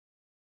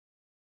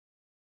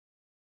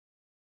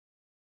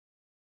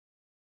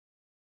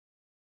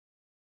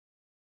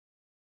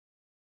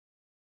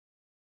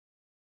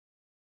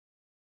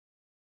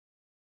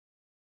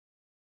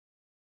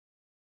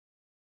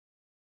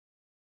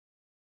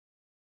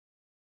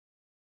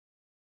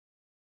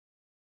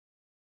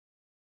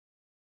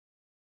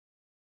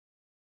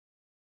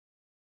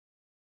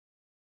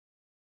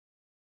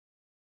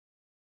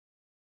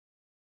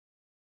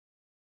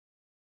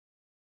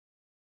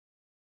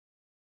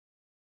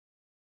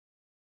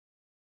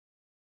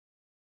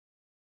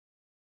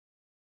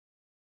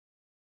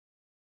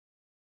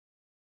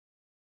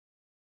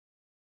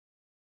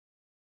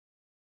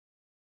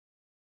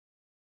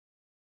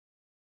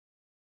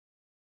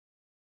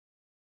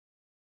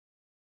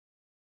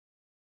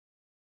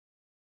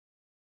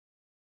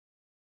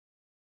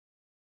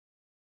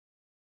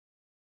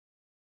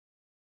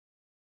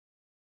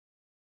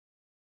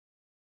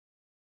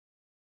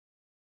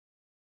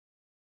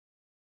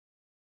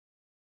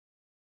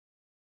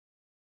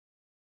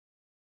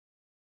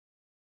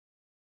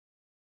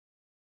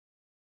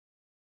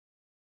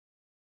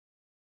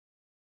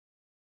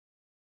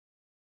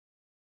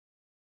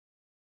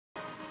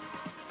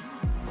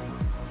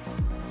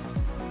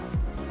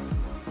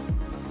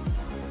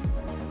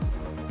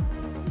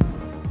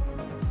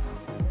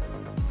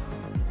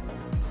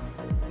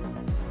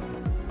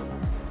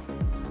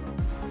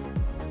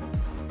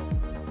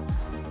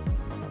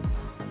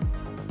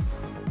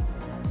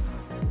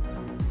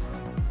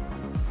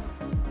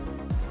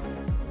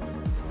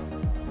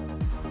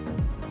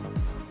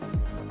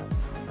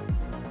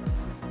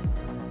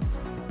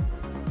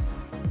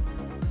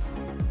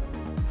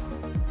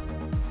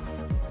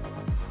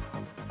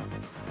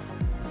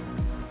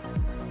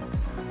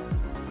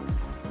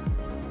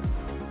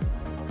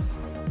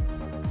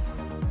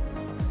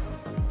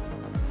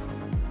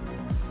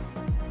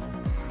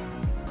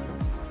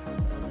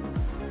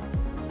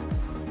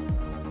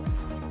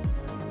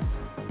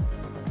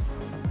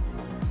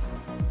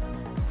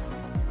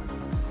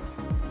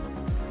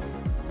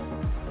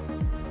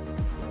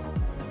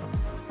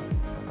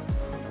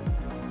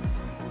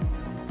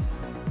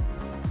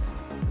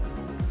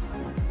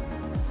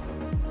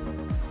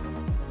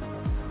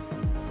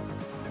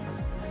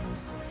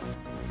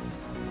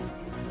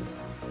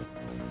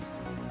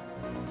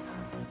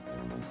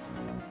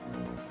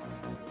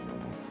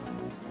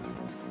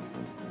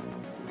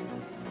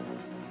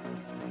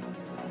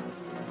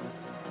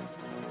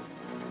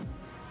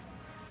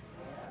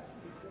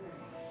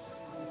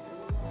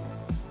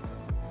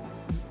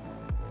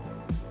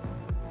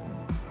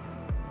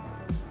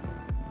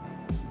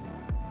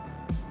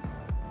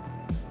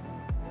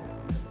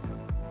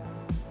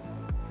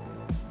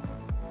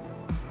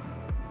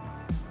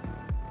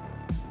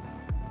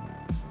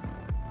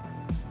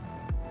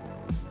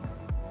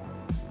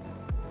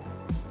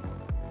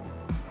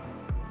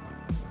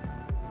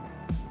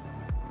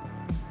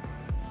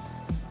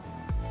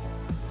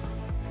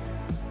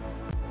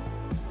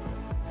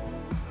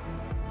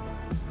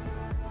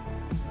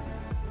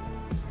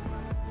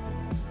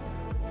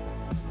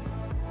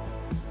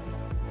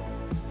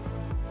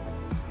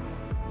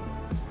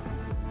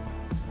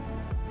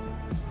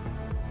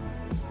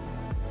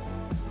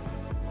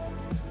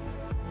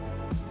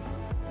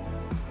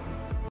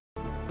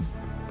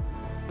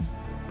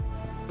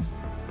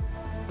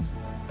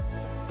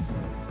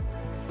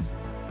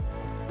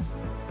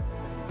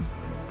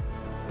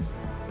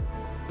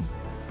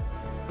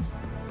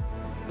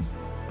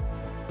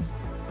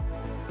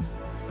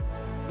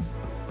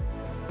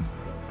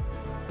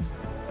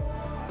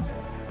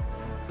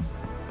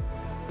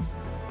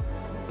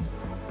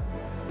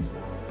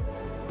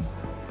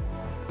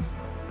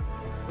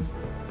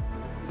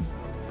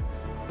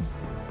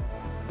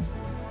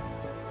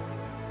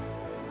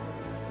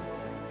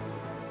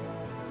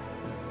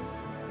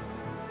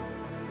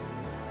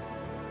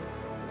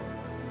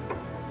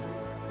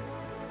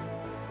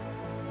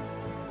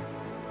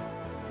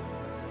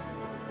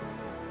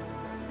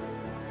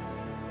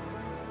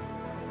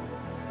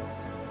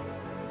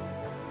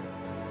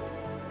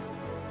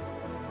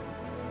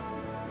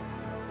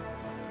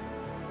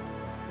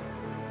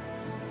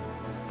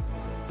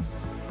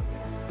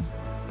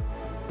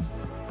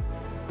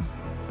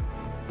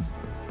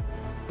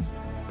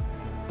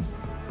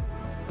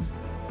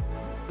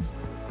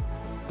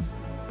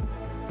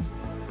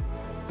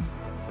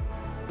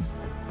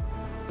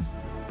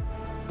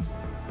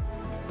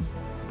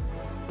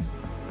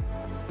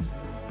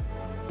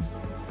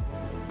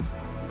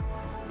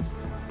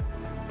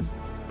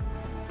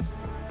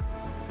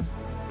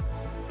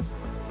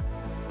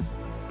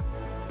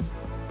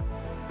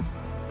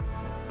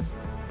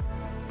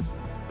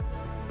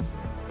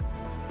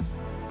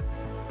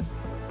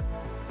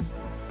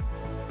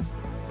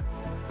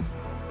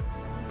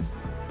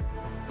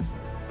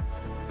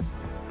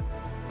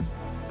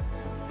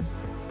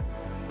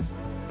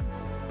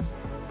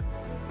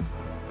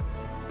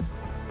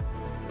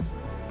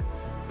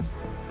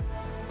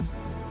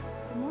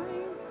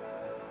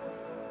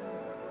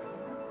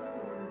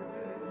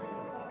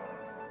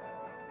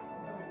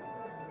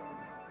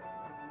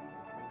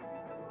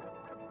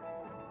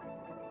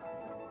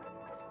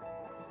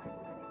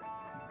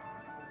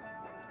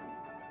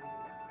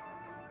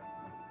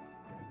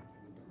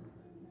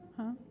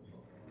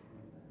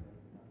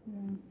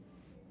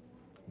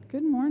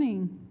Good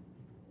morning.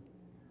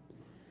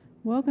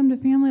 Welcome to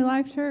Family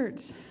Life Church.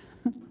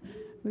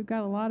 We've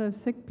got a lot of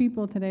sick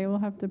people today. We'll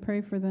have to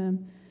pray for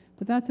them.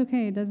 But that's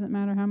okay. It doesn't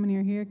matter how many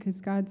are here because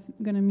God's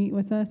going to meet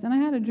with us. And I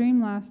had a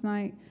dream last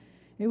night.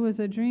 It was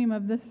a dream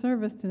of this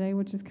service today,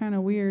 which is kind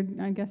of weird.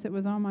 I guess it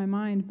was on my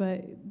mind.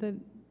 But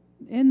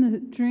in the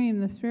dream,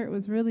 the Spirit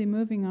was really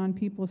moving on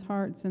people's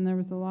hearts. And there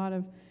was a lot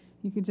of,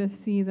 you could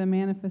just see the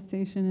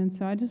manifestation. And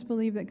so I just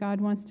believe that God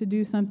wants to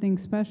do something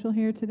special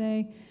here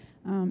today.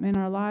 In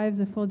our lives,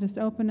 if we'll just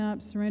open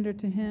up, surrender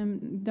to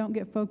Him, don't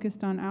get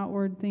focused on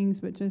outward things,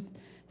 but just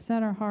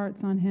set our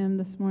hearts on Him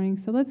this morning.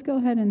 So let's go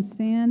ahead and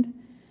stand.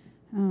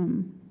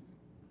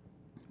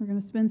 We're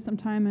going to spend some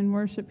time in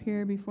worship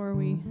here before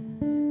we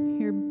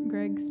hear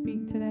Greg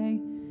speak today.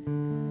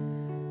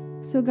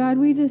 So God,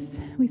 we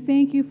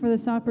thank you for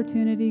this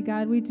opportunity.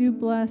 God, we do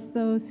bless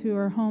those who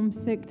are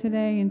homesick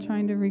today and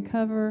trying to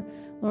recover.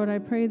 Lord, I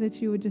pray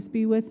that you would just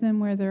be with them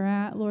where they're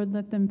at. Lord,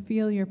 let them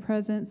feel your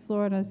presence,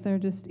 Lord, as they're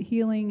just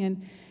healing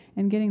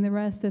and getting the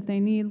rest that they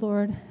need,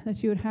 Lord,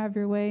 that you would have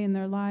your way in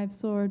their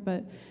lives, Lord.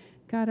 But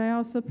God, I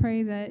also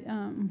pray that,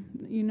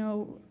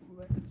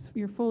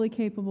 you're fully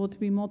capable to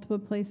be multiple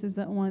places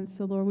at once.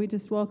 So, Lord, we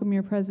just welcome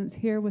your presence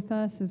here with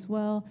us as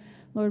well.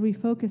 Lord, we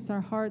focus our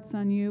hearts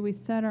on you. We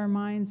set our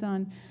minds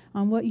on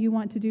what you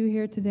want to do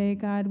here today,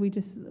 God. We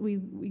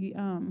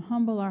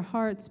humble our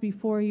hearts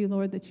before you,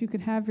 Lord, that you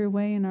could have your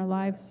way in our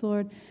lives,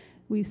 Lord.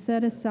 We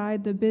set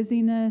aside the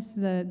busyness,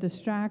 the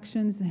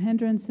distractions, the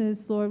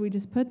hindrances, Lord. We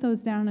just put those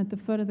down at the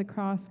foot of the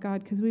cross,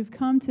 God, because we've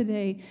come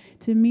today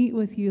to meet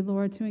with you,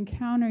 Lord, to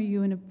encounter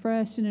you in a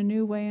fresh and a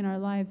new way in our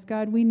lives.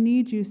 God, we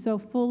need you so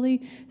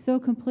fully,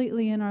 so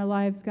completely in our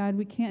lives, God.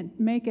 We can't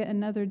make it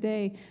another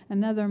day,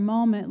 another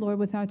moment, Lord,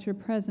 without your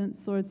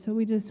presence, Lord. So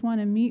we just want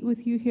to meet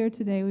with you here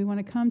today. We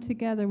want to come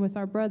together with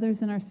our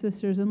brothers and our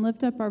sisters and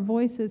lift up our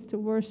voices to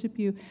worship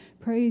you,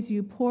 praise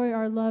you, pour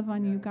our love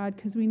on you, God,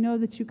 because we know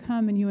that you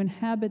come and you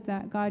inhabit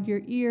that, God.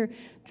 Your ear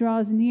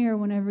draws near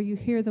whenever you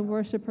hear the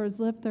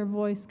worshipers lift their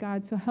voice,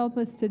 God. So help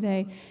us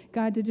today,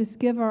 God, to just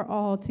give our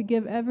all, to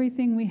give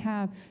everything we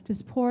have,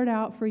 just pour it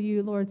out for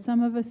you, Lord.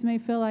 Some of us may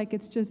feel like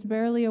it's just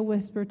barely a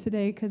whisper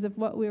today because of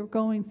what we're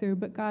going through,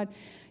 but God,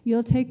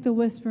 you'll take the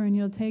whisper and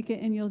you'll take it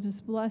and you'll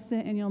just bless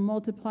it and you'll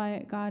multiply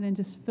it, God, and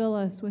just fill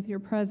us with your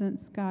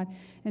presence, God.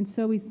 And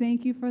so we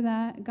thank you for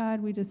that,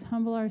 God. We just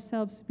humble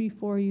ourselves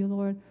before you,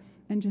 Lord,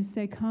 and just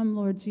say, come,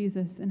 Lord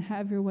Jesus, and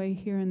have your way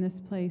here in this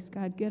place.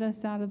 God, get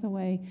us out of the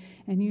way,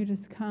 and you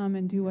just come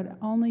and do what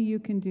only you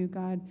can do,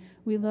 God.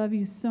 We love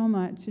you so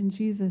much. In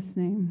Jesus'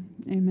 name,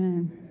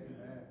 amen.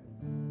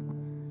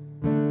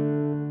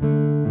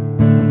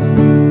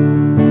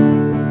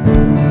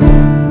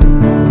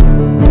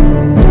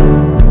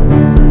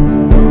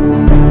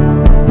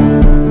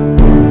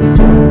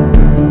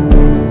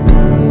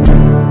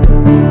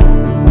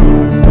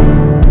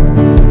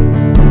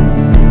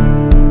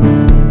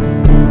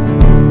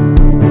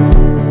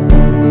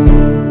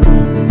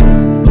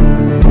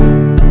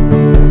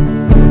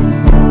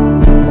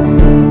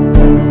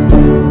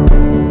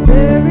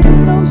 There is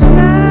no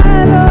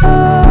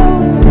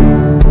shadow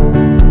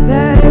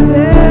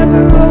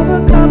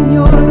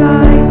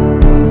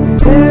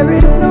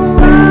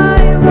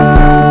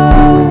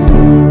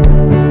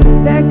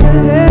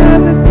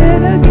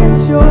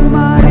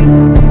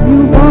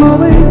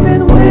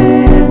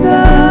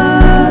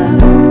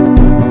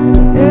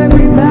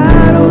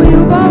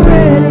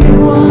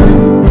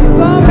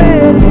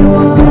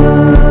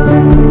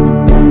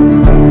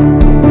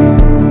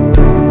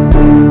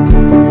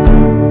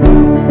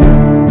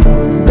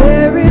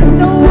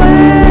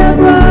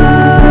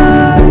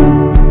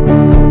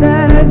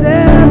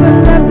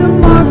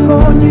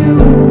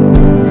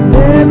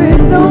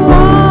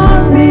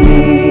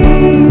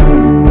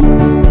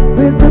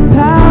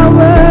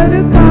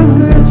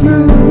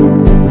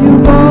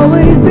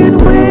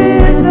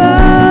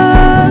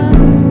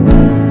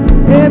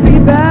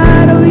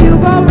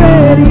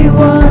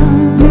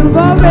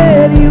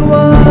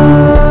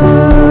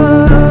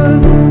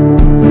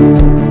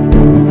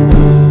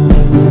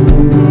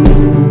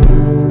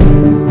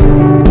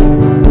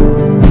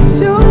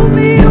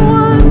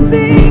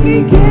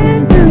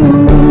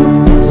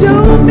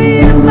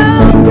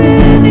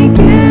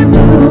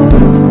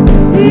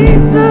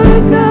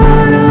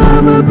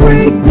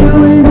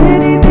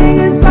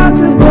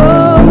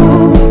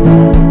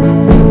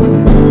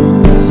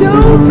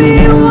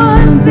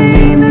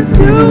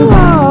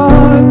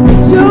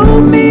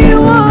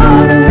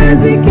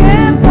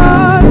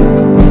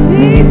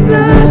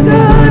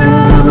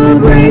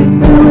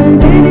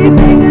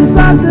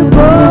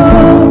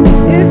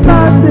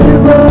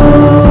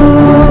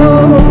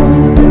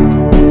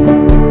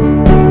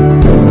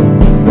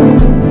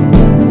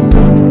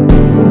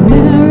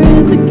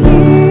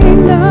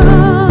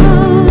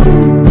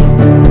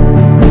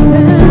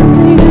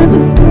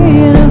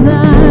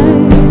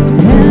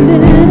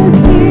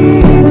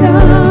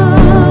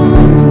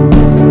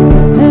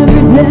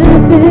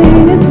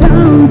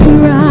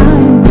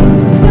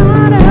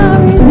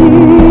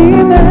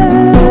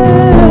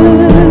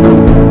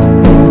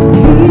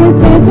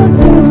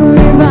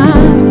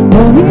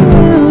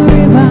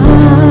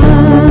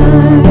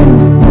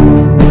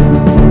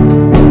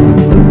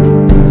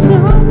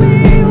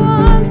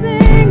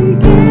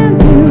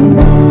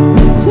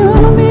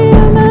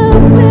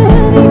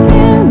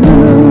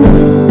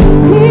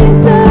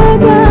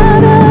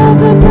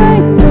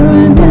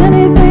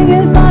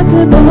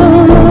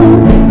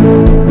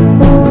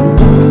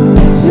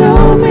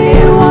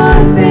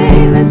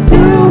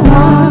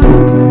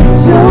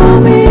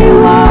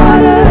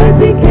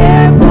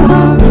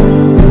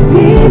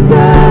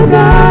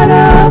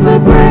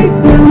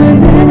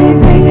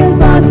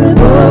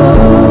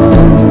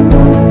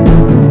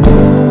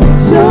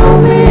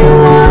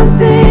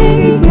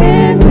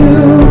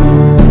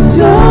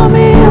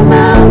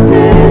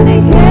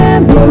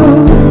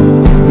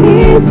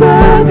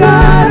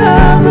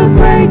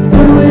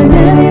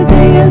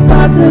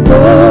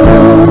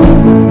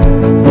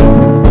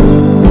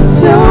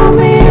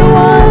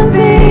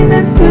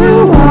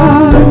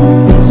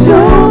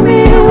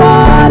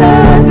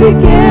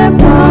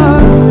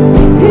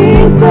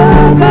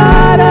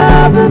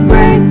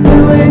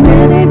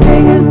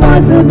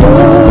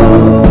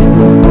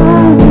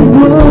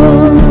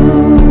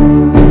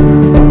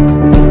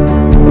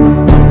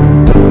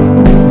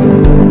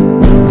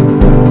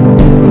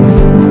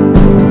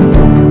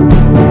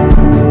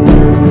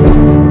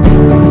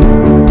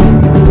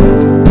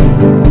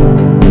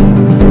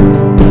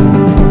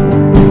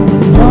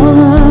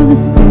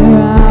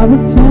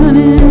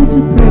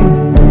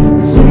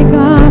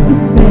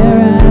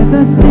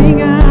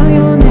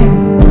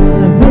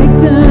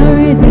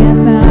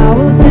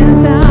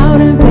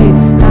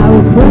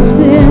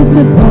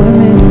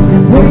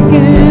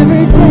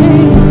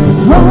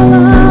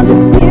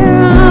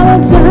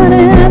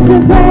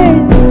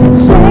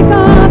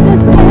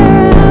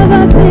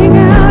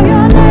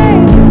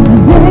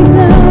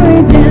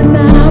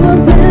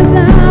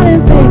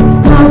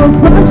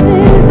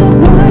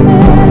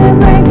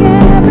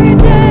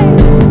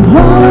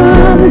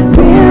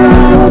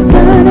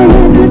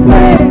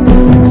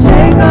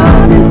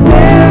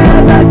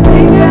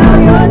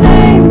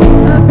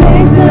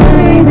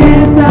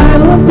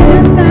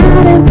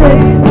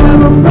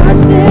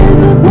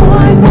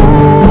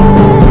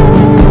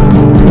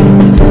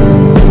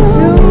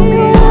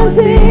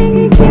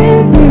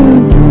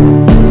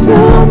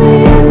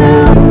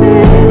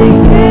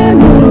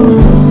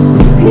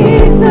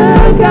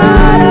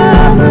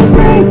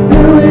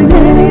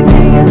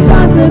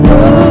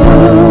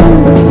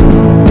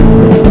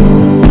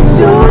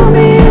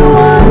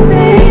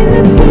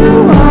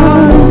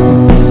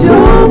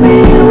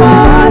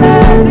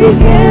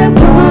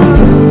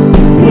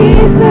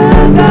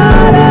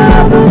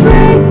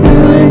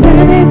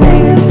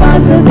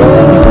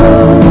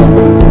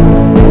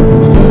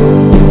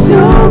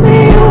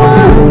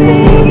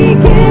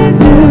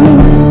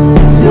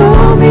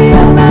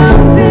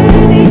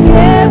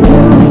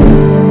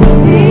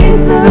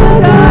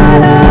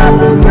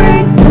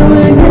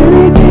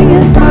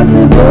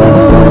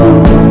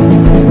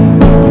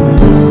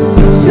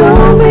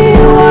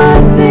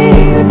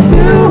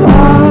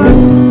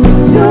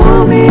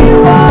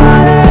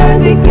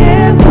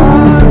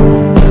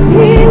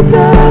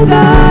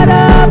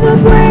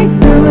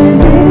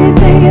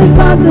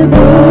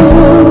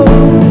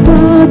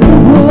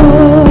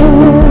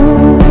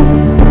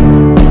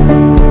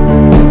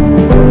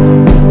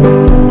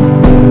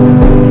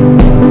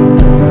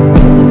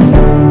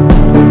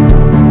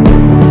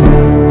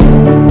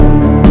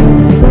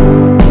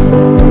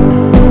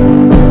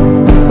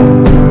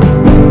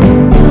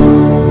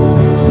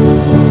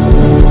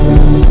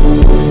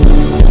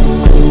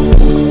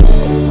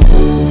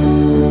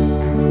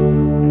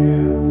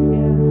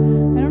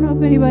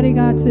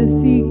everybody got to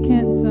see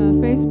Kent's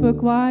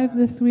Facebook Live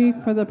this week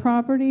for the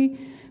property.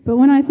 But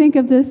when I think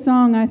of this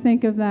song, I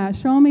think of that.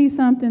 Show me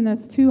something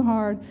that's too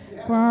hard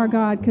for our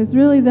God, because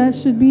really that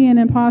should be an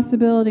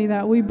impossibility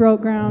that we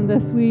broke ground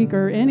this week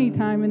or any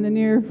time in the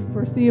near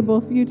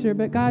foreseeable future.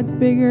 But God's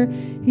bigger,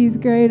 He's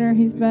greater,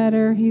 He's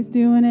better, He's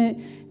doing it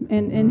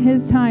in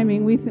His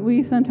timing.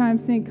 We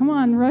sometimes think, come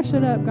on, rush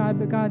it up, God.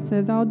 But God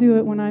says, I'll do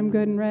it when I'm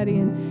good and ready.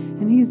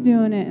 And He's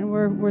doing it, and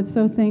we're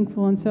so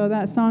thankful. And so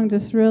that song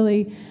just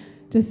really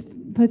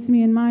just puts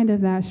me in mind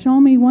of that.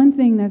 Show me one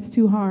thing that's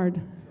too hard.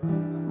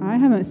 I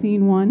haven't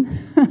seen one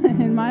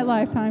in my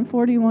lifetime,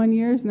 41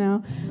 years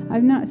now.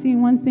 I've not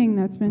seen one thing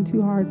that's been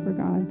too hard for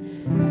God.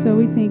 So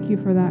we thank you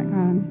for that,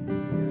 God.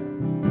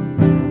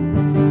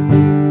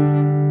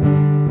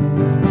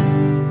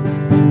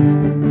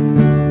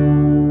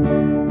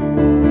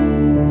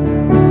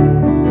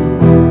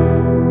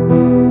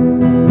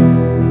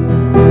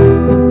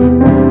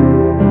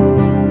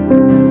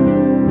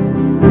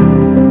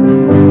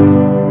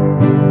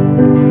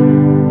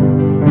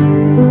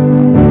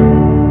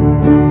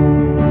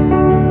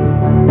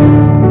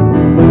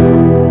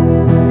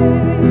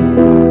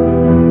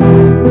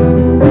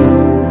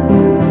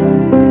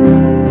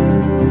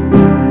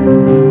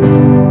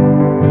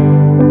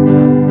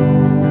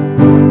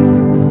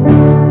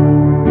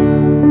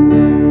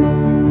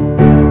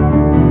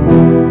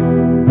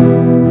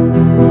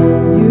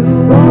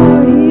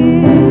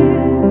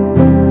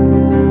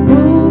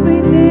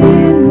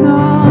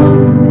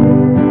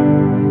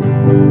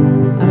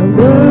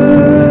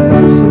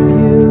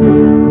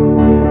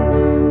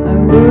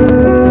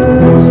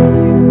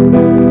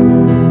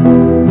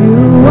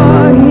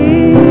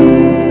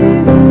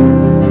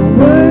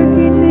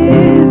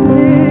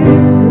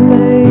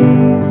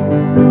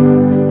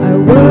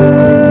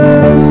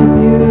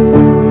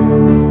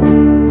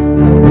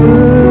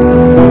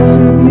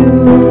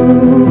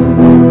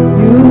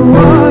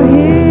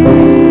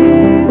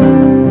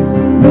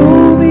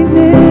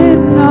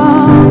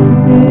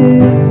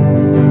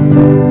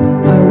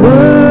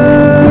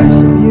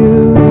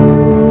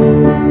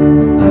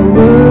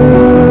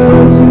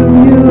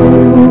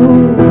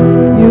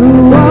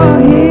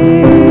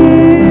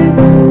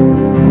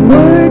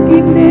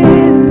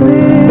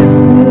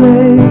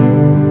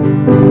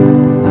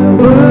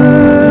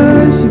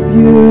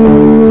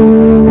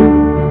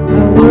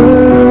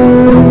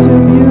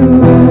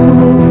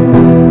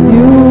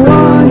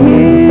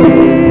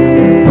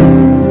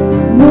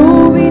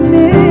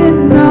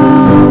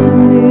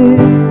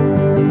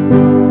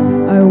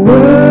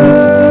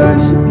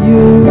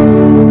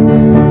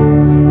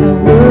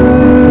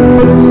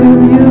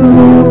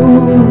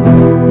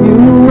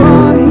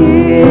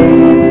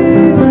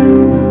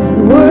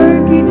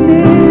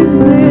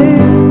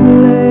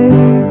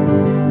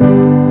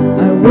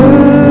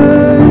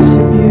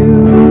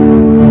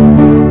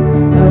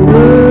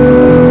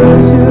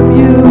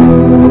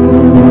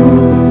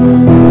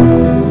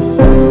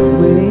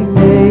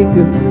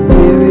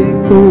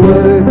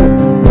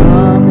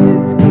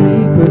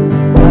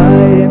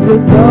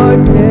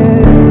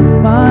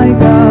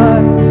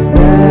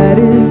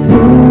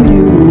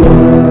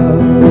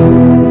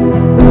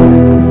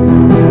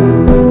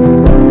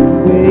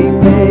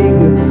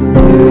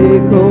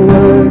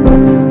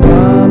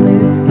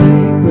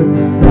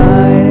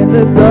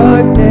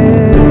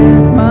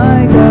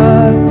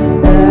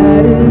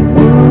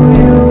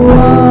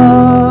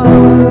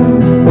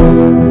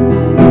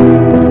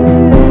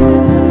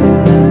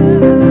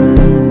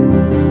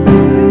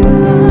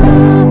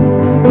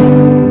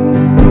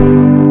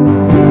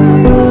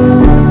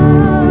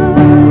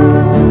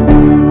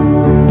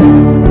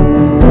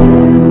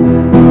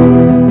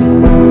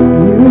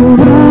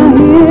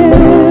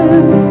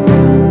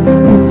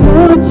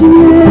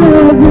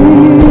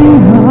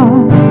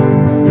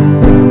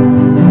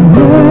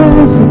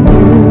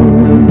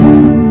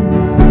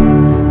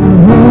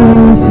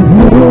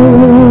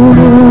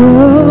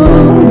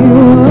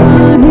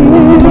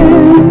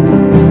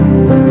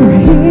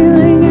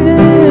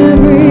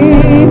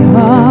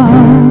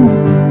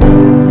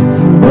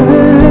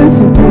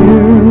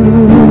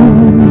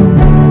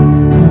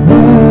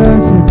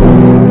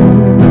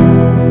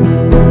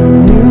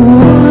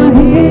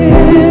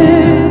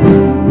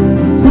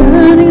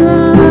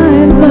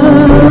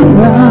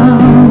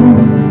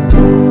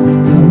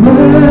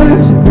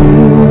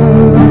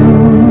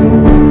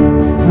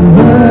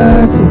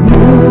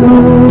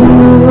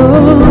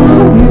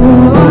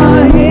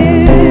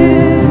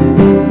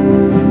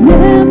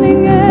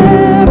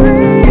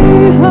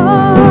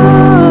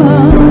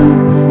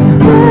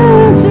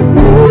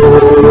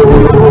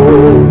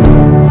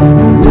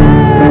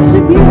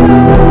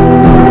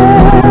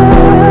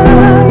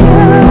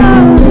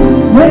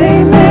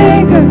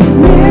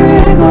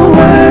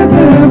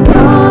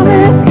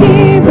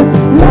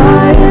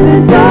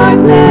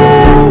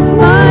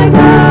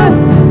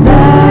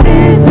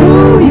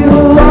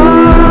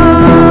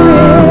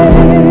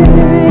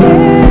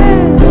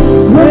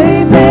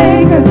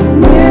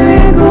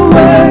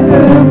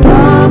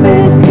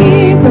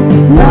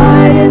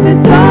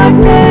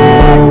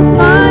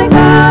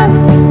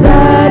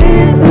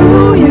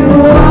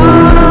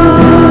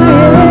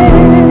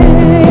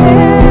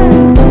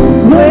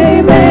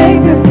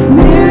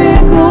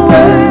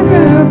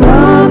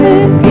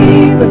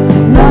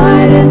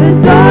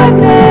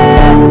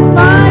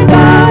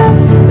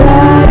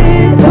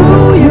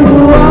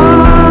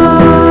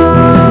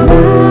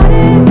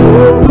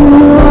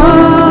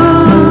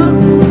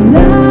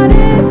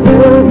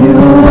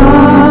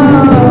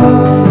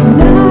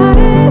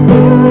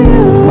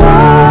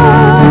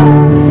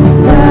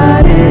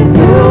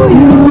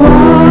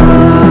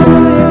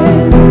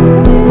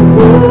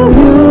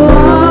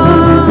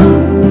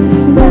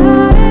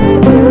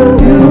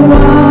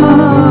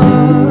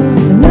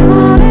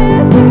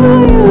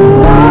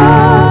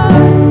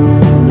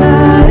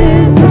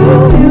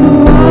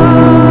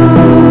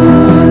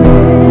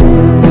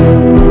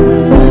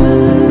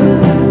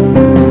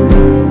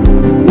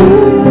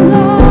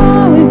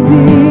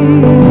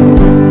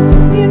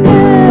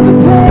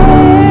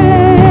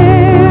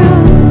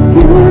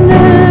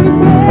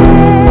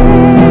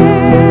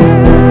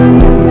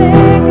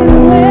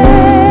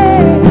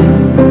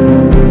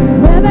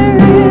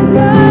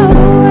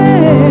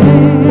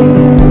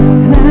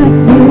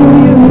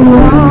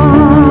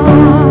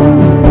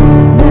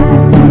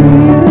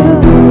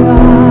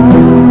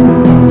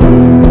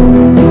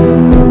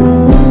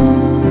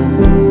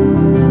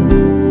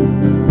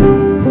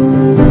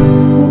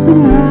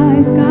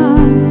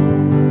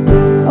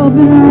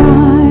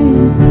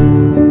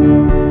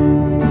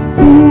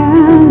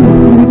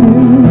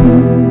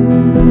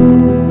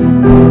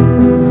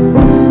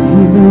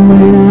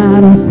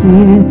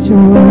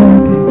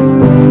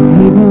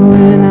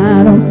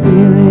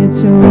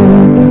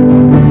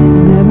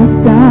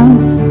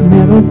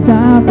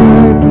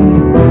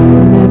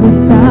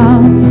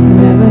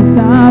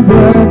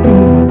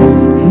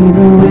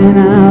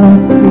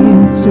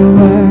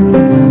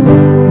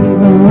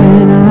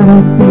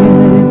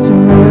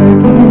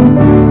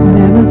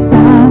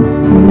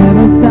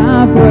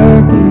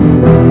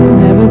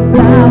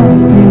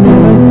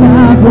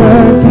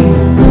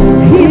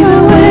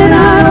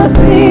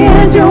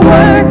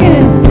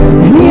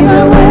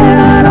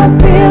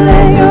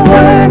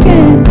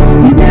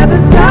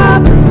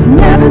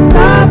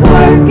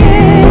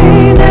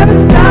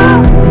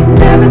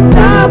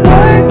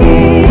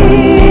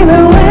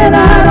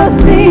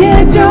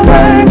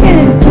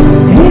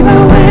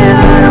 Even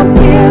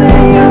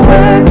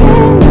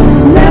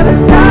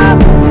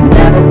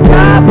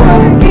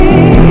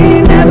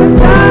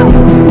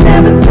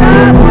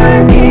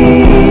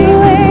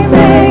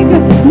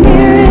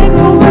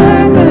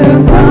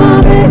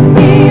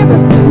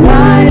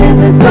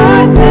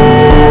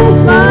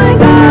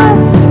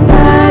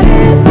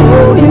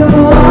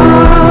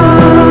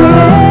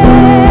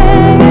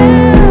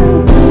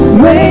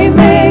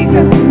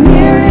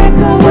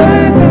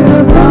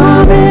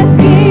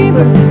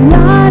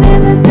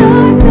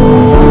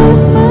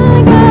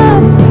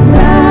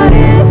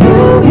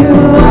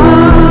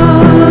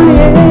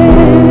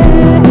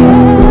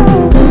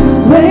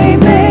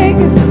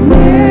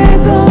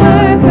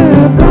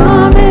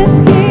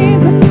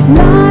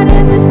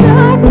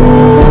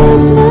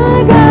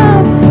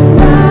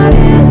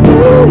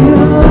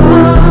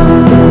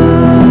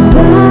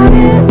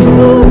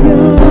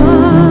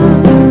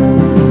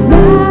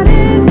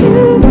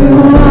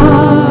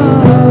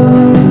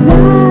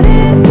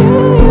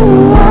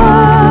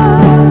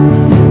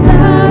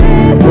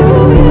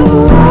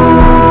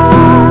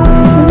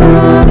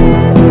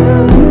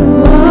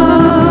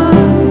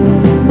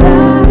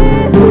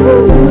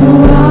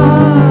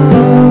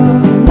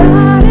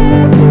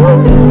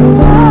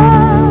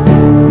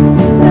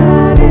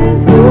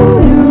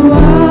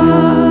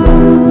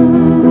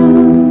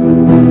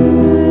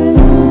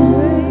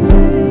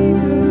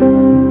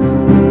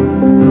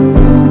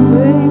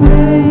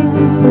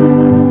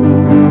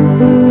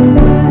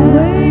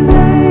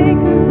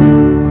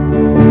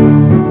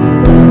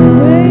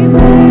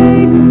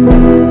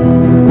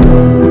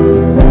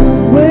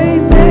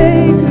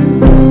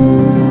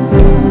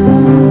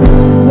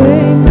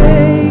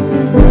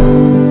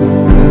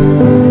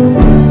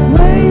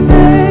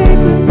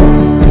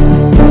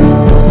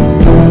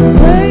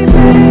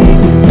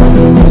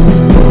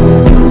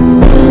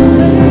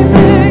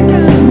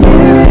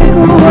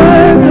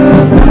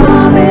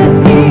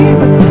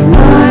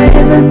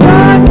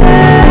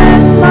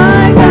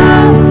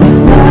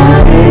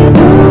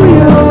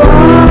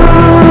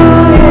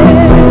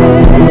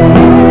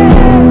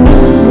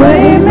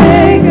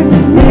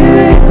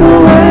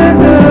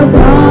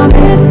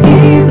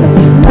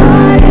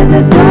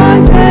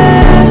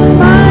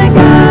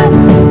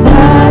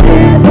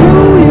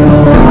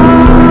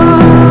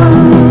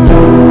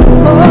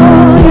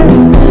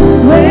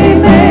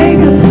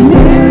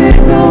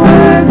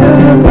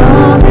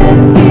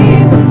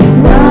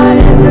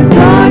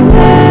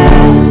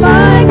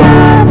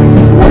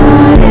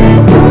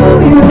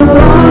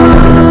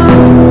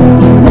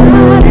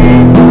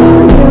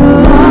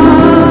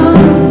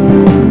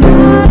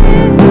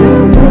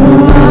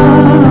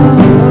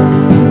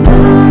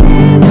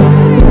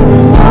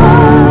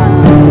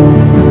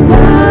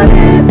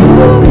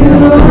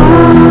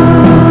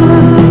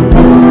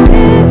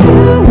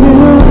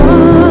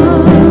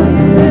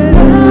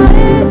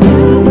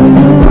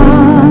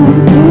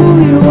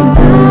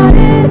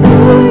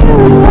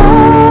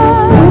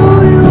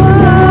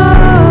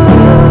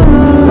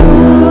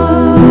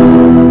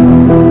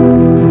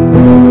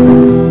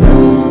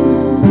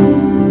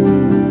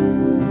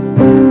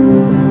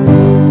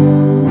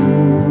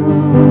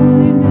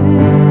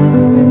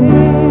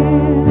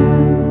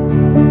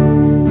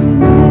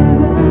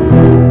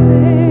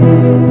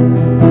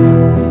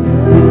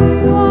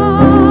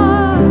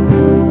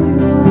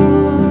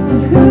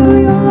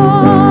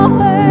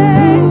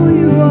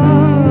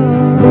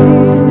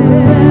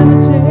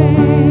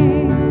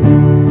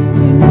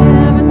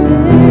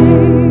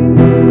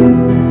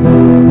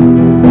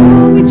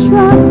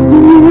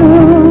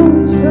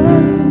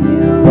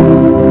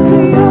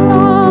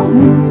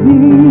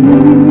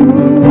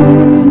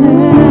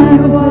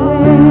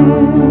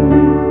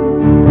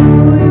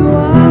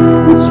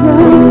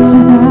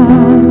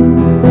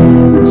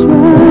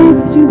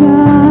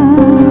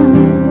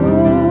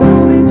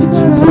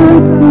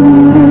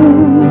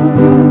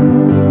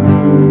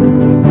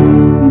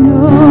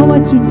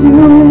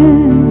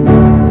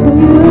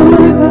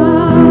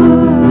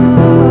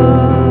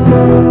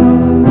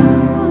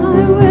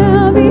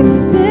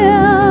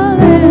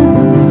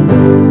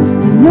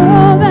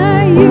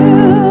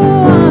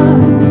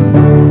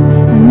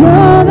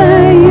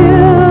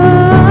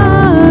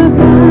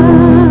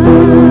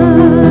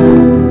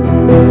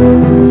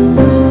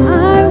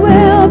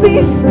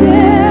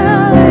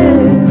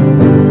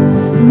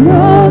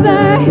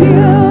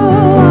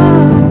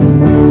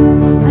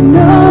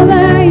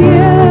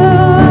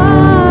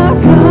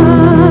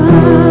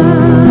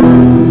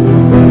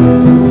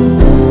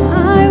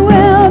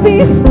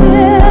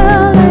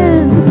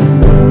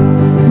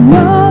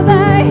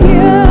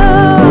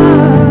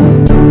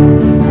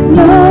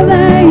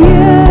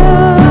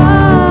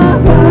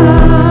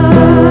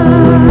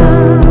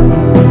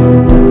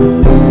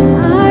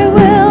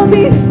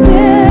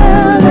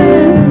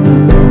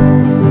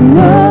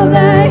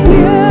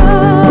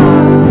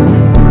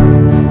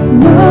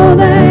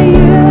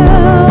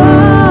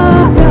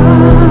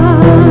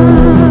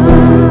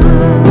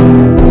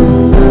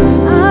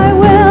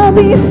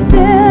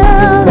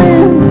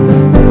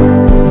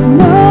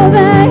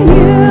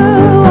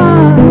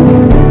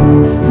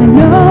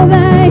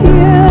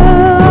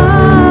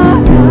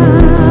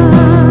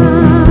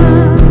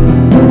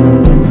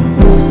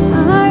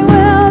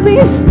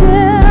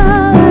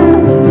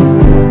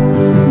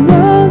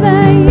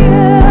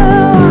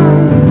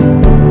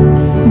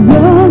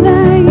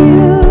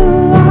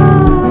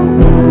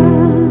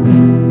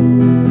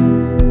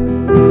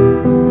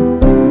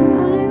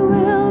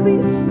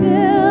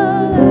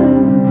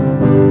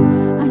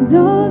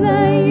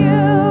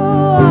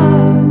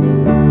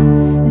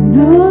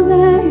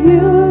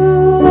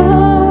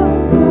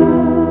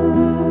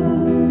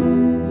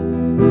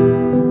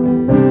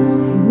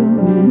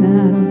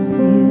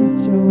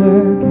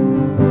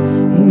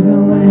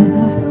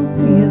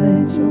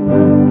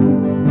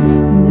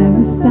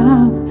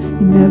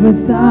Never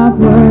stop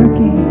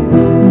working,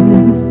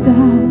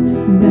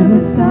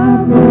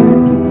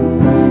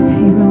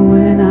 even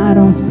when I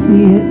don't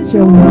see it.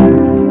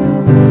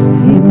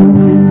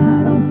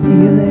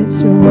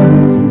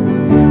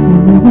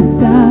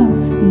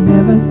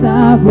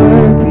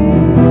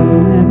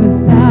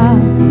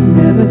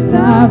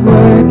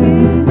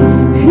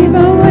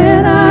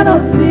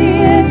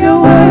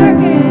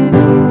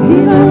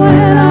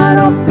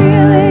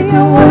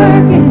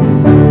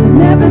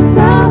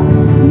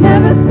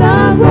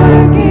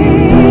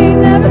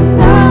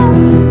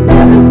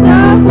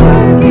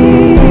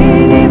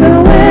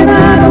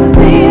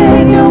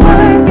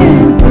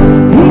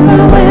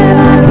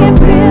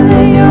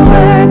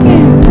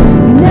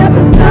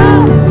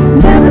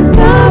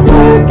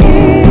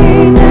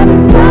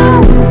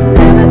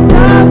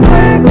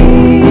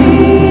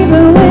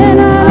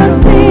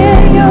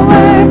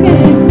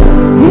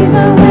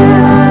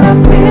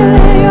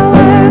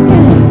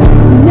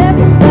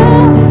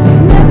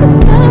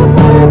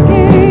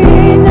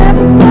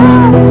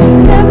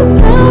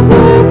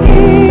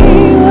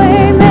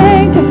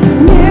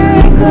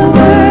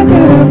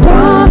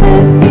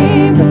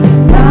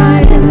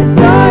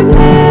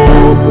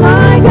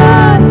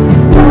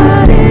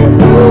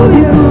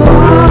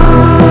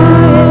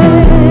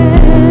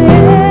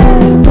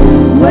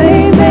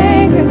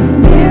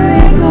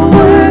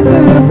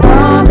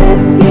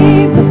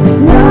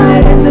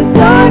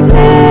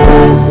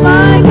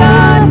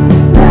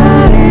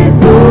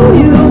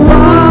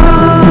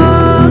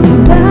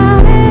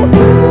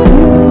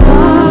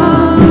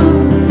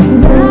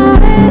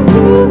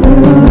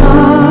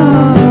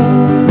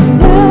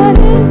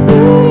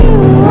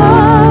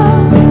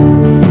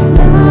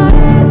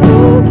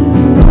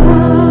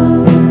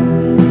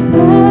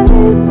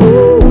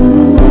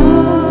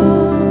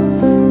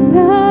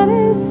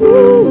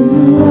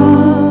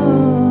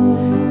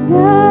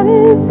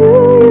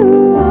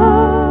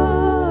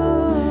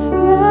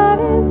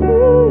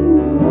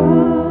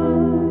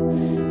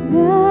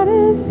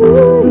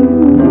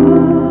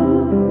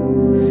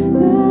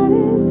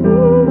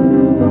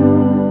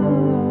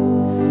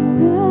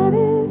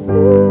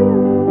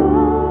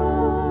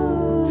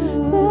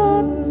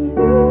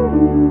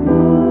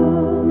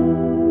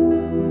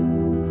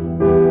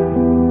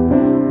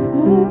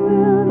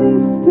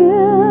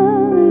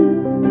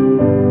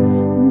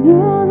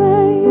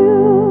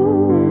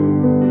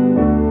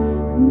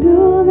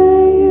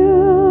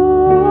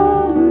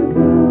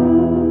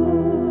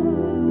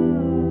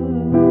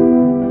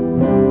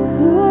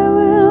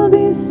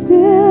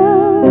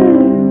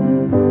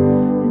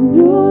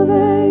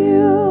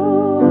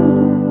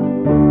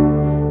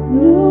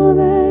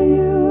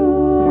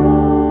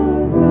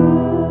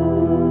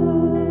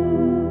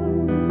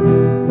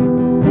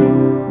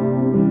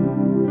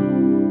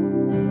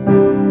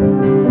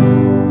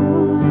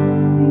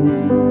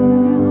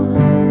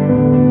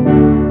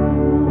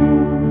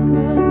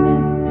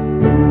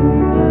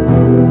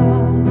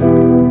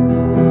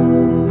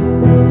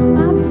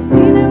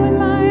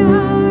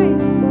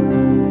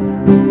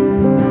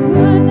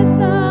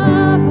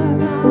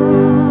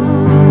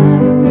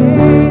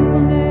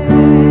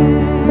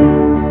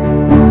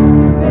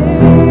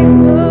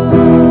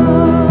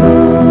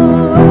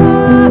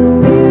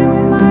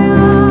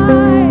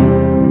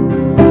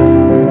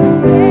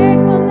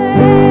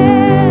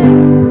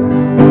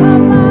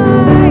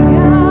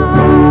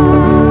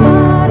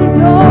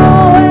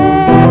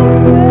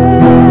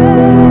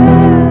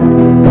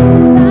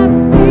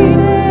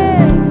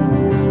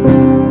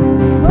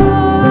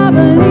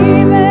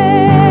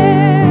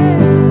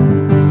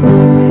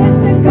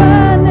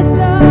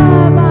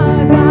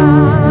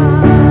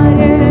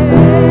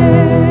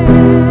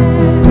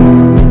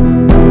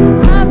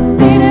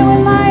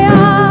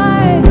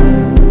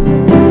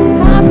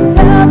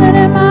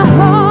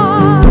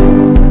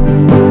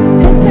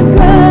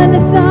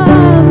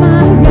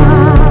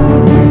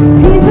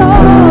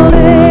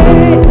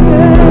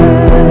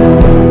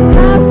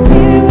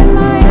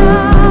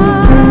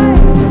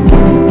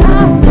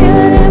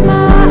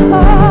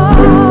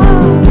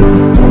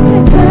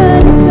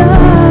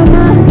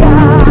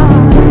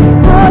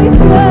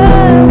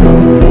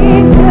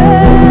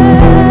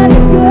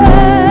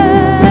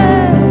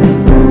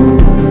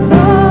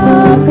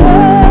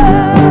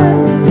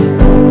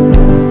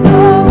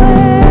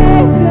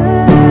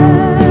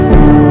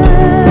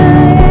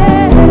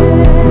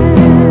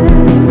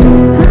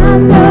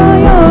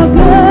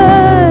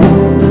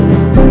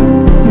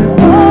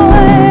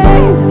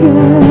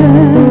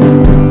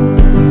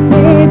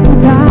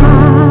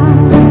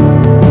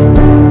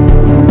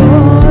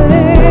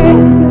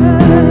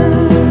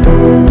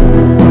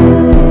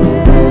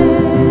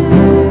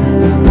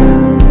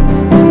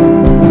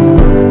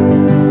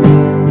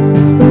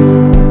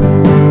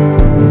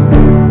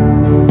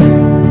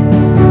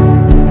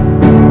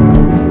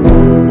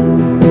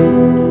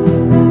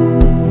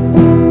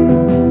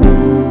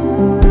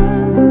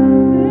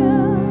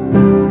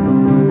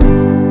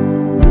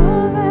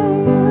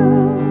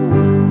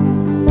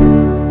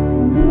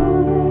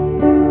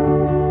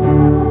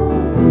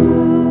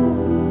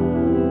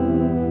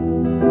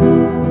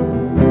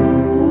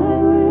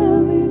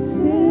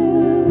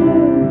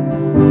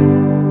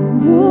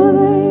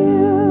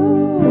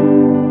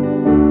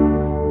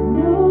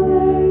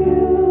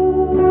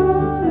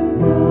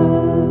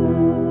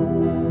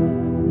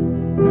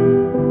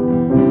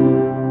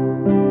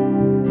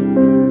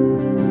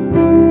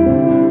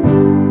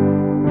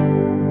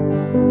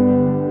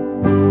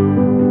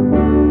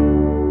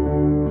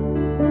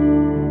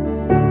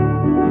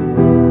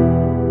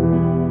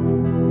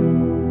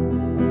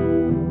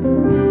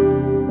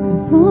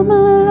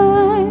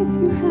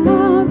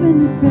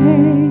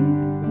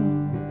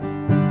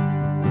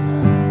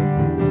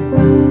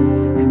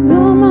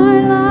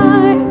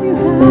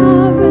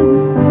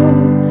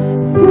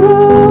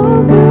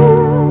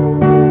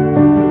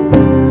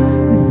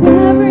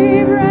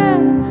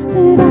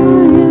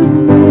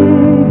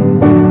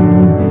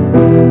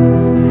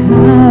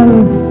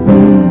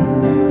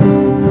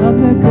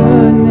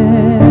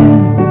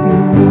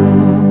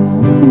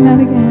 that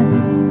again.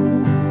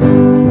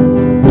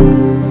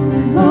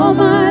 All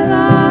my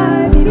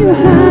life you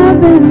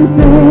have been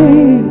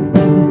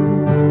faithful.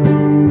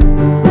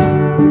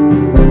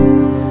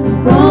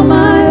 All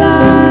my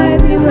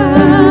life you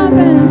have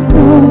been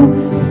so,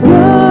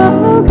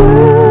 so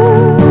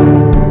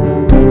good.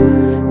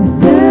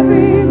 With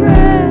every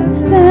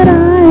breath that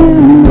I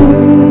am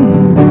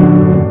able,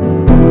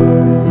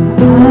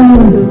 I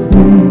will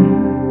sing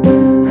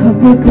of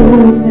the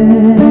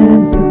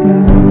goodness of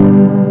God.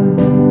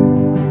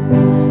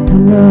 I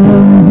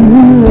love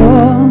you,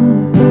 Lord.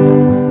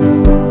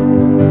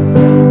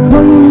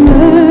 For your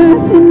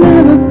mercy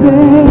never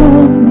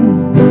fails me.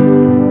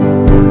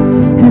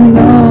 And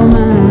all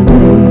my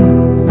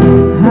days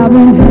I've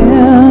been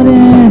held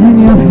in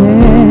your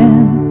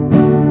hand.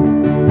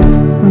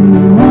 From the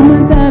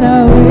moment that I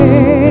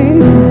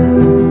wake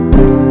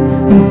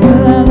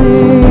until I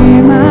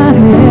lay my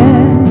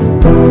head,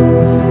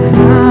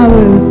 I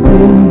will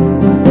sing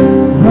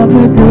of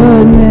the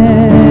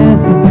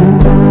goodness of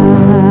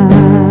God.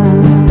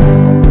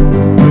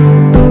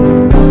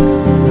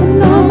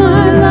 And all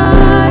my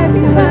life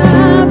you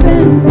have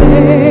been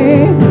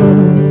faithful.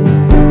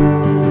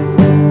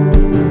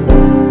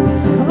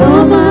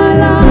 All my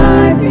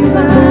life you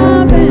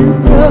have been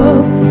so,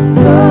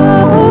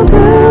 so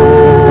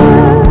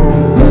good.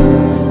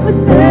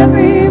 With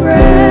every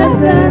breath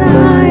that I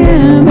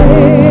am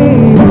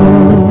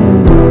able,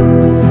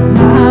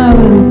 I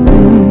will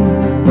sing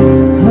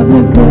of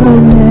the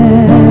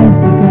goodness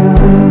of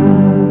God.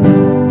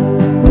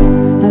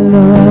 I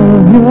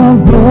love your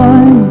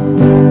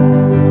voice.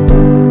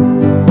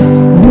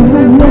 You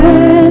have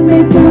led me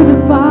through the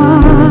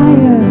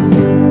fire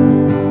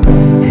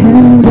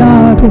and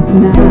darkest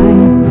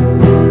night.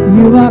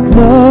 You are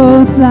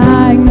close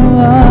like no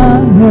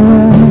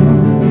other.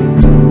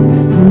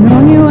 I've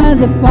known you as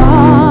a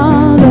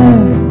father.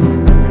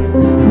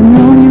 I've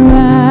known you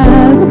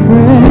as a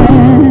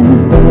friend.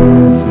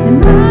 And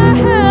I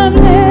have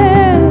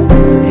lived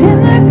in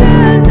the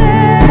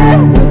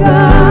goodness of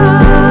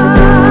God.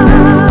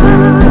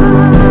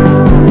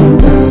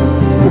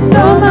 And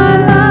all my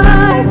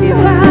life you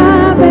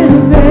have been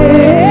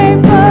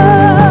faithful.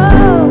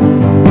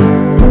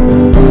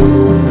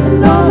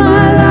 And all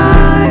my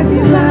life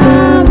you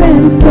have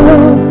been so,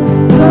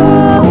 so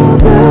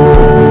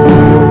good.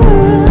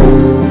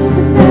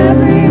 With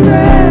every breath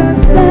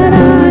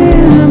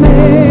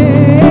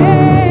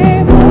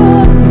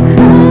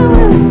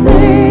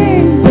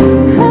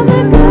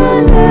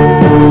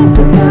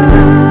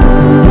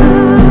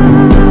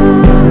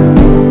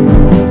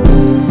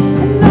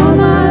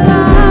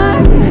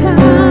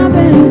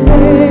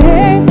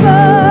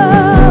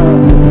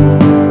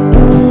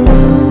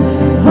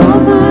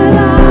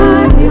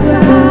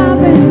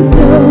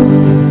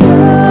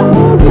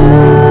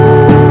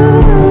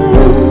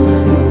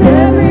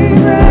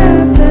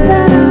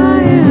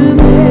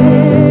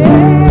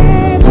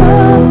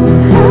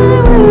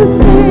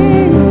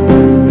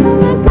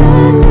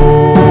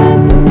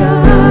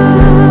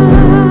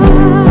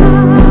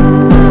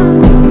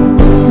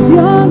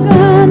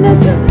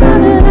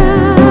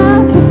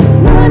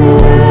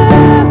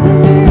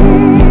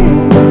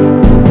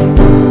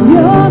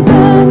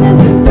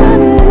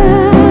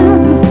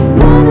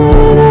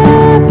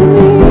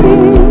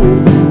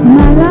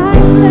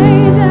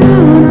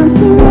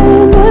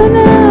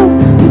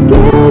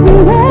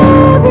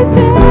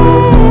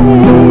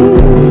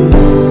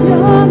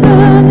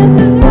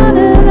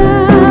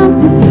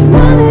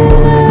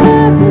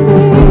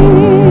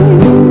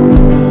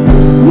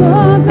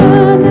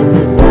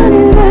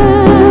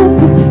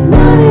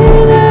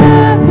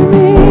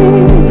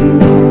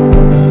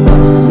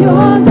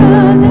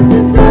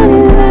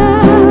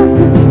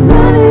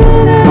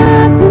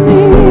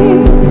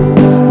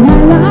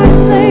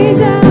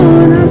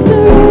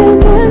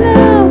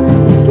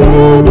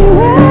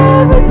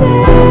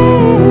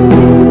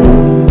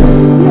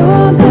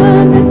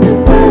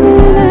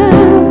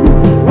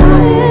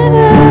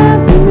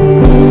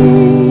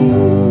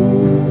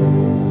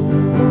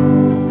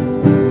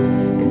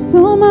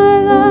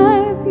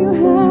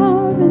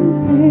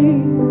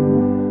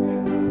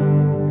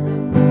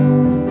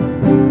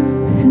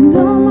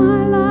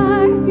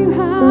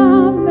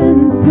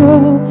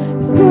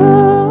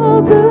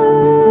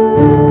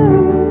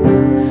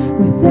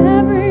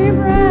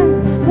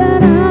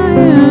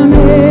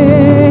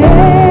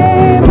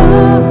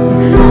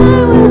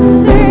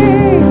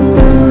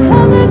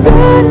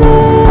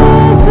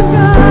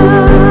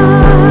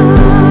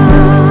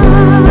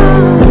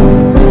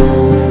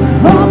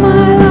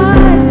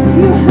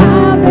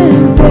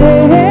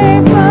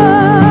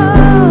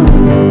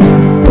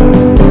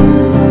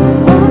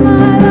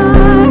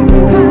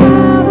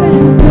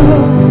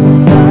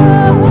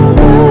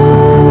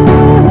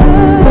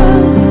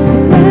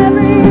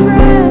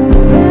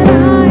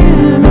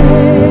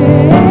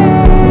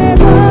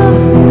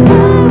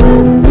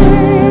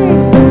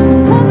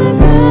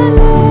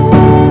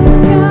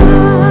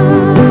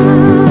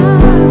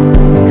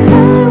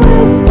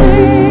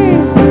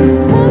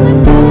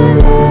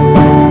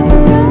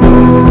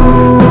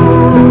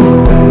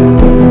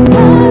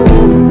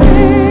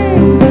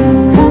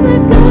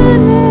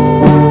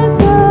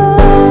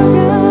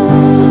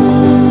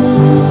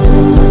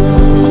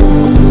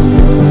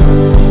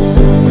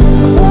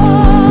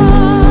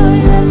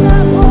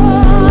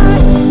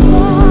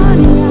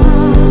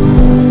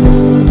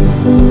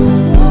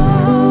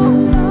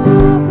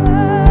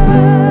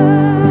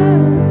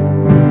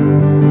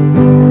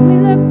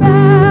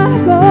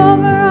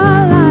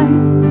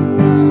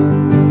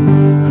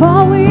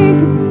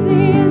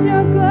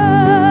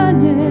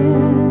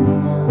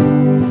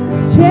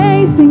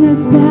chasing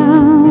us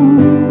down.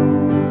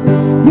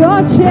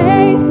 You're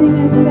chasing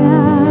us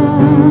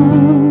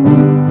down.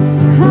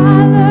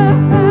 I look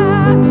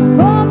back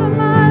over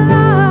my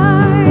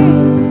life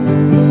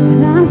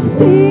and I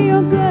see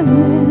your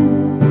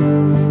goodness.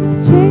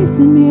 It's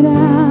chasing me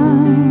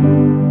down.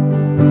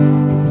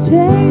 It's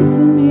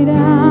chasing me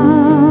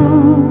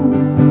down.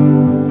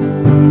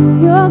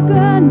 Your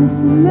goodness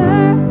and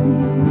mercy.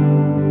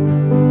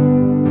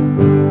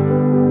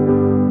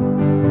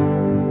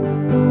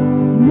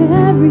 In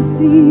every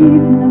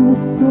season of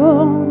the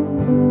soul,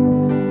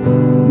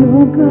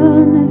 your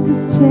goodness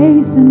is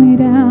chasing me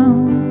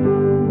down.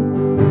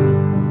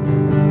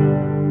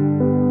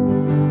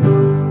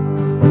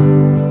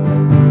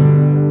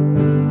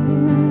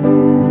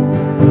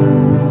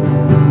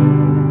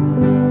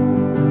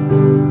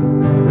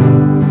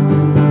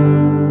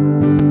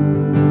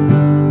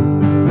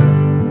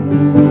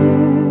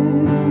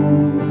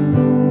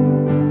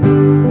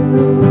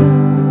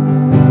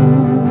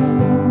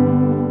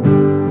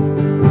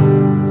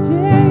 It's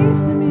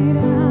chasing me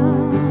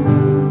down.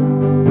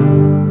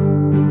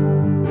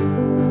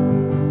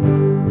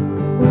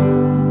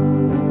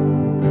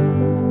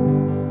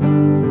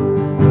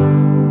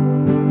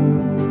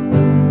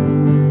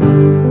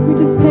 We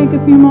just take a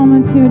few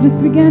moments here.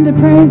 Just begin to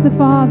praise the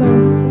Father.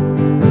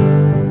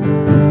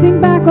 Just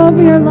think back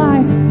over your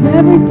life,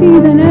 every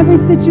season, every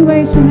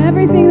situation,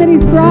 everything that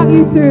He's brought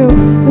you through,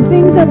 the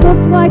things that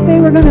looked like they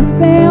were going to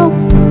fail,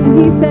 and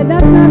He said,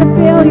 that's not a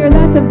failure,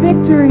 that's a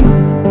victory.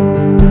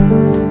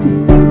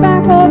 Just think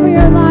back over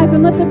your life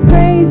and let the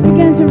praise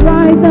begin to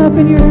rise up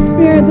in your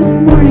spirit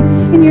this morning,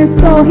 in your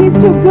soul. He's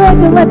too good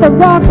to let the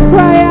rocks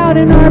cry out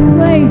in our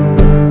place.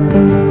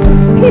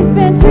 He's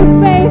been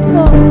too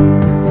faithful.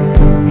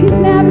 He's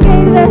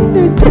navigated us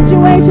through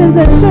situations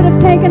that should have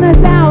taken us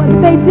out,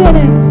 but they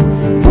didn't.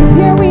 Because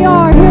here we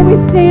are, here we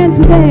stand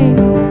today.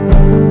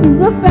 We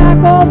look back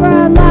over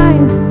our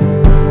lives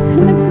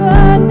and the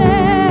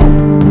goodness,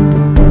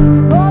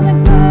 oh the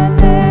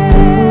goodness,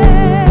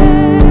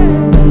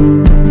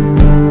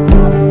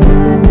 oh the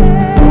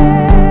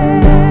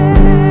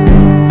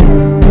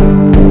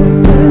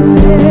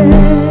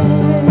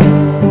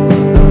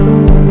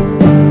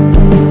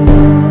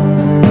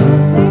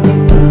Thank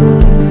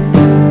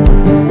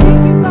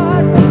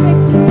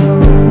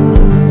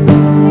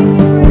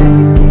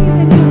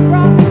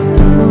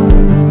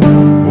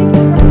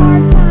you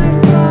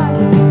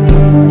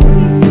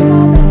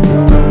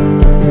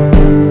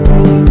for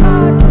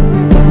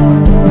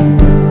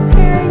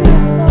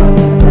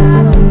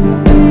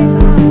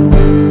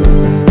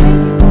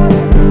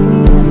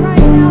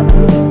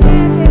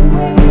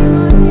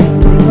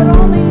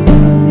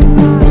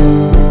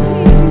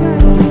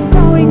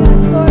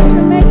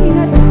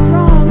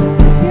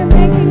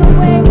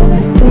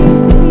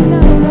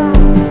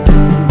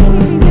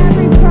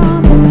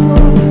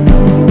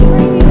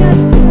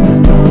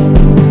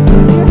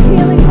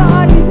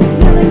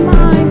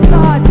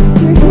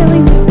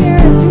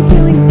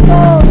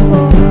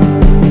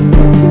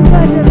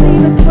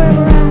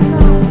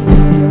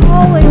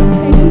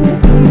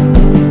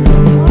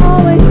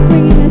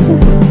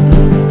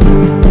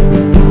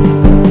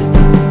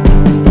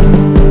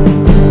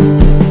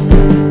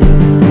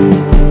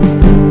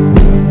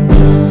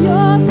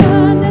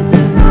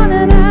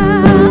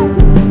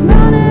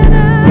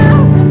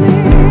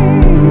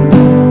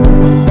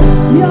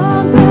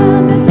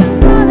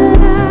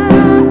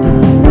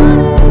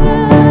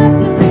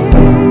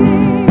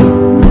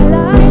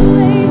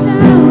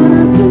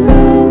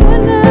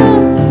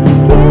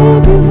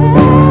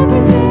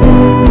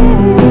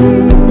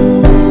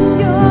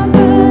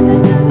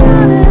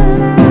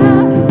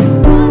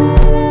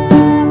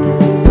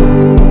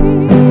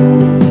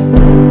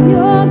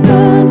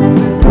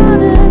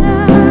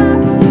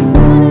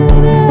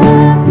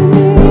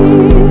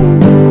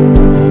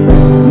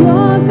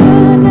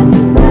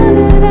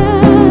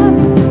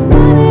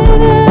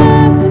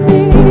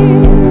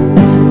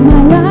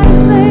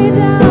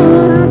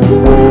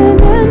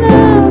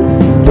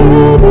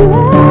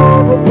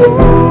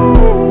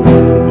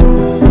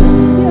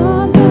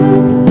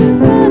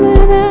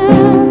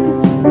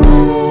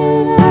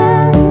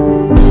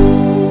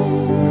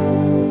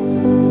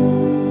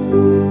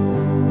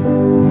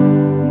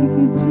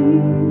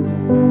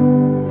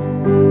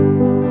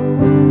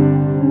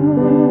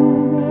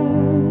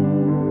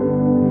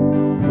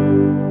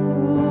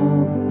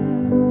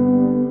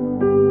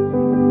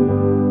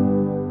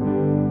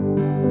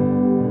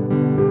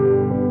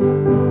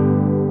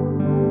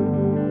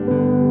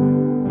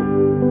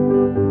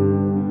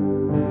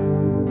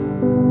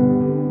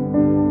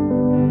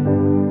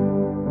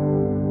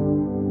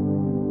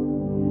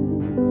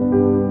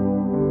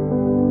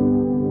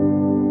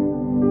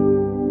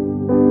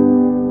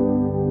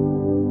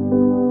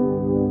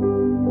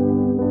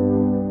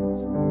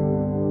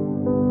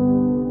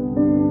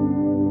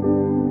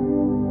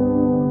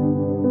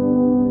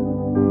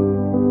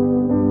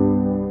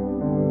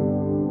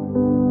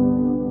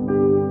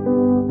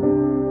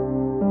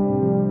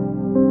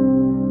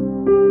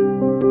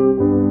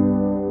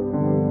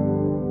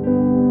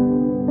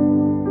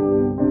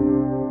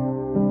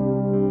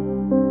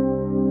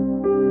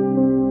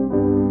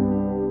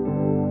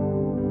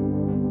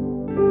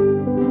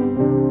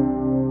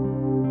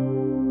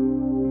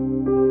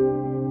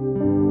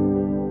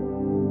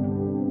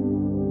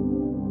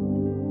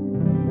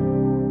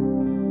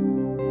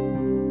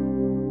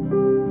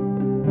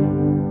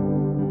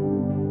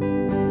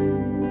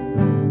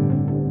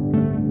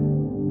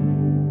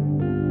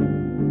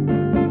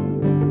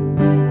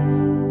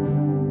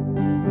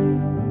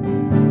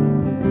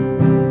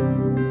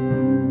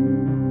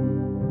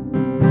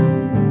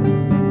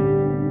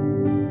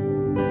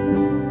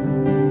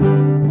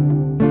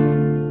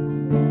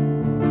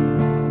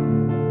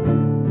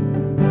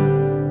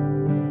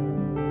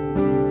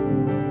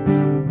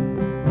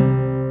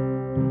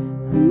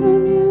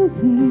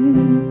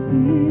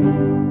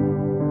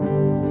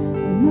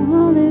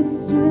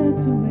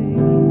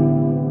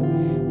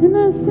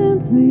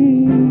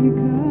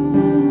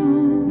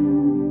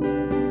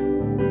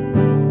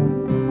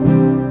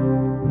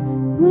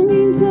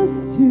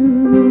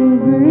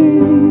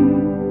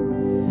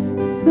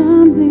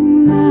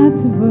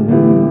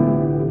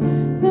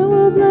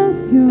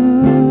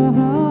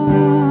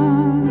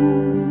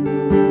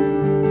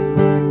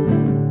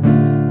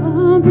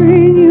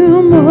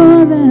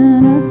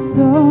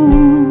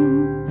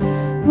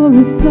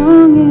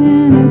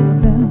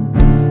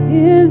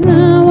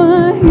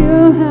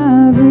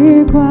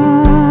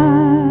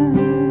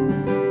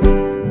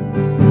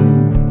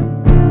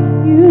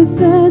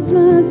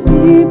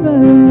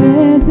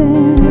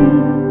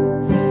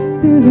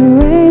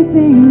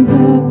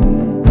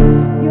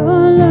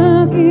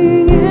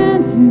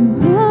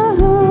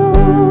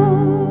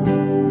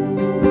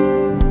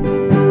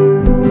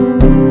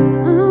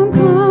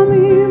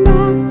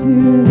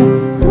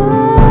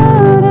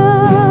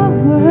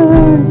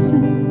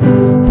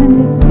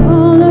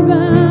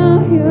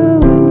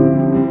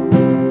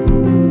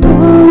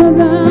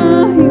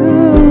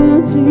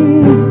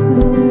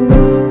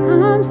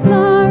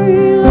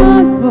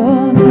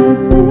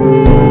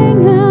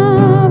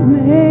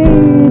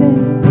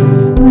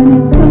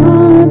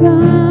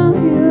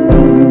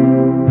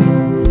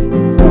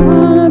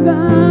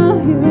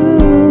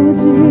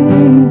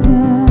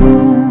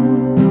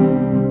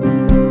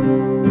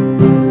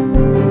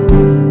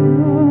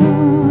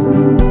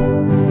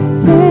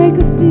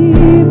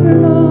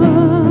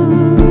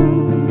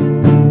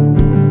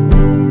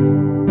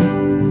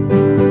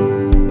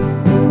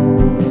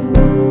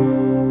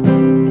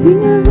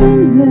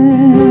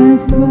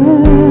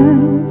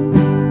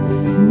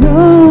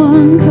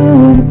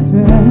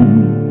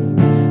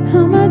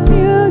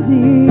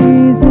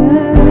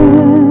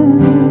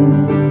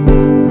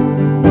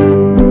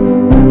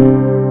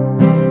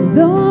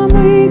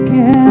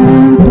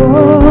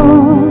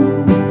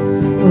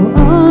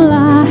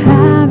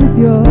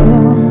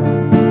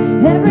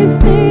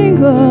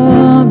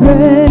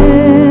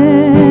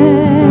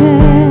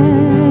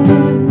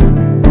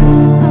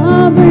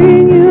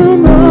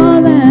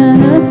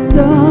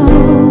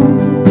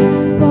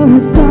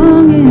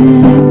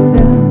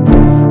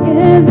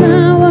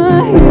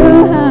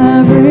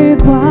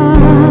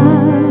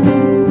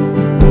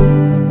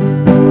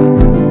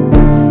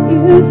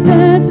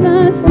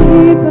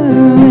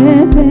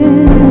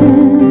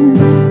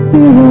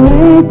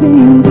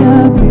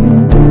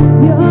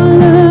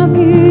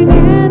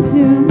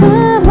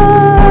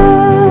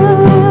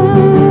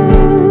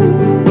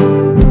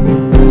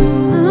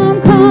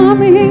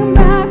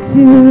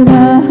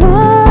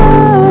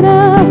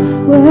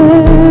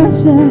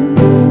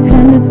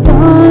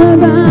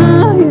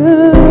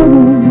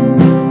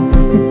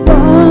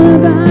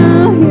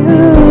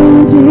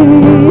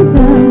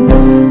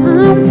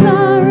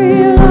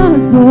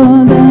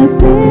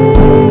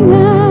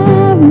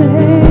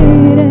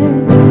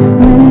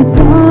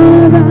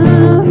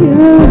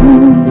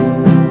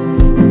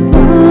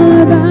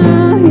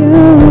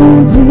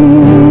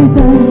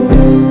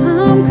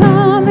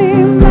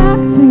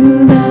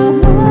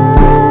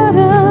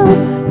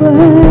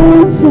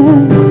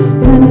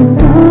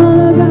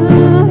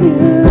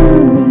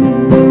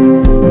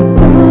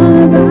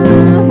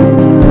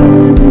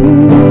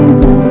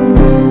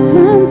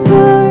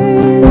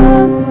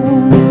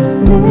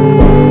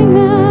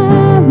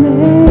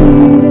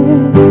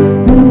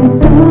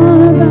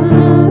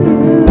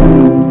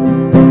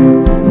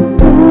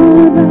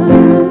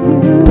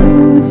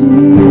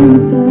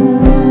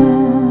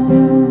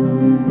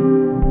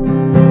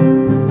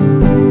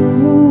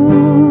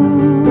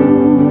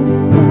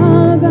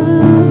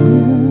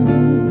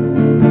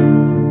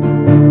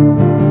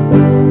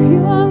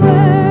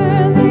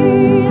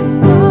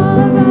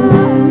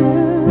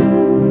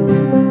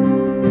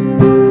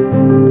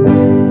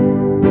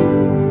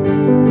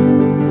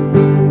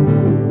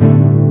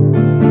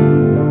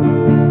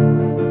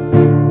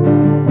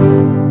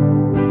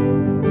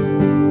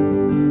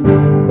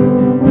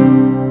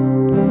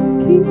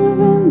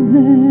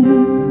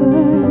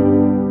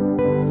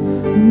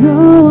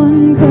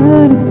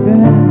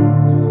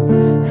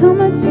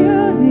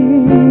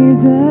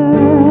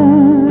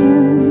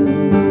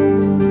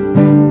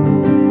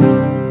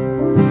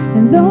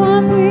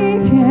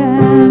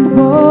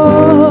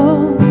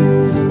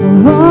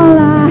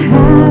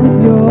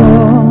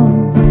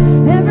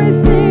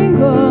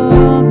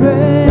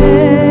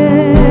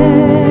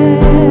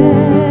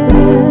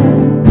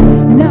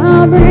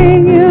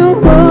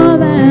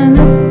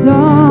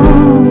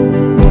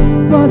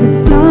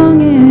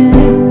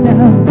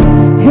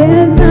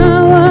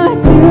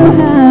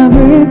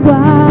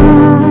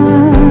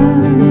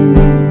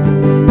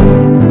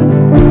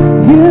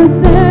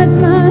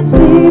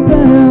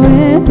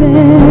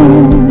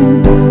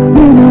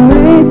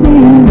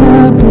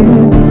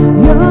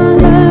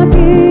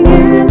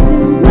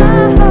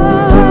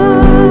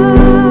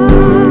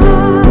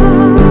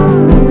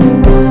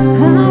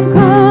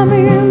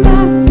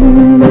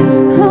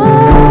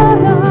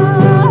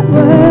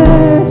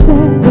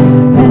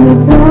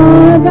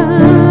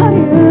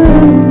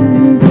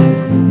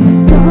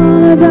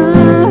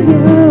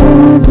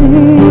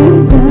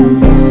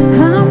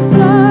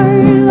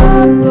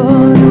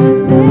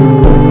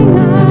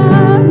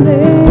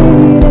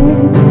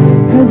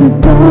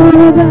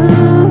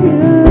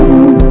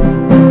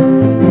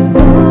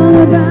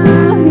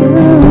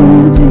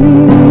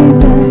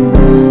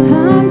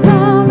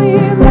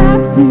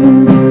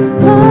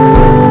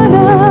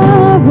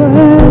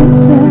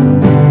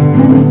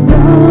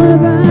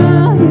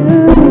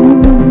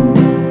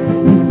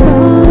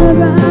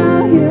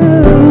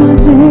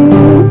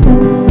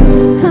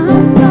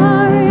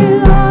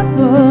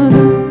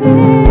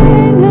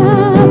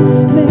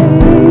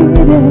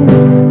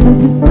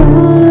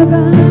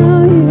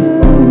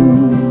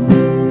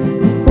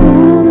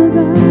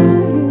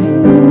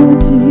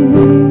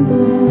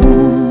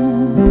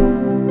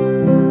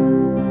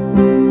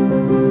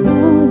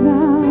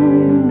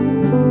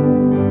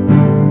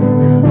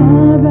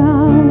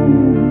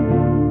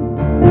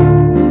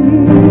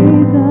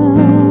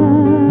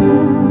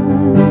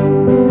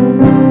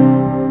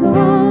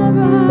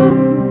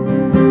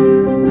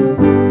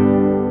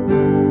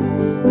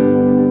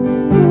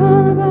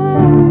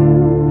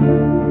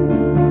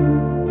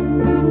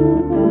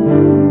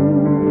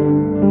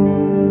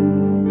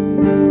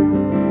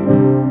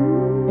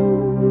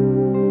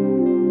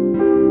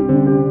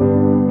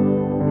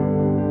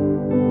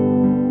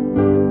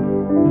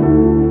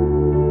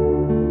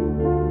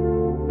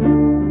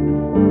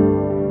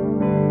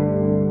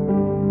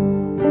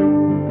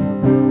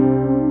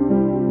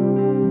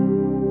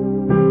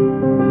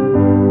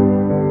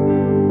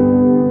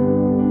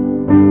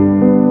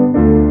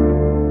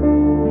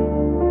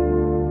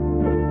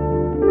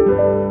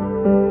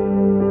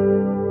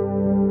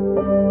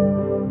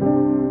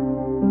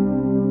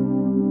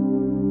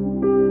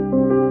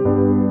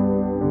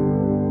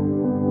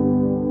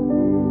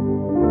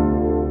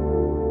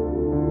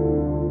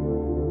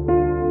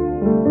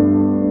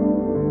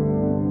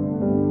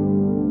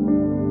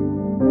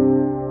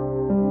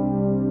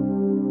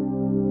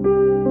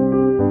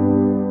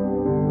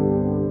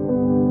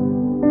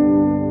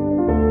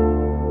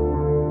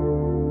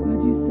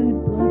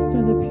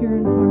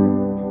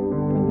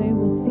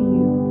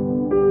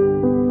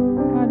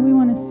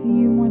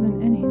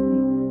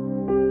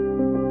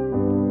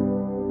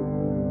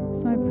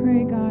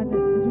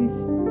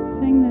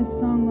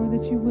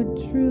that you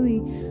would truly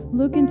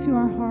look into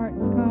our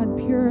hearts, God.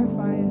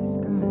 Purify us,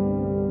 God.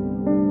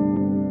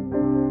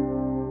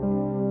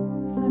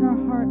 Set our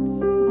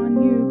hearts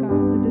on you,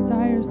 God, the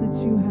desires that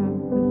you have,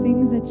 the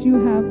things that you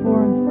have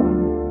for us,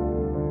 Father.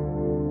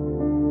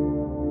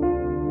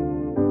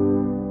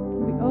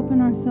 We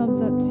open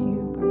ourselves up to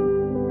you, God.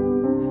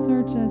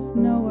 Search us,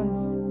 know us,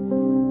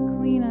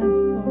 clean us,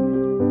 Lord.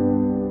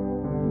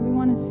 We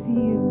want to see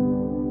you.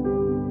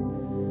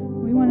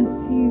 We want to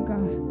see you, God.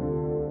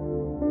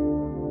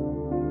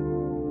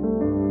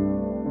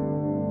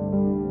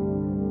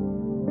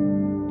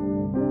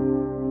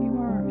 You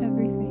are our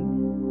everything.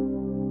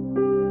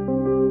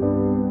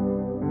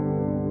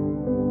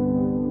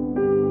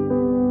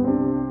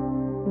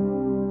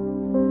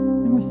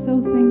 And we're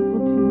so thankful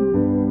to you,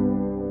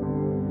 God.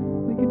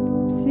 We could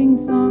sing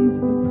songs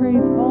of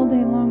praise all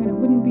day long and it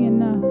wouldn't be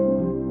enough, Lord.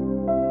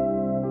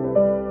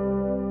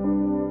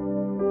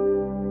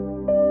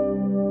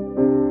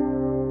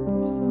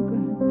 You're so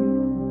good and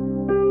faithful.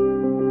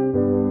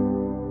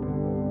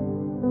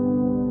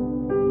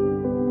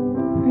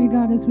 Pray,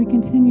 God, as we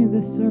continue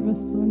this service,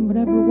 Lord, and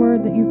whatever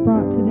word that you've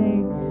brought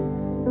today,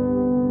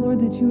 Lord,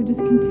 that you would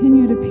just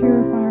continue to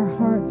purify our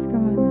hearts,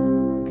 God.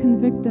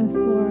 Convict us,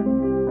 Lord.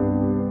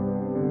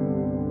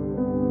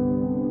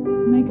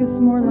 Make us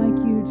more like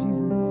you,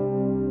 Jesus.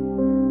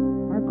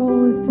 Our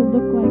goal is to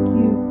look like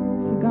you.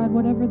 So, God,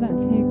 whatever that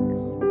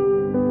takes,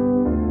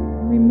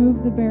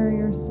 remove the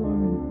barriers,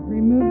 Lord.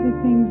 Remove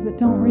the things that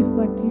don't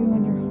reflect you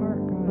in your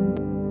heart, God.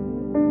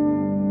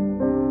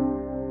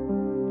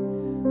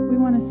 We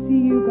want to see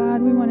you,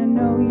 God. We want to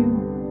know you.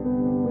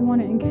 We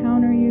want to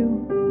encounter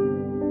you.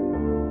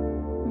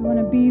 We want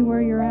to be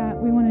where you're at.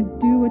 We want to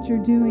do what you're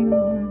doing,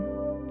 Lord.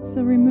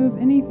 So remove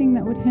anything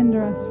that would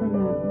hinder us from that,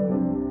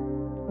 Lord.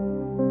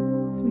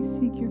 As we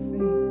seek your face.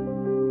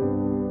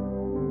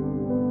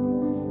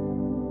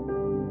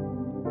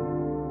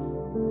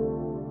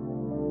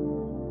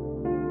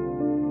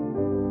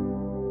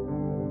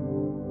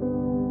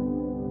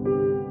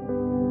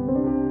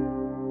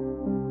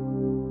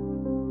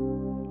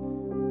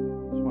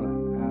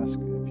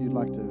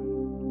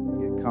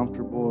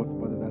 Comfortable,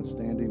 whether that's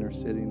standing or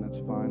sitting, that's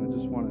fine. I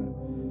just want to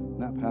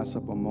not pass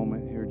up a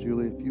moment here.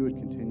 Julie, if you would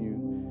continue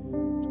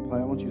to play,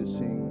 I want you to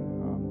sing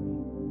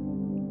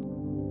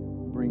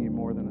Bring You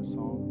More Than a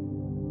Song.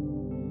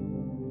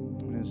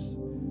 And as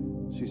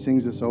she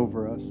sings this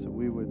over us, that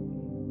we would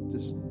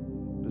just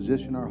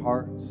position our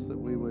hearts, that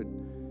we would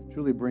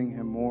truly bring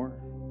him more.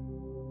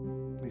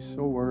 He's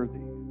so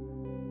worthy.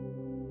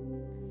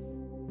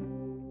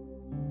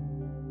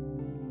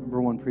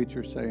 Remember one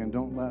preacher saying,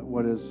 don't let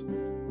what is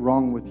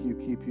wrong with you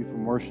keep you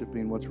from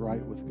worshiping what's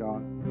right with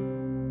God.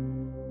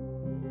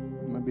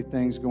 There might be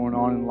things going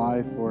on in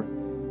life or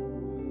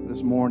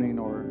this morning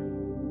or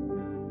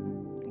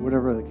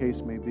whatever the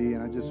case may be,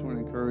 and I just want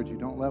to encourage you,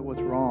 don't let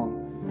what's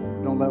wrong,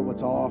 don't let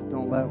what's off,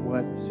 don't let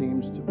what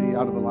seems to be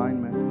out of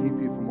alignment keep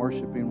you from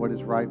worshiping what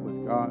is right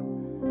with God.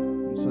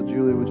 And so,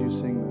 Julie, would you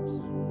sing this?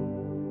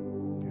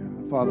 Yeah.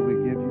 And Father, we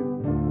give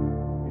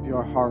you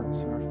our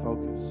hearts and our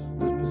focus.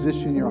 Just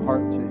position your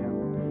heart to him.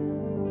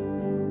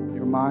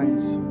 Your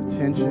mind's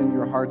attention,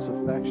 your heart's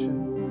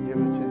affection, give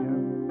it to him.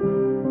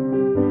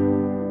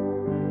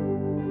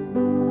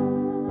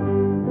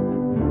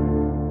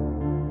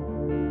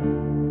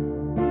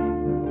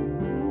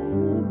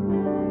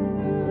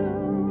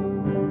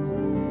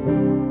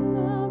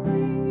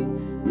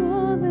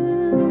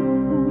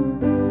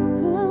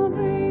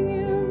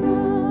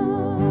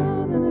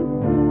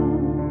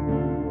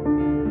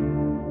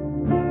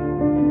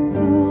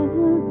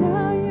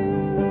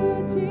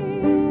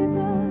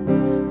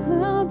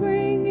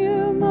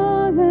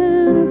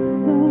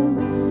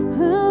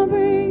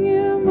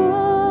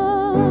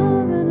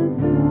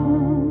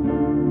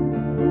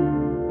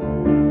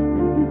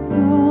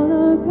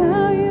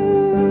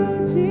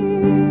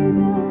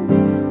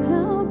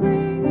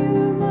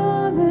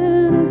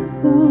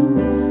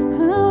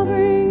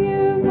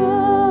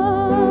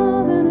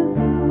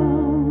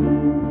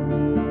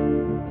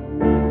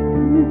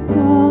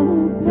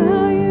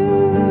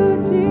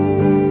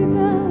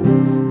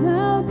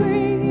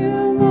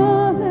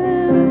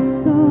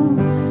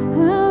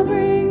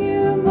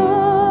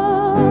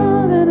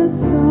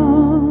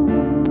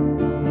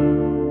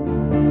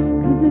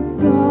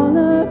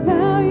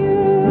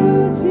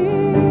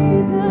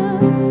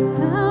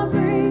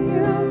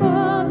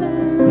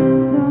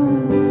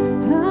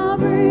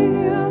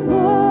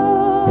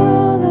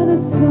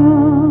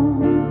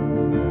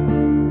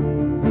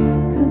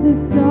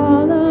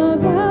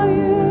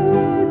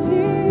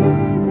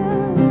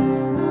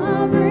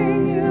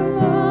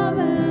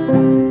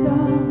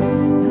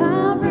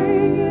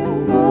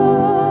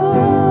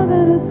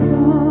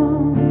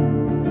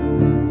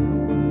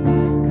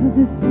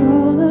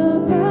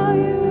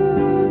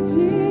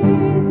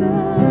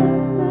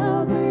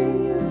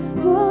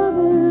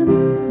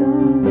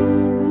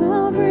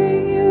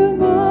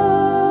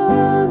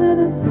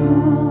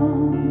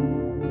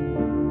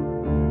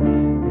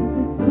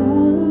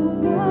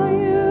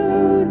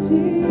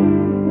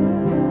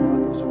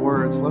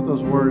 let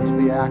those words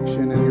be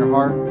action in your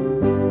heart.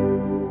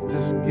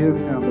 Just give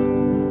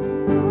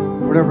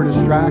Him whatever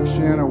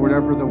distraction or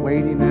whatever the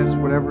weightiness,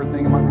 whatever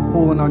thing might be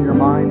pulling on your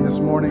mind this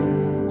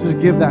morning.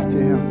 Just give that to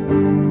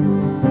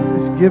Him.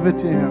 Just give it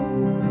to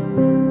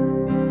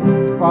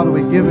Him. Father,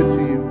 we give it to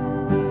You.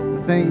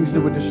 The things that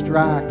would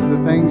distract,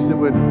 the things that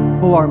would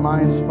pull our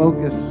minds'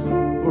 focus,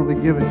 Lord, we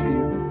give it to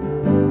You.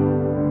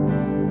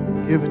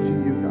 Give it to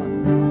You,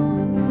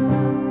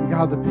 God.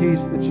 God, the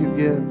peace that You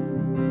give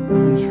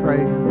in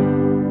trade,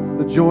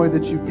 the joy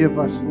that You give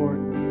us, Lord,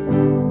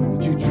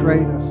 that You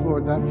trade us,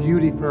 Lord, that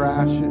beauty for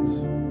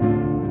ashes.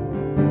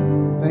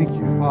 Thank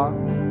You, Father.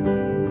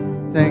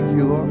 Thank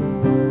You, Lord.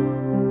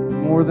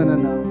 More than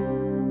enough.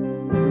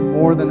 You're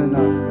more than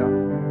enough, God.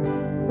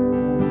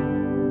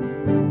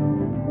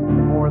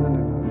 More than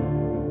enough.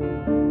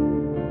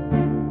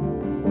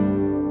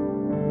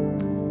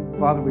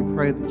 Father, we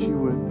pray that You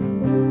would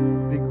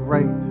be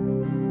great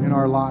in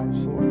our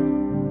lives, Lord.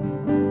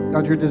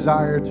 God, Your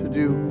desire to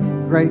do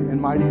great and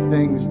mighty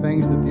things,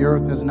 things that the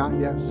earth has not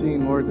yet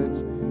seen, Lord.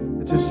 It's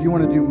just You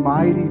want to do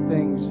mighty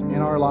things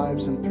in our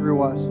lives and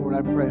through us, Lord.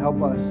 I pray,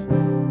 help us,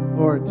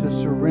 Lord, to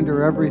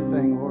surrender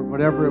everything, Lord,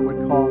 whatever it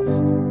would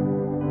cost,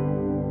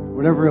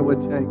 whatever it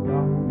would take,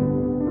 God.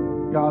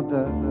 God,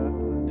 the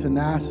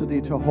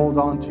tenacity to hold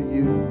on to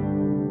You.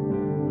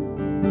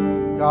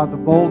 God, the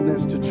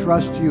boldness to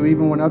trust You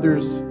even when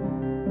others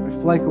may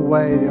flake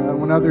away,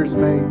 when others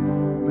may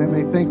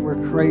think we're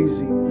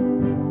crazy,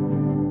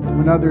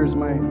 when others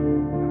may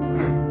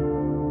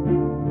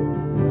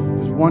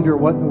just wonder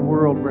what in the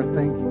world we're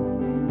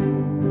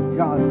thinking.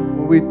 God,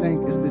 what we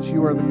think is that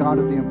You are the God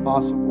of the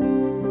impossible.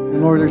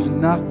 And Lord, there's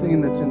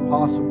nothing that's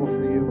impossible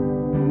for You.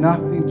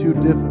 Nothing too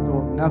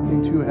difficult,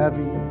 nothing too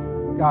heavy.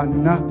 God,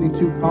 nothing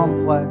too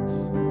complex.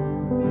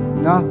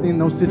 Nothing,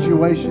 no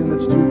situation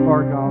that's too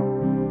far gone.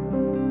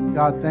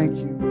 God, thank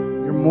You.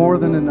 You're more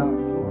than enough,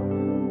 Lord.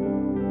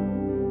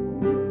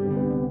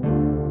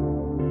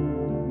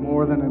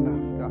 More than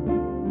enough, God.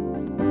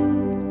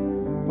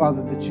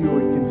 Father, that You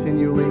would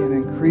continually and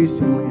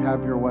increasingly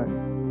have Your way.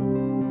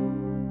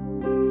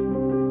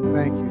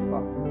 Thank You,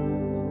 Father.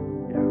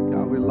 Yeah,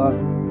 God, we love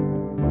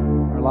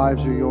You. Our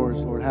lives are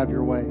Yours, Lord. Have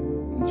Your way.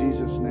 In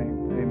Jesus'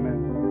 name,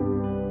 amen.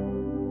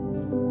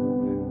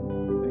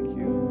 Thank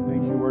you.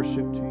 Thank you,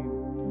 worship team.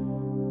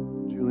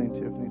 Julie and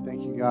Tiffany,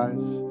 thank you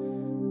guys.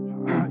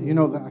 You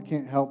know that I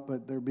can't help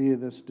but there be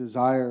this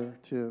desire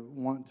to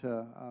want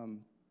to,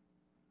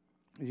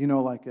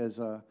 like as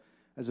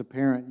a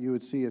parent, you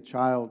would see a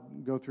child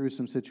go through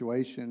some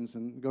situations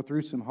and go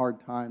through some hard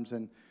times,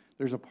 and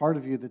there's a part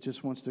of you that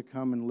just wants to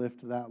come and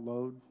lift that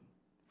load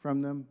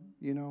from them,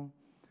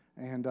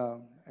 and I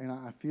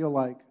feel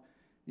like,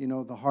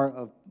 the heart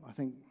of, I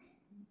think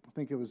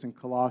it was in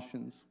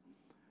Colossians,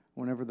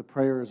 whenever the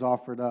prayer is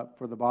offered up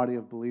for the body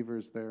of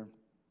believers there,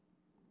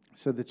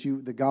 said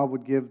that God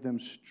would give them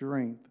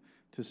strength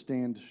to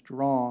stand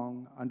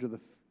strong under the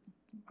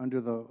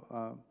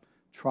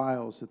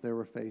trials that they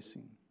were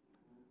facing.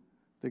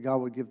 That God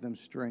would give them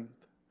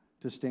strength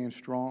to stand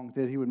strong,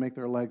 that He would make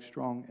their legs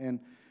strong. And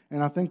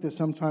I think that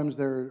sometimes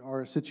there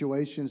are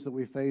situations that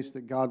we face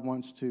that God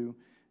wants to,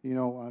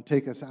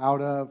 take us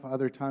out of.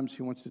 Other times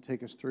He wants to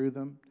take us through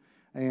them.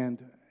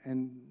 And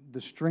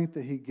the strength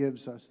that He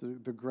gives us,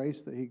 the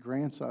grace that He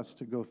grants us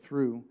to go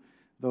through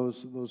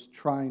those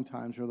trying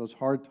times or those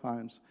hard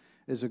times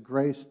is a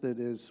grace that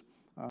is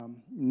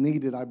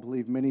needed, I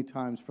believe, many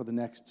times for the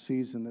next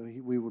season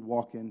that we would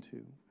walk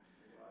into.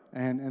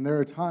 And there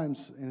are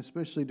times, and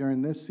especially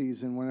during this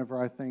season,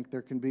 whenever I think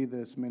there can be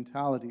this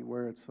mentality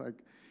where it's like,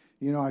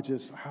 I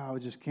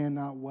just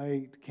cannot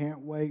wait.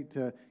 Can't wait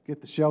to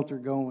get the shelter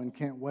going.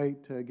 Can't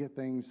wait to get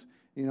things,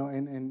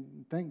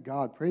 and thank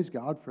God, praise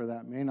God for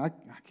that, man. I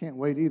can't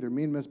wait either.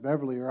 Me and Miss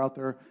Beverly are out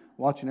there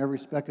watching every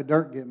speck of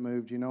dirt get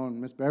moved,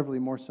 and Miss Beverly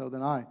more so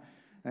than I.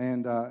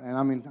 And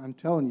I mean, I'm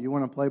telling you, you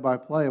want to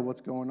play-by-play of what's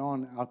going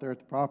on out there at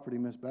the property,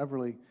 Miss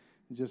Beverly,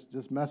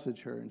 just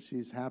message her, and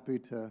she's happy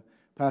to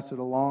pass it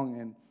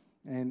along.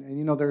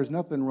 And there's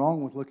nothing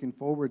wrong with looking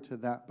forward to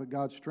that, but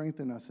God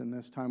strengthen us in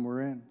this time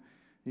we're in.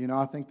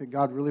 I think that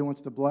God really wants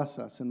to bless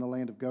us in the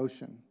land of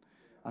Goshen.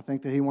 I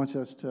think that He wants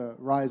us to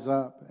rise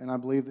up, and I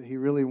believe that He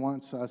really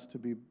wants us to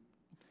be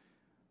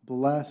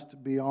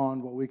blessed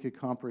beyond what we could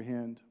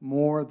comprehend,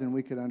 more than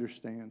we could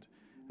understand.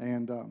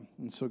 And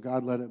so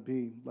God, let it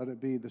be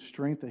the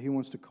strength that He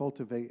wants to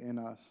cultivate in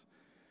us.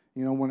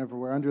 Whenever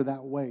we're under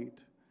that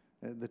weight,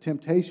 the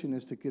temptation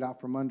is to get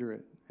out from under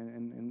it.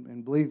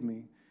 And believe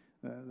me,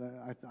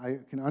 I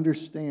can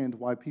understand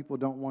why people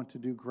don't want to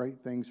do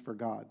great things for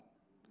God.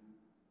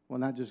 Well,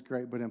 not just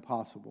great, but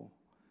impossible.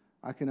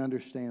 I can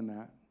understand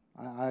that.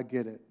 I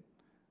get it.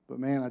 But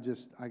man,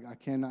 I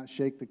cannot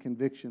shake the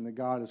conviction that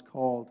God has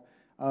called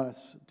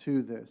us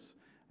to this.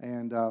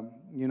 And,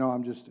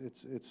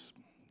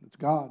 it's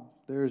God.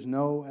 There is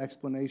no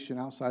explanation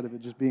outside of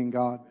it just being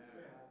God.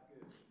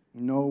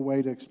 No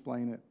way to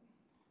explain it.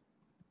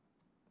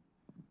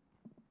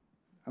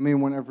 I mean,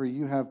 whenever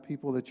you have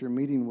people that you're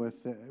meeting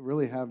with that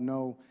really have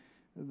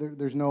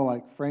there's no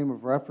like frame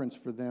of reference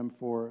for them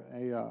for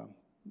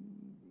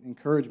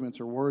encouragements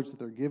or words that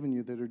they're giving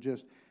you that are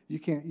just, you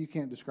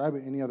can't describe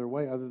it any other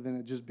way other than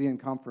it just being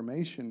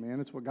confirmation, man.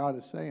 It's what God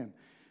is saying.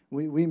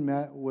 We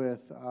met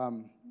with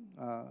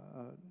a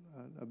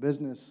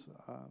business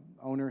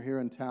owner here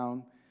in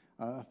town.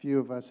 A few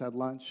of us had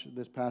lunch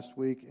this past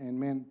week, and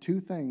man, two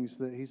things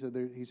that he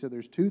said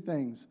there's two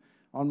things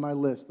on my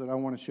list that I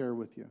want to share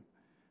with you,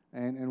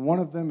 and one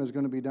of them is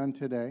going to be done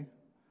today,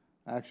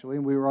 actually.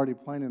 And we were already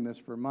planning this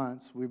for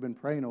months. We've been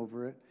praying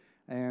over it,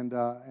 and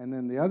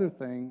then the other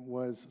thing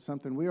was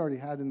something we already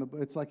had in the.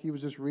 It's like he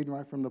was just reading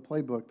right from the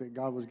playbook that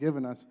God was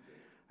giving us.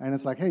 And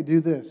it's like, hey,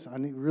 do this.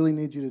 Really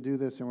need you to do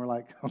this. And we're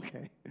like,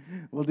 okay,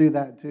 we'll do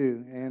that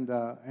too. And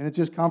it's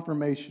just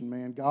confirmation,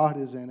 man. God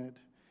is in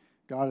it.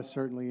 God is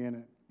certainly in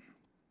it.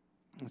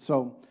 And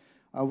so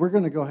we're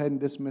going to go ahead and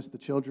dismiss the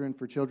children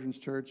for Children's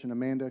Church. And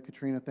Amanda,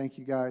 Katrina, thank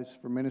you guys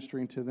for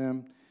ministering to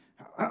them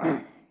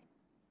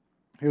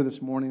here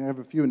this morning. I have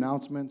a few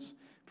announcements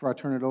before I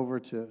turn it over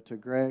to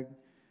Greg.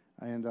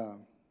 And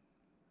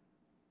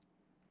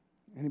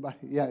anybody?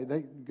 Yeah,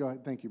 go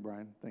ahead. Thank you,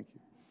 Brian. Thank you.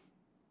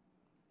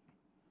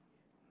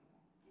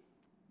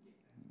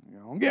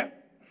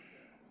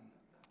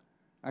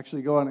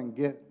 Actually, go out and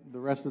get the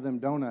rest of them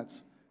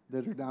donuts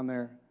that are down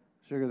there,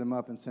 sugar them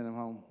up, and send them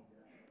home.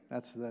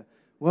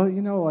 Well,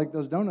 like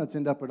those donuts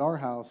end up at our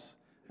house,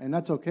 and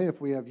that's okay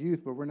if we have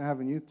youth, but we're not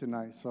having youth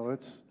tonight, so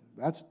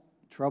that's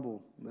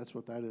trouble. That's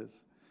what that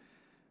is.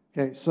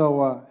 Okay,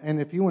 so, and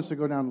if he wants to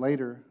go down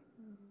later,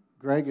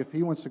 Greg, if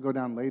he wants to go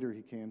down later,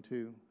 he can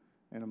too,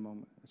 in a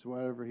moment. It's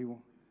whatever he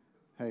wants.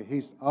 Hey,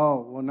 he's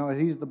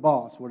the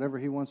boss. Whatever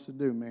he wants to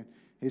do, man.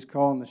 He's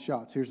calling the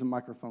shots. Here's the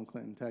microphone,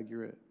 Clinton. Tag,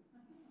 you're it.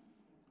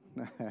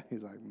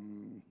 He's like,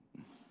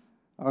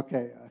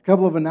 Okay, a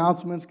couple of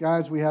announcements,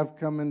 guys. We have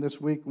coming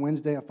this week,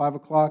 Wednesday at 5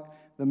 o'clock,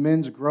 the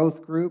Men's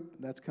Growth Group.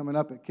 That's coming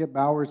up at Kip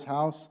Bauer's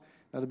house.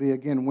 That'll be,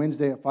 again,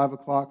 Wednesday at 5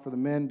 o'clock for the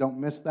men. Don't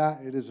miss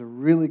that. It is a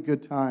really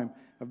good time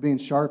of being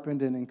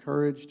sharpened and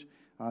encouraged,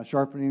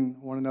 sharpening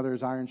one another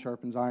as iron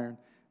sharpens iron.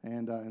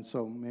 And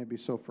so maybe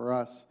so for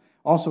us.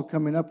 Also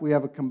coming up, we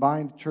have a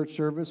combined church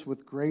service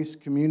with Grace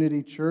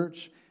Community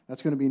Church.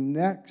 That's going to be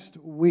next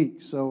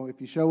week. So if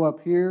you show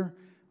up here,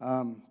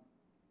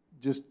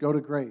 just go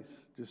to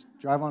Grace. Just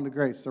drive on to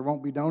Grace. There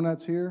won't be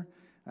donuts here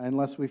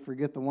unless we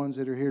forget the ones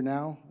that are here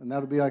now. And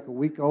that'll be like a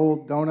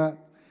week-old donut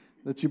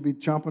that you'll be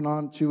chewing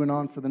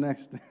on for the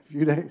next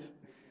few days.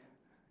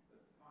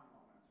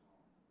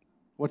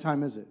 What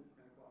time is it?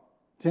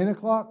 10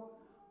 o'clock?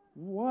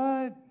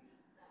 What?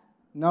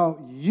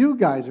 No, you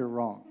guys are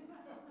wrong.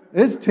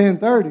 It's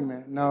 10:30,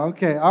 man. No,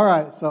 okay, all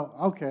right. So,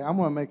 okay, I'm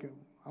gonna make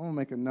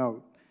a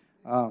note.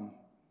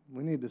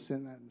 We need to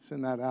send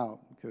that out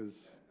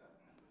because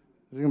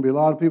there's gonna be a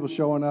lot of people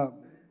showing up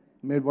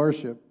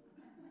mid-worship.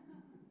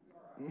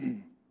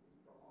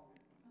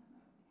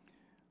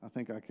 I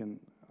think I can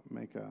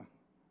make a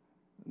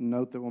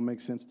note that will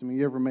make sense to me.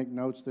 You ever make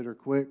notes that are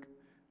quick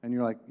and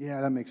you're like,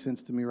 yeah, that makes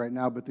sense to me right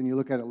now, but then you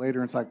look at it later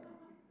and it's like,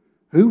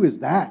 who is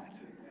that?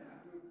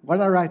 Why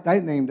did I write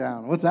that name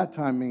down? What's that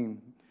time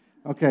mean?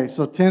 Okay,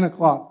 so 10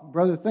 o'clock.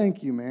 Brother,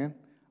 thank you, man.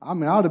 I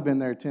mean, I would have been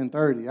there at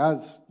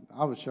 10:30.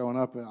 I was showing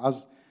up. I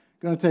was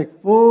going to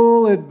take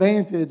full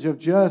advantage of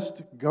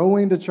just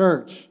going to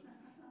church.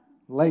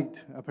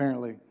 Late,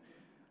 apparently.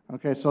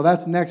 Okay, so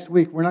that's next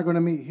week. We're not going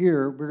to meet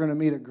here. We're going to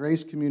meet at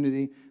Grace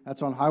Community.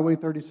 That's on Highway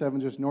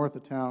 37, just north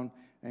of town,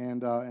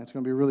 and it's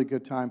going to be a really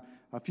good time.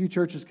 A few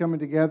churches coming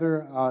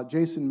together.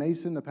 Jason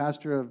Mason, the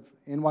pastor of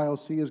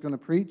NYOC, is going to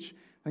preach.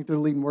 I think they're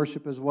leading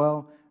worship as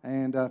well,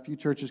 and a few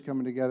churches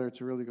coming together.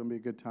 It's really going to be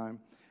a good time.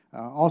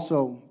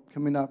 Also,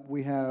 coming up,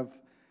 we have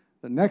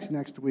the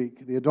next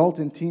week, the Adult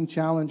and Teen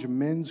Challenge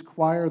Men's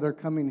Choir. They're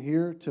coming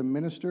here to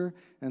minister,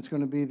 and it's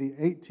going to be the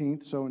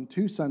 18th, so in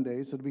 2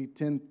 Sundays. It'll be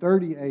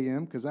 10:30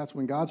 a.m., because that's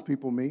when God's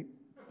people meet.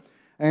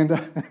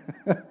 And,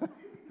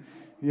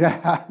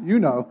 yeah, we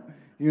know.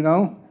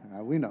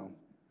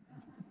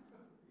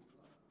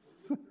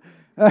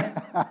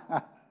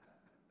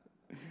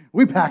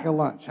 We pack a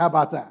lunch. How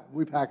about that?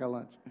 We pack a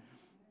lunch.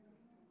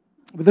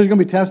 But there's going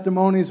to be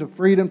testimonies of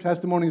freedom,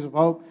 testimonies of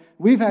hope.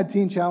 We've had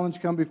Teen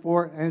Challenge come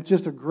before, and it's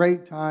just a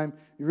great time.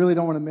 You really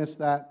don't want to miss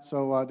that.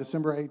 So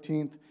December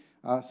 18th,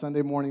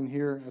 Sunday morning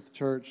here at the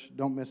church.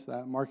 Don't miss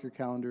that. Mark your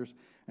calendars.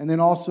 And then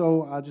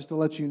also, just to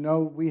let you know,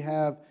 we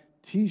have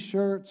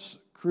T-shirts,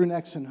 crew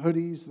necks, and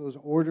hoodies. Those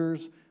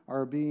orders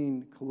are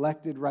being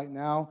collected right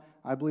now.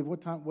 I believe,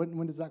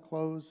 when does that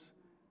close?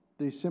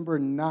 December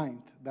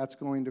 9th, that's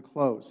going to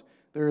close.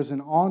 There is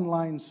an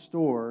online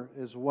store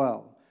as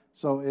well.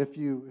 So if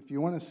you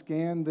want to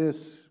scan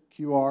this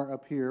QR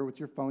up here with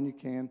your phone, you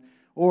can.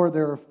 Or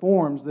there are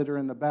forms that are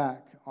in the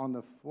back on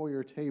the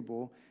foyer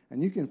table,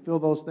 and you can fill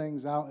those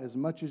things out as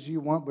much as you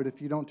want, but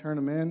if you don't turn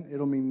them in,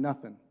 it'll mean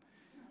nothing.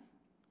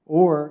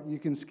 Or you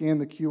can scan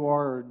the QR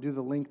or do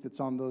the link that's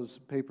on those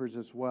papers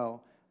as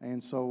well.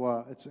 And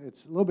so it's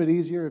a little bit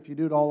easier if you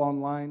do it all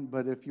online,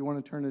 but if you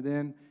want to turn it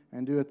in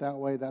and do it that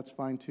way, that's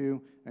fine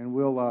too, and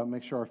we'll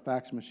make sure our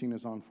fax machine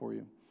is on for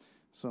you.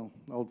 So,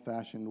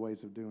 old-fashioned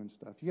ways of doing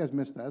stuff. You guys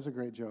missed that. That's a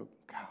great joke.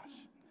 Gosh.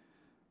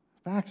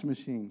 Fax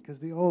machine, because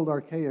the old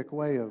archaic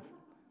way of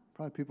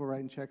probably people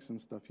writing checks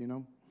and stuff,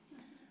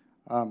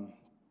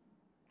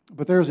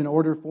 But there's an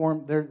order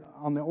form. There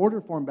on the order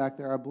form back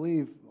there, I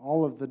believe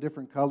all of the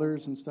different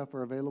colors and stuff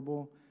are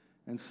available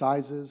and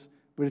sizes.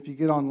 But if you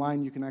get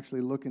online, you can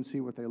actually look and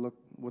see what they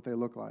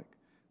look like.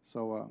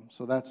 So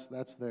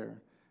that's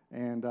there.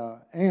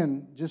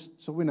 And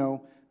just so we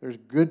know, there's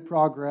good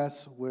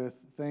progress with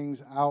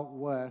things out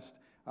west.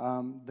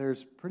 There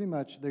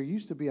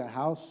used to be a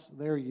house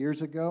there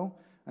years ago,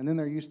 and then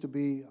there used to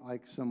be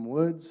like some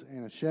woods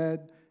and a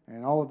shed,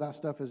 and all of that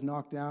stuff is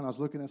knocked down. I was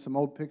looking at some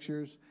old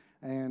pictures,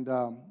 and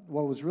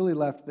what was really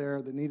left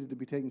there that needed to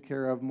be taken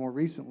care of more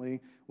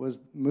recently was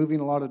moving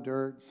a lot of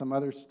dirt, some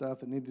other stuff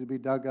that needed to be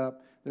dug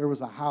up. There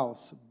was a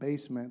house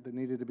basement that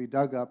needed to be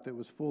dug up that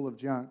was full of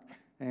junk,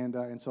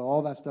 and so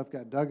all that stuff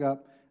got dug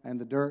up, and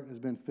the dirt has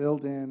been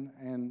filled in,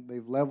 and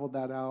they've leveled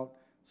that out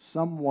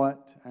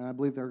somewhat, and I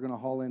believe they're going to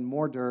haul in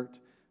more dirt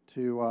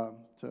to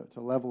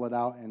level it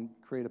out and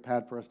create a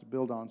pad for us to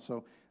build on.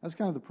 So that's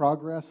kind of the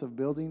progress of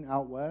building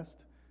out west,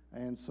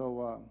 and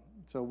so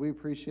we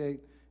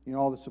appreciate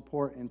all the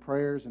support and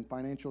prayers and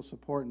financial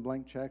support and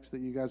blank checks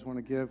that you guys want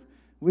to give.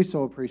 We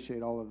so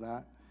appreciate all of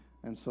that,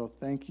 and so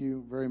thank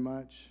you very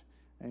much.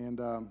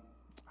 And I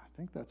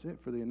think that's it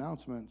for the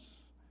announcements.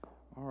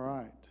 All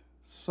right,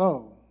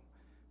 so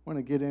I want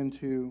to get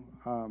into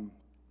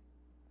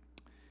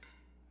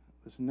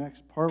this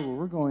next part where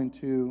we're going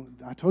to,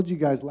 I told you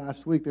guys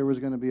last week there was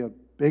going to be a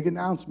big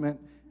announcement,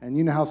 and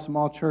you know how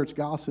small church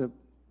gossip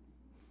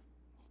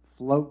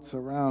floats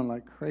around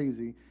like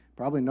crazy.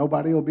 Probably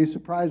nobody will be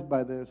surprised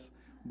by this,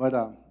 but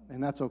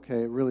and that's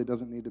okay. It really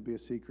doesn't need to be a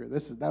secret.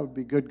 That would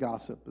be good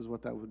gossip, is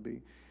what that would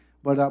be.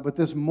 But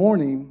this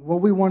morning,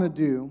 what we want to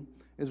do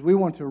is we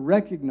want to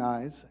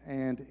recognize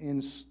and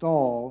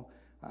install,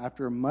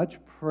 after much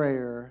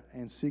prayer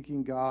and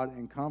seeking God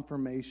and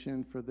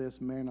confirmation for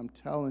this, man, I'm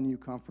telling you,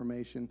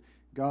 confirmation,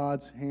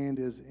 God's hand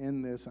is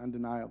in this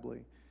undeniably.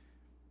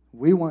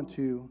 We want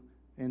to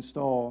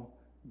install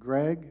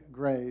Greg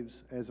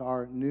Graves as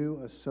our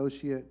new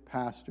associate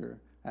pastor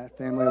at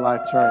Family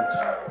Life Church.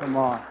 Come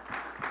on.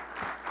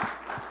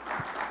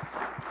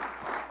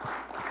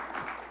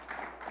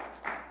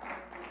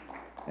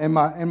 And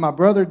my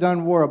brother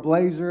done wore a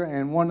blazer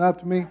and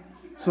one-upped me.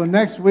 So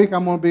next week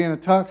I'm going to be in a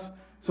tux.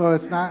 So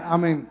it's not,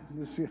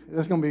 it's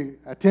going to be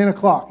at 10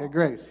 o'clock at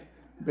Grace,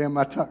 be in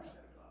my tux.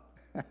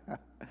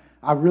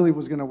 I really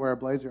was going to wear a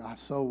blazer. I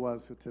so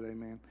was today,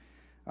 man.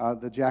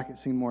 The jacket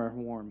seemed more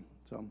warm.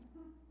 So,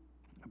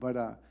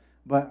 but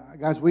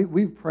guys,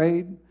 we've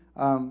prayed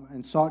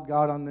and sought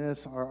God on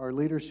this. Our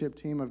leadership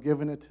team have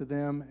given it to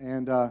them,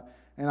 and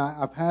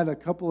I've had a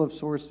couple of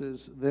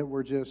sources that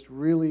were just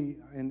really,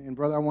 and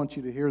brother, I want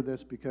you to hear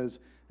this because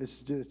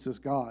it's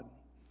just God.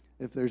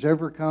 If there's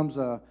ever comes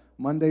a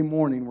Monday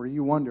morning where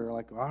you wonder,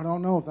 like, I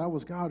don't know if that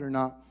was God or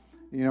not,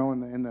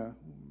 in the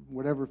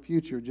whatever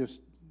future,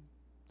 just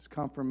it's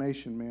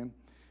confirmation, man.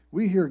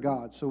 We hear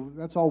God, so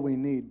that's all we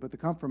need, but the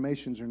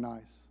confirmations are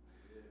nice.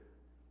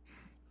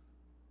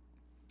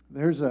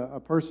 There's a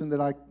person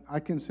that I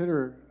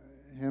consider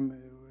him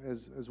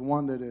as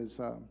one that is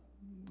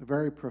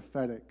very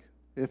prophetic,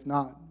 if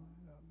not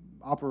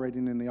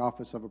operating in the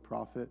office of a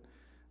prophet,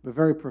 but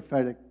very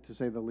prophetic to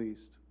say the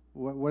least.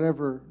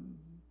 Whatever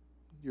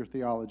your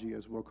theology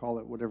is, we'll call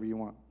it whatever you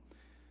want.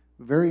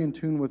 Very in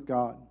tune with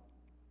God,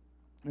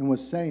 and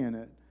was saying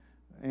it,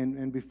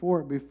 and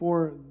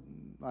before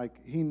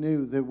like he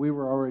knew that we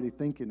were already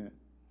thinking it,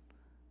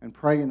 and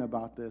praying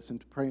about this,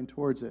 and praying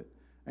towards it,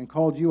 and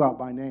called you out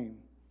by name.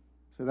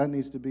 So that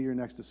needs to be your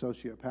next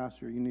associate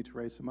pastor. You need to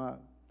raise him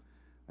up.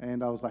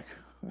 And I was like,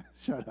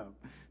 shut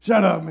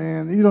up,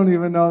 man. You don't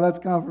even know. That's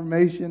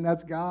confirmation.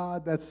 That's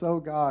God. That's so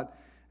God.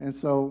 And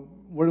so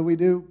what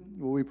do?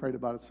 Well, we prayed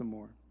about it some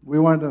more. We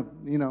wanted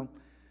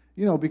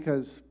to,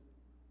 because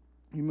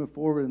you move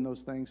forward in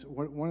those things.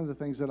 One of the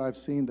things that I've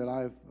seen that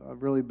I've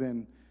really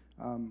been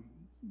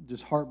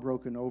just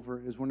heartbroken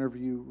over is whenever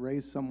you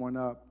raise someone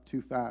up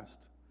too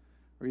fast,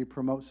 or you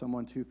promote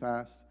someone too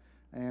fast,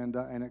 and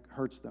it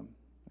hurts them,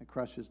 it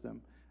crushes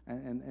them.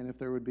 And if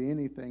there would be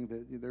anything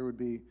that there would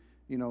be,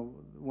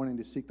 wanting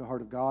to seek the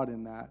heart of God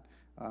in that,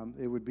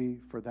 it would be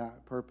for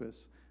that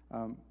purpose.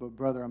 But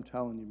brother, I'm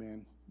telling you,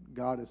 man,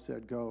 God has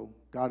said go.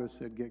 God has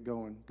said get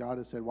going. God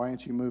has said, why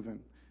aren't you moving?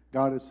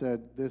 God has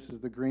said, this is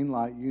the green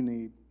light you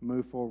need.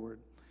 Move forward.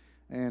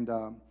 And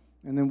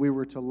then we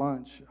were to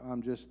lunch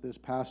just this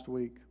past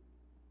week,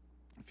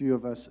 a few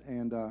of us,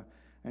 and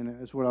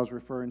it's what I was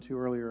referring to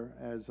earlier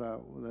as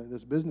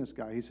this business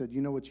guy. He said,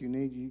 you know what you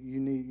need? You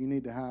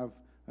need to have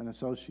an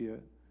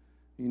associate.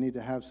 You need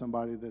to have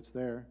somebody that's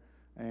there.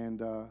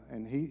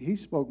 And he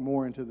spoke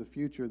more into the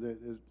future that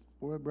is,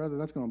 boy, brother,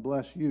 that's going to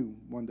bless you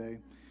one day,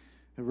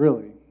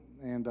 really.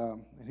 And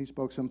he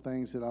spoke some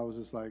things that I was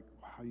just like,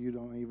 wow, you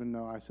don't even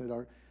know. I said,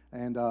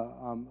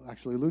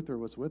 actually Luther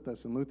was with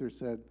us, and Luther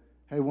said,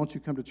 hey, won't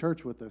you come to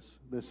church with us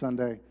this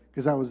Sunday?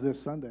 Because that was this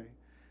Sunday.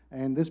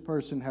 And this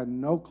person had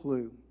no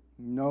clue,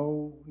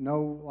 no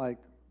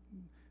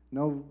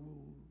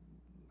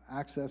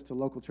access to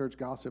local church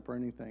gossip or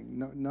anything.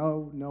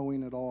 No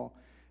knowing at all.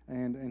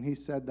 And he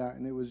said that,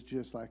 and it was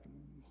just like,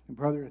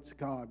 brother, it's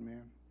God,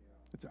 man.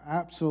 It's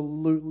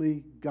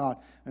absolutely God.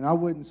 And I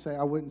wouldn't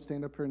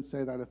stand up here and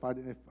say that if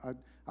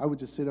I would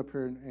just sit up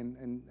here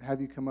and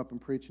have you come up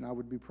and preach, and I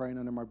would be praying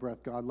under my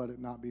breath, God, let it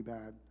not be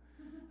bad.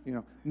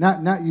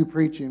 Not you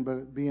preaching,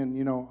 but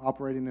being,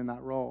 operating in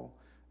that role.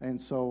 And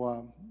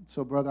so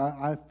brother,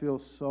 I feel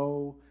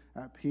so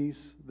at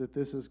peace that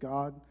this is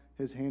God.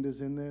 His hand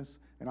is in this,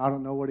 and I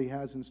don't know what he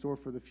has in store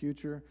for the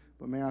future,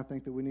 but man, I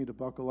think that we need to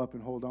buckle up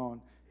and hold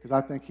on, because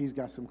I think he's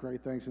got some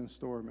great things in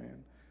store,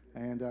 man.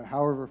 And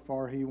however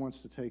far he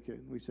wants to take it,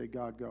 we say,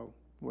 God, go,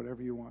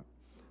 whatever you want.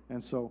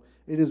 And so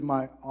it is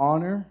my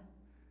honor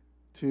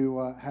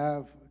to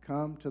have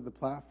come to the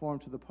platform,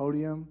 to the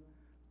podium,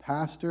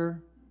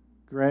 Pastor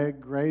Greg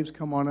Graves.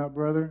 Come on up,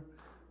 brother.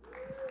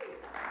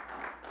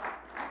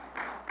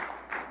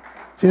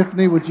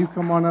 Tiffany, would you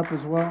come on up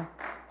as well?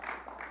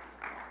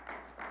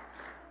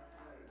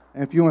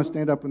 And if you want to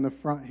stand up in the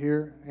front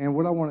here, and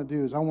what I want to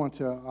do is I want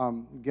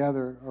to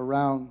gather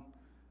around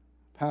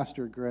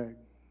Pastor Greg,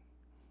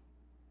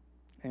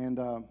 and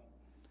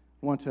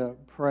want to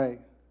pray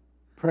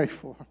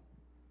for him.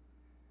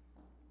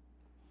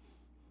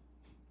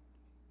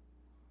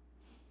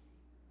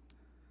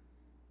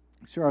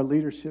 So our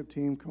leadership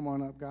team, come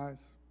on up, guys.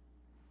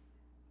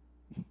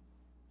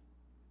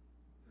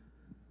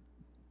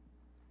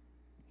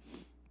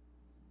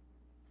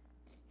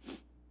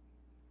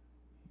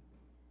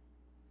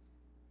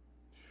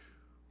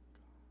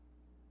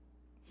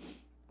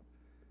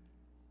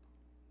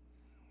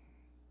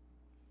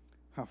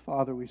 How,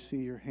 Father, we see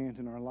your hand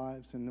in our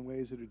lives in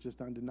ways that are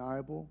just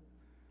undeniable.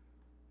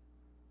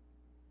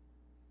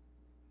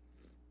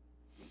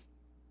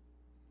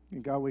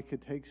 And God, we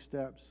could take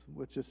steps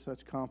with just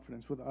such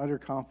confidence, with utter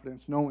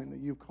confidence, knowing that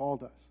you've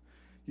called us.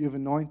 You've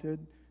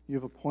anointed,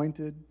 you've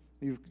appointed,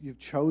 you've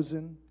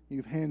chosen,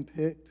 you've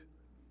handpicked.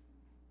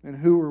 And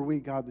who are we,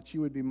 God, that you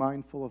would be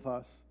mindful of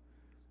us?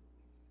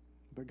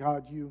 But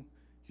God, you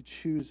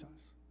choose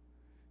us.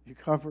 You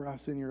cover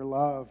us in your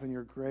love and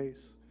your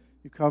grace.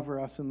 You cover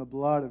us in the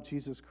blood of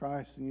Jesus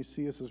Christ, and you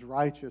see us as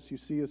righteous. You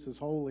see us as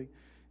holy.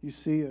 You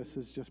see us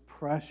as just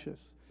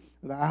precious,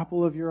 the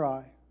apple of your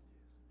eye.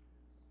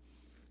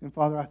 And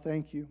Father, I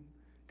thank you.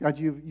 God,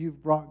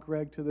 you've brought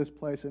Greg to this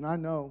place, and I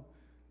know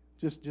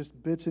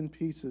just bits and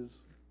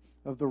pieces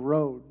of the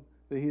road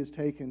that he has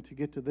taken to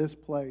get to this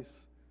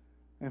place.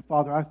 And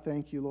Father, I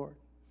thank you, Lord,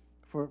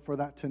 for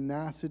that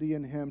tenacity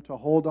in him to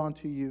hold on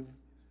to you.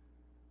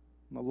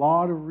 And a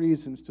lot of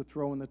reasons to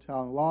throw in the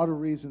towel, a lot of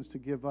reasons to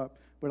give up.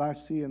 But I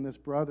see in this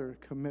brother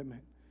a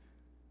commitment.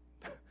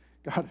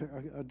 God,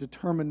 a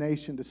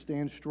determination to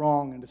stand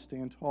strong and to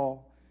stand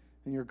tall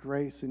in your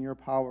grace and your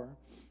power.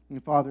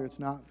 And Father, it's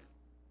not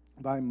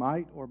by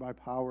might or by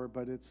power,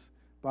 but it's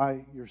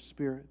by your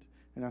Spirit.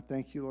 And I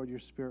thank you, Lord, your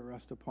Spirit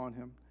rest upon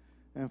him.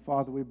 And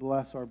Father, we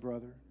bless our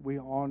brother. We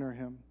honor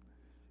him.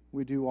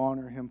 We do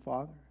honor him,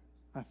 Father.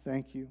 I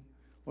thank you,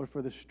 Lord,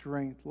 for the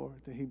strength,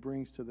 Lord, that he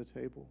brings to the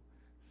table.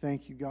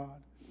 Thank you,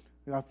 God.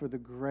 God, for the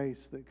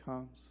grace that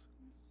comes.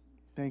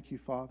 Thank you,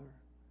 Father,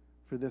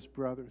 for this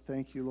brother.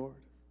 Thank you, Lord.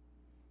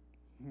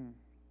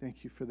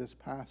 Thank you for this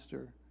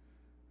pastor.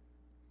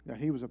 God,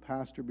 he was a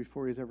pastor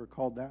before he's ever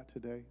called that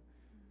today.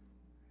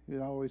 He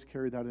always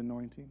carried that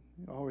anointing.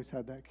 He always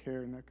had that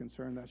care and that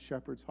concern, that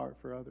shepherd's heart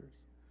for others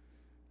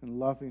and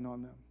loving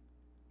on them.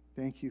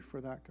 Thank you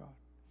for that, God.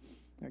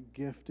 That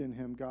gift in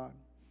him, God.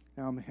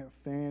 Now may it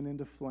fan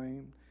into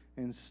flame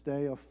and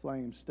stay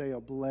aflame, stay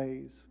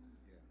ablaze,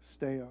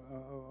 stay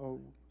a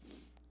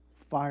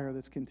fire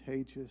that's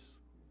contagious,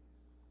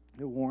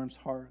 that warms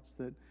hearts,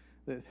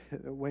 that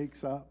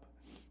wakes up,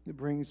 that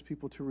brings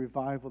people to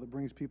revival, that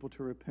brings people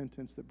to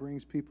repentance, that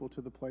brings people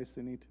to the place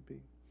they need to be.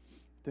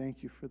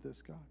 Thank you for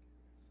this, God.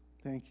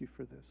 Thank you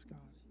for this,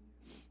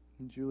 God.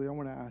 And Julie, I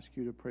want to ask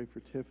you to pray for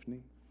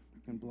Tiffany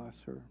and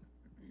bless her.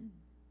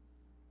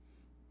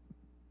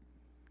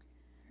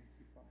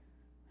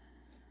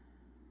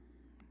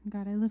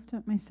 God, I lift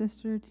up my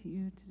sister to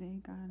you today,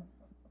 God.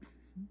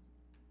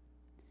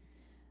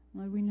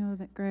 Lord, we know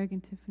that Greg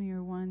and Tiffany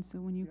are one, so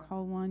when you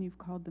call one, you've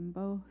called them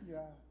both. Yeah.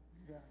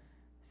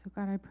 So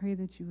God, I pray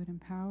that you would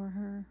empower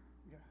her.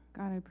 Yeah.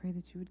 God, I pray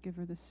that you would give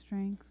her the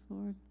strength,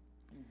 Lord.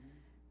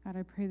 God,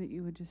 I pray that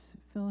you would just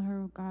fill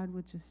her, God,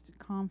 with just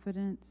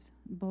confidence,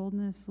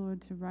 boldness,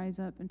 Lord, to rise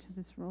up into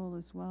this role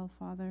as well,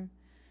 Father.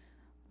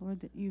 Lord,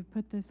 that you've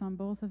put this on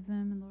both of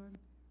them, and Lord,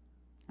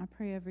 I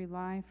pray every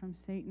lie from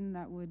Satan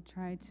that would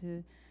try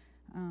to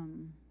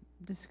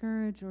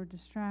discourage or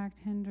distract,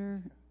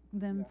 hinder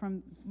them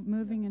from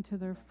moving into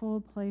their full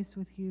place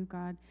with you,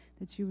 God,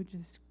 that you would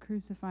just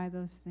crucify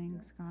those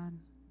things, God.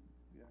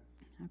 Yes.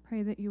 I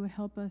pray that you would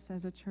help us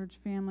as a church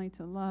family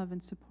to love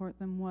and support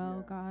them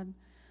well, God.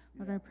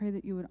 Lord, I pray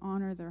that you would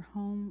honor their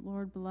home.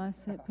 Lord,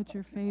 bless it. Put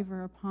your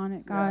favor upon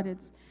it, God.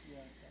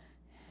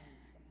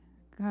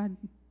 God,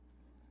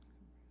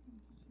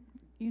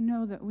 you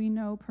know that we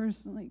know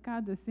personally,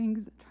 God, the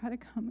things that try to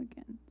come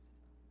against.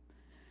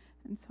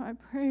 And so I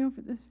pray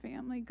over this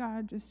family,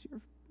 God, just your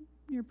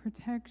your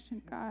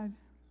protection, God,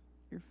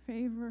 your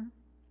favor.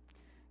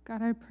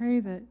 God, I pray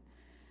that,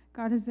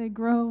 God, as they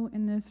grow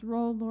in this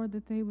role, Lord,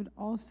 that they would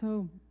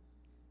also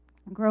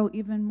grow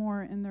even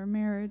more in their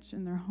marriage,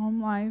 in their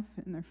home life,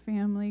 in their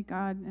family,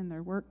 God, in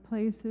their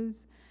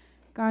workplaces.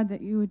 God,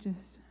 that you would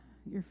just,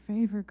 your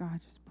favor, God,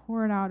 just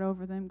pour it out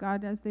over them,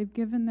 God, as they've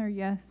given their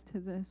yes to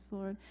this,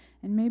 Lord,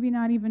 and maybe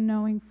not even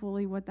knowing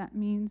fully what that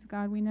means,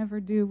 God. We never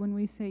do when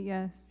we say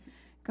yes,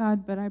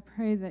 God, but I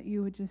pray that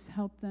you would just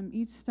help them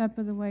each step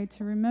of the way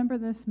to remember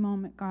this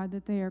moment, God,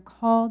 that they are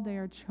called, they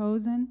are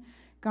chosen,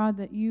 God,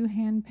 that you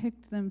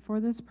handpicked them for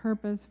this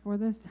purpose, for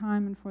this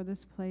time, and for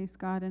this place,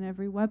 God, and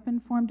every weapon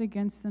formed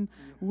against them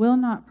will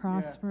not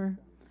prosper,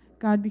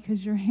 God,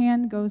 because your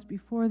hand goes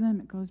before them,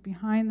 it goes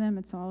behind them,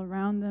 it's all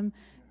around them,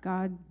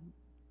 God.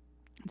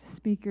 To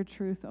speak your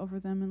truth over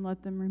them and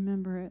let them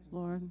remember it,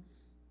 Lord.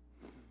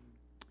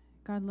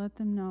 God, let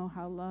them know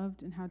how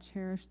loved and how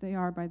cherished they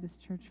are by this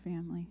church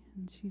family.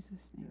 In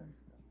Jesus' name. Yes,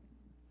 God.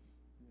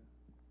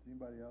 Does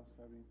anybody else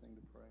have anything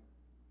to pray?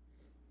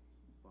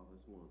 Father,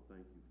 I just want to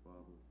thank you,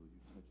 Father, for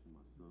you touching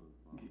my son,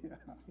 Father. Yeah.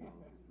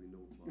 Father, we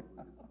know,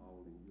 Father, it's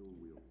all in your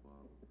will,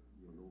 Father.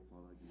 So, no,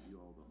 Father, I give you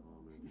all the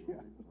honor and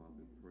glory,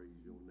 Father.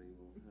 Praise your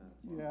name on high,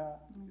 Father. Yeah.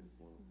 We just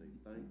want to say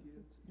thank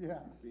you.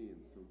 Yeah. For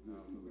being so good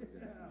to us,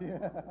 Dad.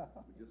 Yeah.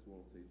 We just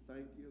want to say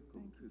thank you because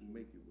we couldn't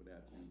make it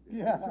without you, Dad.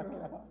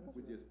 Yeah.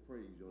 We just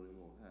praise your name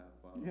on high,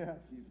 Father.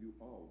 Yes. Give you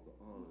all the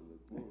honor and the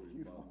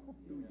glory, Father.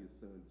 Through your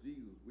son,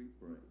 Jesus, we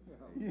pray.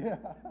 Yeah.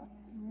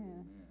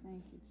 Yes,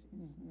 thank you,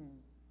 Jesus.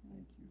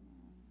 Thank you.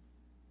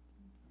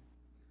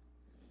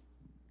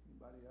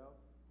 Anybody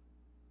else?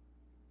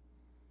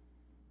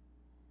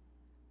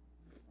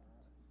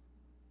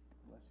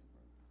 Bless you,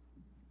 brother.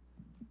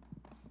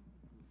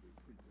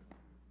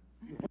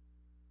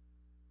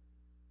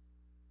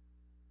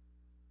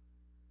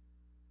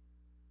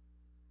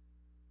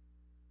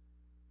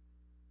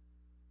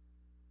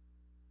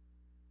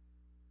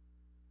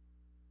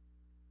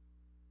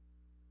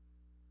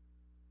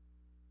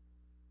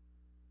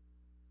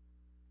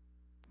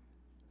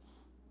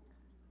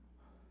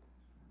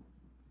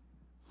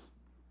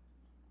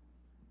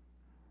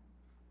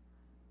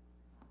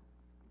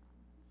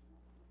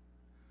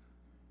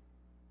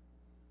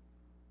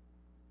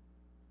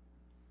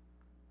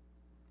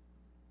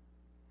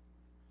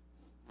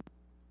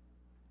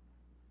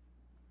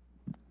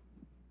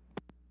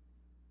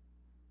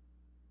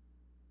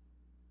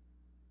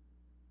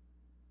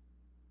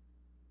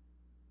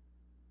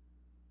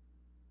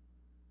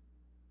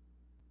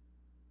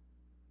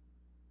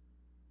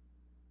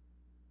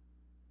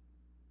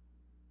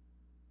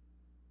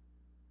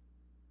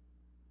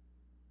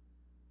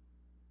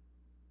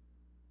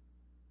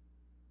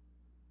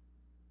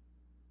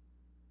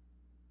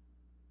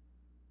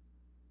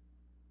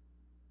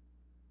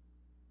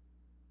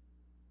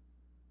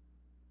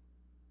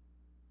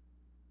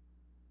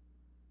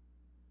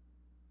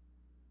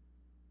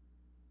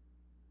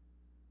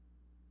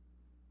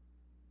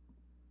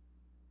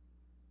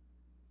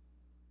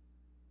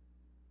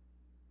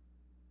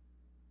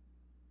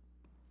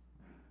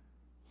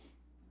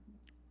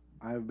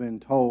 I've been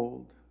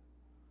told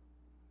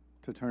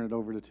to turn it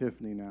over to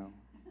Tiffany now.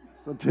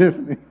 So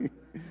Tiffany,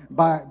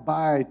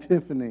 bye,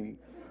 Tiffany.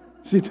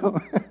 She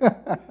told,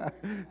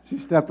 she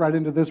stepped right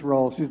into this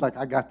role. She's like,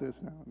 I got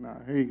this now.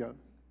 No, here you go.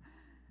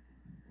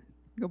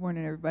 Good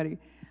morning, everybody.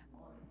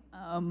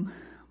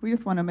 We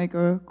just want to make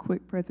a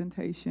quick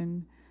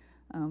presentation.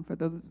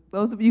 For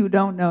those of you who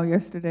don't know,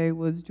 yesterday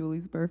was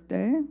Julie's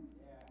birthday.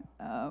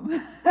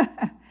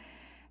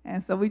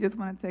 And so we just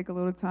want to take a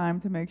little time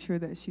to make sure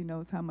that she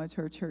knows how much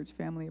her church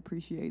family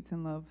appreciates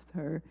and loves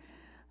her.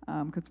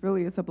 Because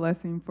really it's a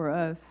blessing for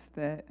us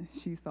that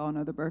she saw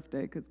another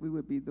birthday, because we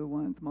would be the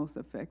ones most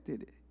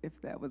affected if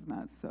that was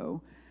not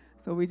so.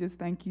 So we just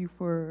thank you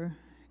for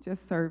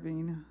just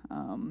serving.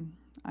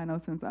 I know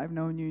since I've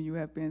known you, you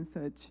have been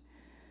such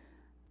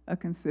a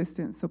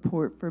consistent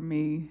support for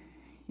me,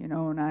 you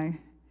know, and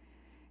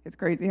it's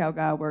crazy how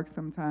God works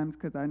sometimes,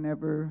 because I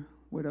never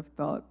would have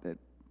thought that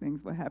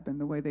things would happen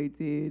the way they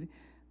did,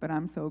 but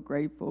I'm so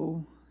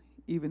grateful,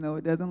 even though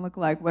it doesn't look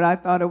like what I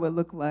thought it would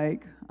look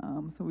like.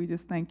 So we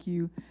just thank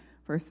you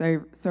for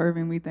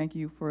serving. We thank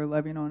you for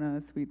loving on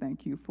us. We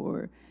thank you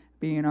for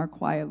being our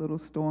quiet little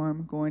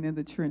storm, going in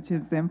the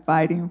trenches and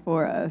fighting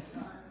for us.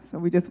 So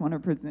we just want to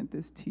present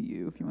this to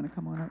you, if you want to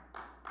come on up.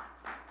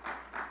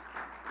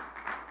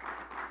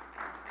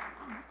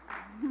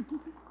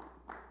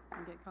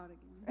 Get caught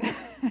again.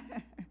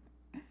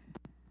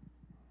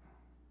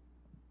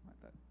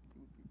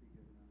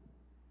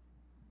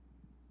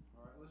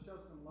 All right, let's show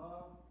some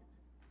love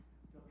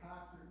to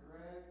Pastor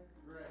Greg.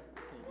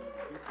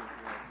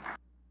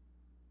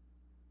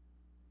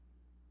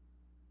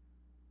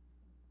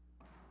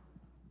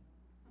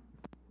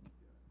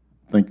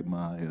 I think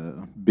my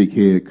big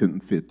head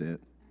couldn't fit that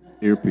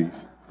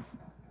earpiece.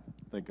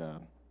 I think I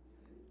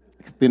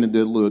extended it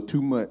a little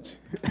too much.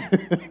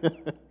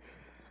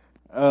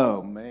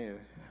 Oh, man.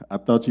 I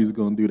thought you was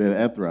going to do that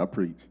after I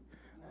preach.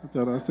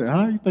 I said,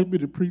 how you think me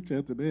to preach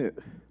after that?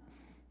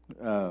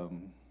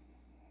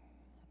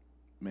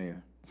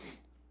 Man,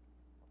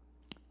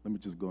 let me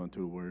just go into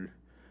the word.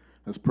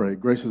 Let's pray.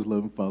 Gracious,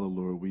 loving Father,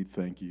 Lord, we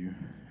thank you.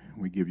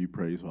 We give you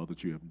praise for all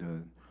that you have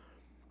done.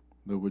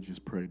 Lord, we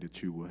just pray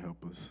that you will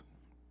help us.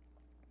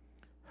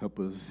 Help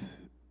us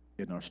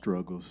in our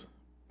struggles.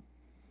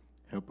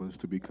 Help us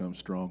to become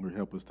stronger.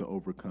 Help us to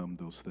overcome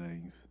those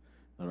things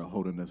that are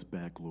holding us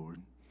back,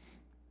 Lord.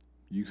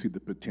 You see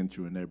the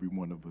potential in every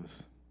one of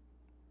us.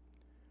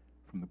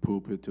 From the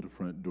pulpit to the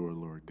front door,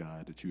 Lord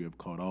God, that you have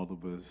called all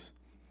of us,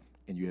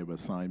 and you have an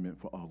assignment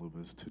for all of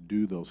us to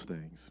do those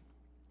things.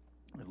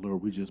 And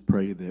Lord, we just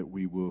pray that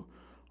we will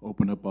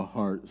open up our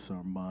hearts,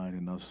 our mind,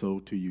 and our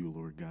soul to you,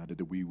 Lord God,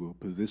 that we will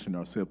position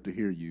ourselves to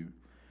hear you,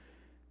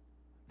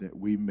 that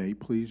we may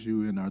please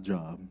you in our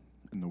job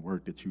and the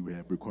work that you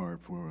have required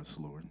for us,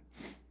 Lord.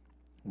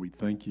 We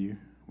thank you.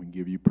 We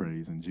give you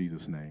praise in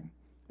Jesus' name.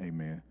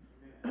 Amen.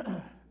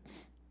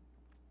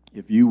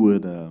 If you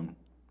would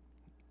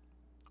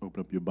open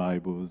up your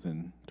Bibles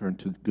and turn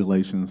to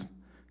Galatians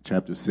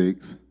chapter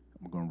 6.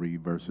 I'm going to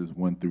read verses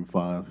 1 through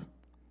 5.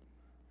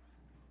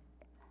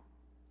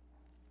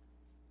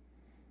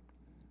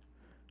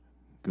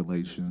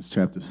 Galatians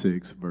chapter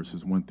 6,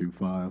 verses 1 through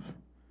 5.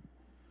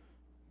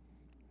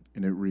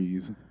 And it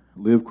reads,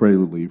 "Live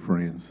creatively,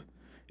 friends.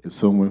 If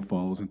someone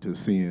falls into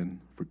sin,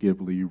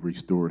 forgively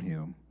restore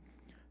him,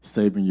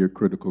 saving your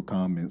critical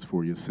comments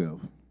for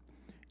yourself.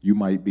 You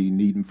might be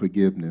needing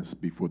forgiveness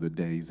before the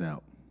day's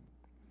out.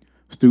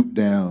 Stoop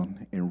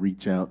down and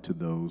reach out to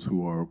those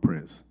who are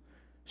oppressed.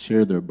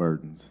 Share their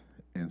burdens,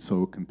 and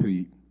so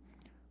complete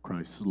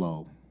Christ's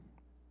law.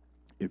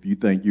 If you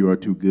think you are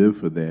too good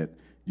for that,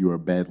 you are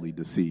badly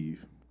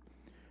deceived.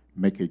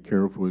 Make a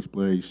careful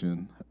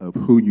explanation of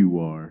who you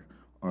are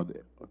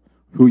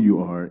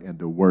and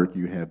the work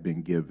you have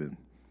been given,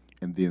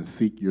 and then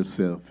seek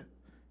yourself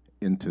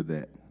into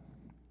that.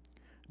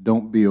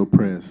 Don't be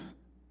impressed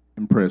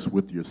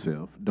with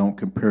yourself. Don't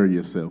compare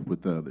yourself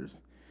with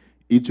others.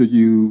 Each of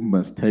you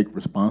must take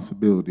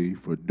responsibility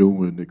for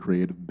doing the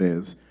creative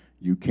best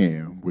you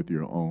can with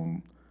your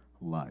own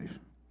life."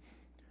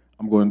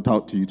 I'm going to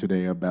talk to you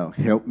today about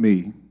help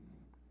me,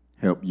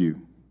 help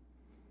you.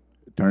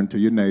 Turn to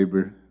your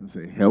neighbor and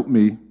say, help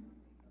me,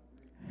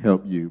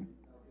 help you.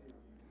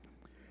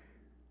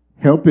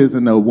 Help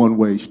isn't a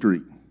one-way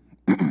street.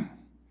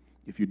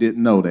 If you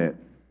didn't know that,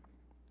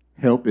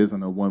 help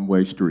isn't a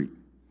one-way street.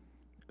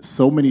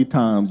 So many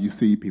times you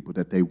see people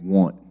that they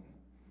want.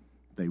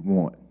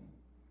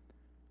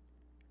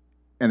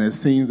 And it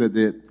seems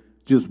that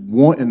just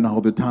wanting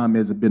all the time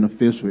isn't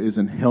beneficial,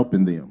 isn't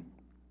helping them.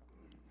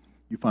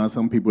 You find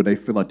some people, they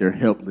feel like they're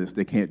helpless,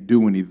 they can't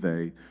do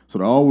anything. So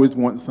they always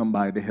want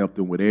somebody to help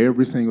them with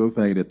every single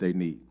thing that they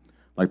need,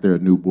 like they're a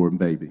newborn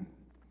baby.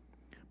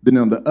 Then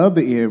on the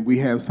other end, we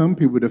have some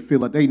people that feel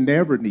like they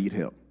never need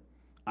help.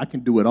 I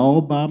can do it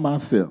all by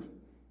myself.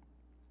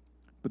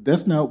 But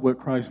that's not what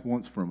Christ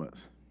wants from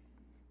us,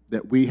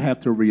 that we have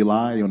to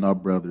rely on our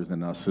brothers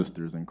and our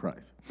sisters in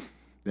Christ,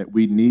 that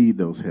we need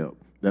those help,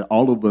 that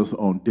all of us are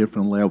on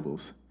different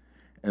levels.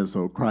 And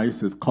so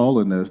Christ is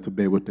calling us to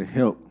be able to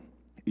help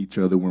each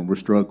other when we're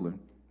struggling.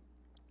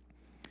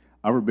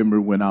 I remember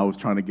when I was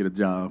trying to get a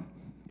job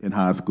in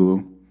high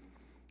school,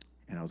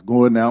 and I was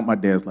going out, my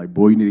dad's like,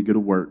 boy, you need to get to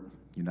work.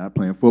 You're not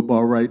playing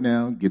football right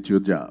now, get you a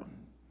job.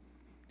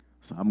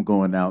 So I'm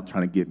going out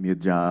trying to get me a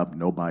job,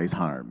 nobody's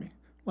hiring me.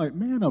 Like,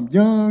 man, I'm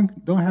young,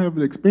 don't have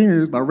an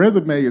experience, my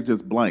resume is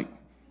just blank.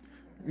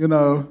 You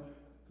know,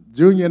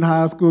 junior in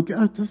high school,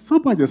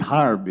 somebody just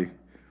hired me.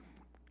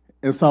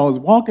 And so I was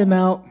walking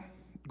out,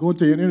 going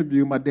to an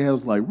interview, my dad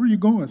was like, where are you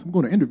going? So I'm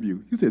going to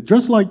interview. He said,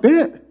 dressed like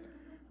that?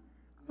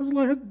 I was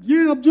like,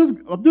 yeah, I'm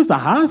just a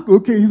high school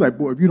kid. He's like,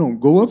 boy, if you don't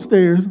go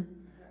upstairs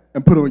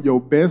and put on your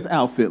best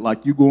outfit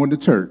like you going to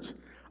church.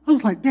 I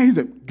was like, Dad, he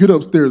said, get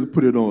upstairs and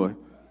put it on.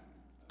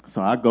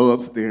 So I go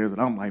upstairs,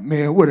 and I'm like,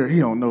 man, he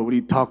don't know what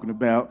he's talking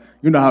about.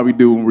 You know how we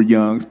do when we're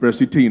young,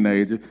 especially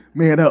teenagers.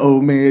 Man, that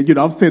old man,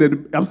 I'm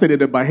saying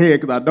it in my head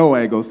because I know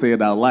I ain't going to say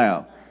it out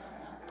loud.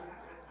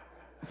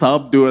 So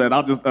I'm doing it.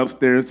 I'm just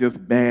upstairs, just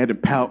mad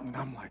and pouting.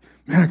 I'm like,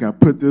 man, I got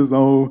to put this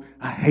on.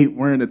 I hate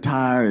wearing a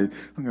tie. I'm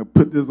going to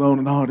put this on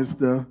and all this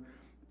stuff.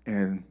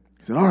 And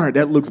he said, all right,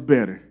 that looks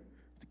better.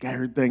 He got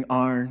everything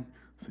ironed.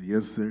 I said,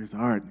 yes, sir. He said,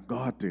 all right, go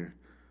out there.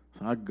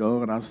 So I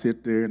go and I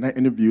sit there, and that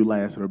interview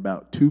lasted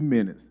about 2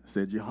 minutes. I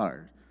said, you're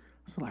hired.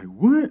 I was like,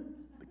 what?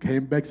 I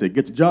came back and said,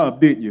 get your job,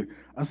 didn't you?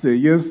 I said,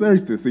 yes, sir. He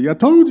said, see, I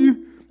told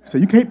you. So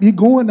you can't be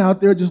going out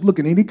there just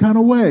looking any kind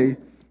of way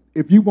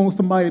if you want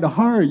somebody to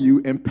hire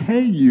you and pay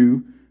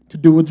you to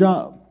do a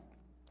job.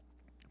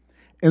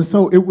 And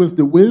so it was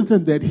the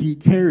wisdom that he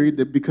carried,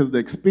 that because the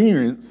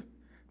experience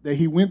that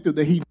he went through,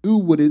 that he knew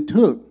what it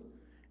took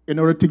in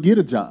order to get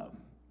a job.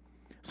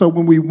 So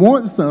when we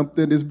want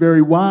something, it's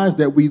very wise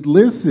that we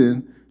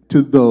listen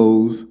to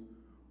those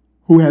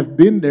who have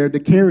been there to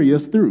carry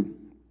us through.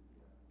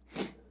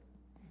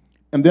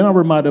 And then I'm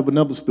reminded of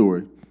another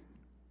story.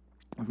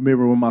 I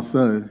remember when my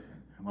son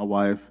and my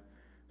wife,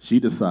 she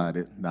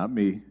decided, not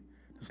me,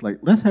 it's like,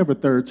 let's have a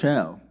third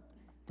child.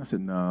 I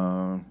said,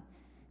 no,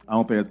 I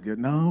don't think that's good.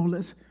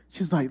 No,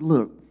 she's like,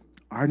 look,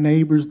 our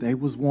neighbors, they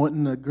was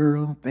wanting a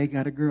girl. They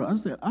got a girl. I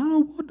said, I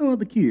don't want no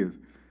other kids.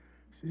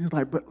 She's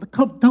like, but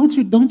come, don't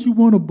you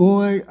want a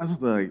boy? I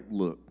was like,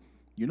 look,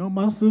 you know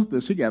my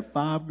sister, she got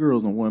 5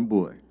 girls and 1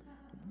 boy.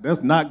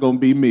 That's not going to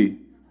be me.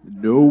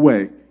 No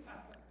way.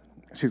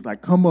 She's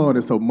like, come on.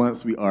 And so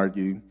months we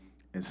argued.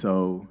 And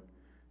so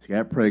she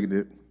got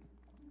pregnant.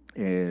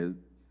 And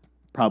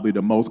probably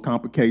the most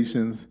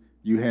complications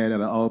you had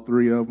out of all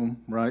 3 of them,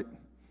 right,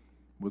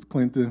 was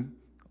Clinton.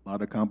 A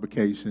lot of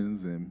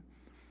complications. And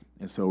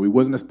so we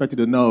wasn't expected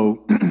to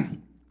know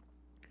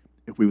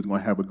if we was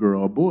going to have a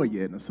girl or a boy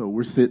yet. And so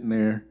we're sitting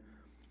there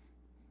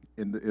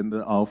in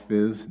the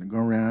office and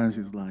going around.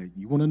 She's like,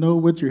 you want to know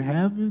what you're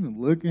having? And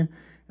looking.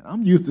 And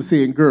I'm used to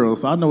seeing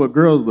girls, so I know what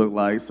girls look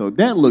like. So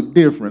that looked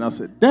different. I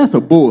said, that's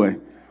a boy.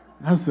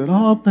 I said,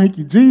 oh, thank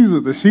you,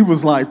 Jesus. And she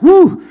was like,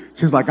 woo.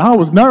 She's like, I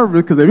was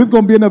nervous because if it's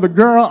going to be another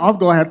girl, I was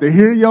going to have to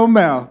hear your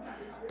mouth.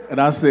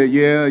 And I said,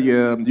 yeah,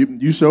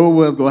 you sure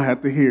was going to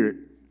have to hear it.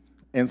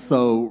 And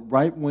so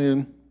right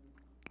when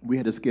we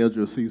had to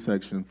schedule a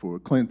C-section for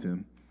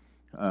Clinton,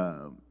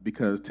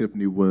 because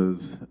Tiffany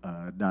was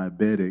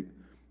diabetic,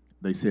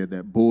 they said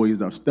that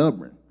boys are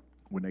stubborn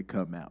when they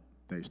come out.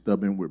 They're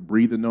stubborn with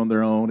breathing on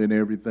their own and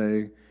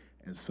everything.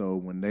 And so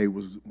when they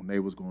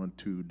was going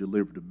to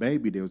deliver the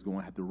baby, they was going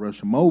to have to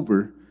rush him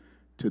over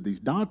to these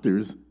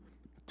doctors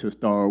to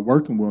start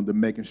working with him, to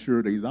making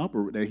sure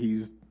that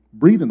he's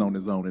breathing on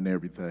his own and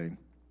everything.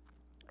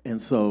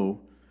 And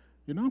so,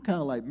 I'm kind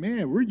of like,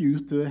 man, we're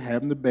used to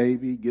having the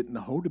baby, getting to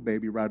hold the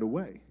baby right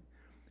away.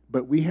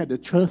 But we had to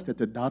trust that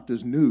the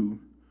doctors knew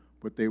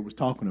what they was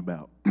talking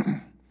about.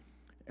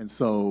 And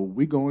so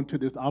we go into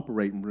this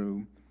operating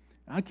room.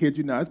 I kid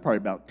you not, it's probably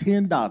about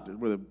 10 doctors,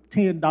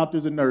 10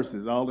 doctors and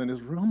nurses all in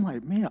this room. I'm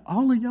like, man,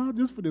 all of y'all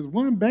just for this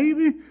one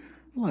baby?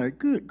 I'm like,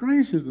 good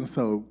gracious. And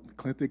so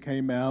Clinton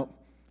came out.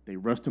 They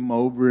rushed him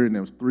over, and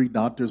there was 3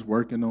 doctors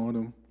working on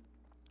him.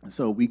 And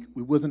so we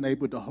wasn't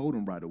able to hold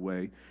him right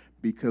away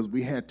because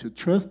we had to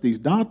trust these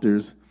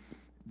doctors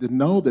to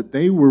know that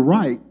they were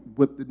right,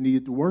 what they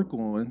needed to work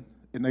on,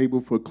 enable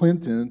for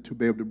Clinton to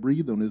be able to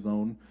breathe on his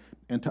own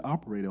and to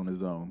operate on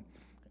his own.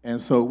 And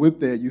so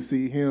with that, you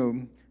see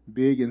him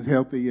big and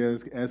healthy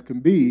as can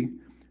be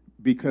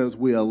because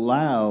we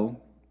allow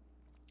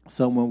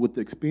someone with the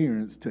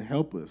experience to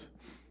help us.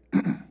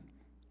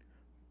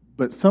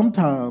 But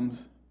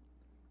sometimes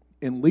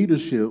in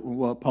leadership,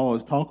 what Paul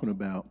is talking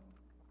about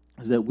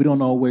is that we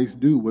don't always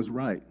do what's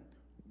right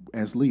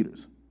as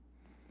leaders.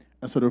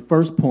 And so the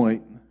first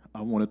point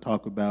I want to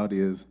talk about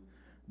is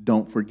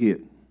don't forget.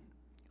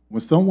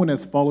 When someone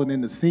has fallen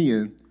into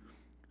sin,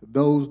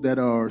 those that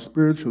are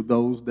spiritual,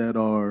 those that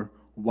are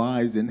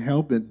wise and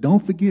helping,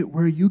 don't forget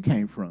where you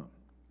came from.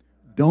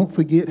 Don't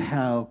forget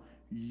how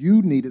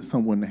you needed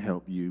someone to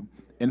help you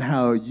and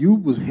how you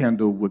was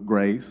handled with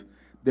grace,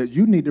 that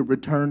you need to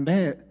return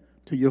that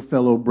to your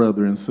fellow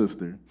brother and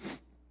sister.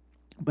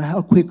 But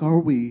how quick are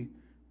we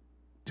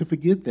to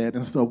forget that?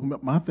 And so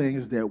my thing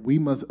is that we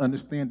must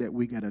understand that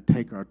we got to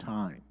take our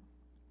time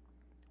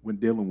when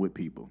dealing with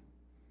people.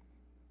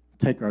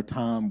 Take our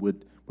time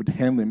with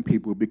handling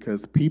people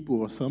because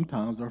people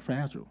sometimes are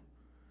fragile.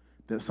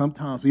 That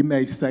sometimes we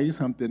may say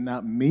something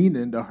not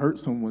meaning to hurt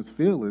someone's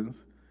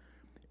feelings,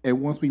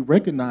 and once we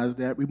recognize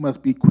that, we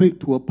must be quick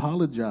to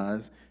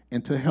apologize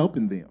and to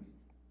helping them.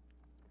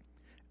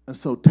 And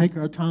so take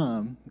our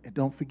time and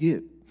don't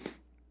forget.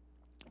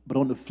 But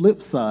on the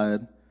flip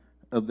side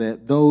of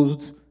that,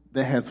 those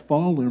that has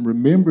fallen,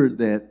 remember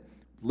that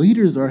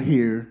leaders are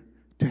here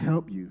to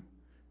help you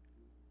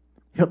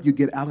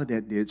get out of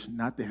that ditch,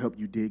 not to help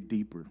you dig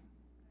deeper.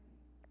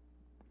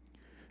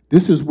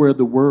 This is where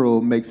the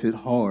world makes it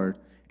hard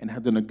and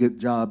has done a good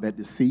job at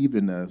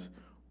deceiving us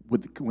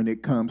when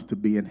it comes to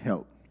being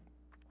helped.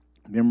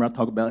 Remember, I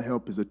talk about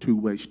help is a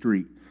two-way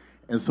street.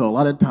 And so a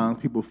lot of times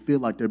people feel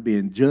like they're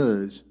being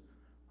judged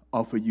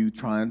off of you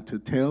trying to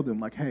tell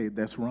them, like, hey,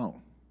 that's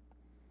wrong.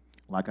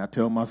 Like I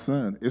tell my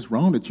son, it's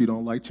wrong that you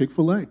don't like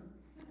Chick-fil-A.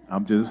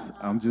 I'm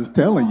just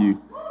telling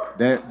you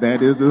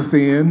that is a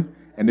sin,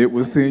 and it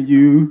won't send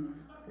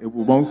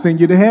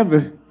you to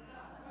heaven.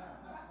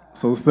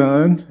 So,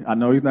 son, I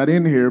know he's not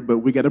in here, but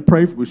we got to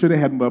pray for. We should have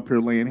had him up here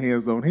laying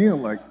hands on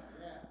him. Like,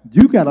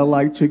 you got to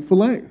like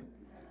Chick-fil-A.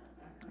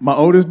 My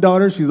oldest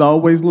daughter, she's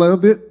always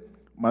loved it.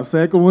 My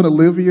second one,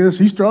 Olivia,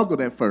 she struggled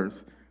at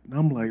first. And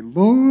I'm like,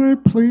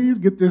 Lord, please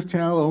get this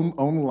child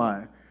on the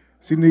line.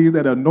 She needs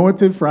that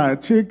anointed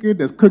fried chicken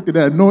that's cooked in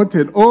that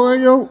anointed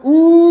oil.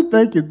 Ooh,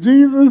 thank you,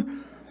 Jesus.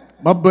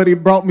 My buddy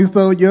brought me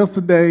some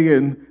yesterday,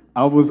 and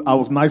I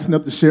was nice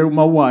enough to share with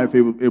my wife.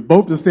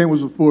 Both the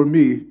sandwiches were for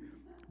me.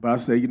 But I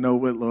say, you know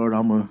what, Lord,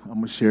 I'm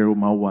gonna share it with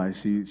my wife.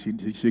 She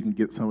can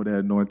get some of that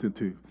anointing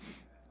too.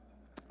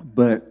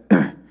 But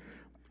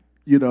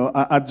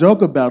I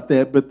joke about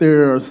that. But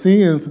there are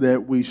sins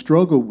that we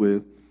struggle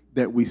with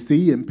that we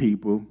see in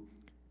people,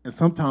 and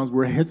sometimes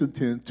we're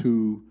hesitant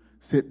to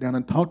sit down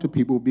and talk to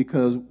people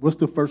because what's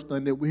the first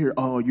thing that we hear?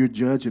 Oh, you're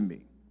judging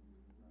me.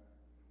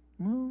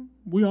 Well,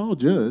 we all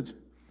judge,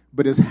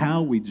 but it's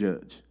how we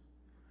judge.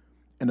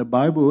 And the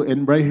Bible,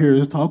 and right here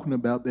is talking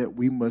about that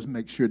we must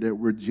make sure that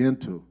we're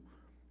gentle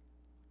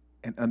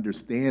and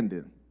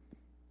understanding.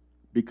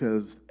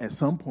 Because at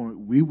some point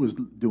we was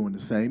doing the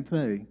same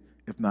thing,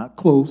 if not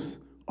close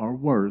or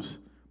worse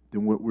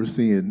than what we're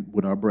seeing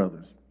with our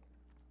brothers.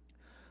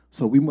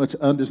 So we must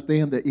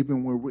understand that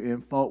even when we're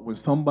in fault, when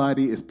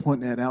somebody is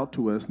pointing that out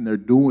to us and they're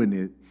doing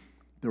it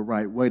the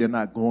right way, they're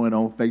not going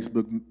on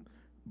Facebook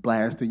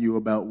blasting you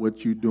about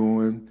what you're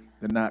doing,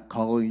 they're not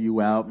calling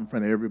you out in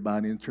front of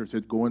everybody in church,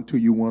 they're going to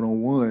you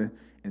one-on-one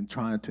and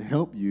trying to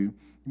help you,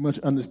 you must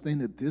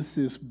understand that this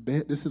is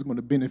going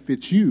to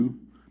benefit you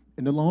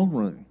in the long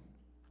run.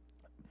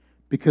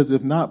 Because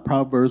if not,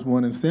 Proverbs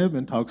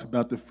 1:7 talks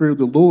about the fear of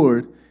the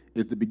Lord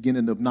is the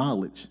beginning of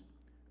knowledge,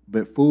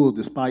 but fools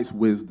despise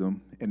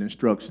wisdom and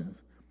instructions.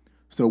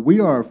 So we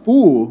are a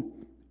fool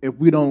if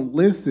we don't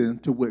listen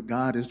to what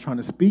God is trying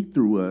to speak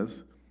through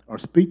us or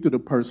speak to the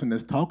person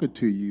that's talking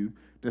to you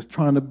that's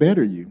trying to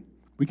better you.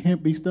 We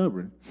can't be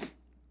stubborn.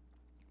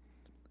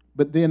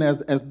 But then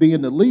as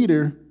being the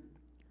leader,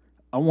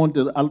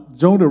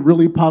 Jonah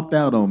really popped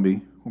out on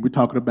me when we're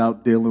talking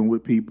about dealing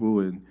with people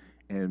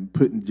and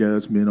putting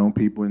judgment on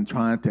people and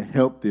trying to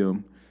help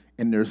them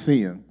in their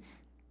sin.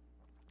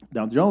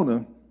 Now,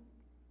 Jonah,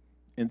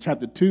 in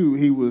chapter 2,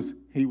 he was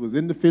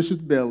in the fish's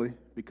belly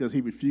because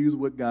he refused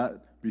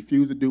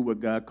to do what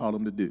God called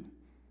him to do.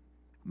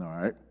 All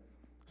right?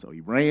 So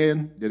he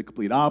ran, did the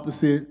complete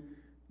opposite.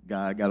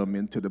 God got him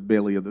into the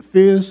belly of the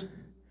fish.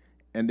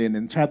 And then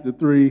in chapter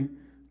 3,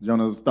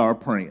 Jonah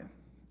started praying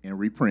and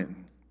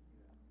repenting.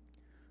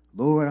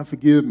 Lord, I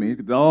forgive me.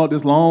 All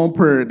this long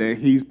prayer that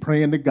he's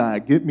praying to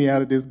God, get me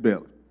out of this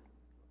belly.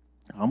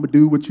 I'm going to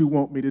do what you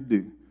want me to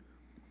do.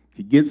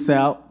 He gets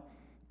out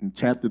in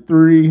chapter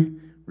 3,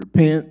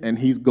 repent, and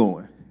he's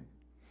going.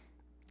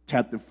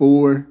 Chapter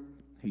 4,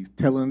 he's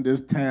telling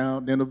this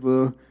town,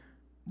 Nineveh,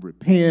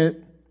 repent.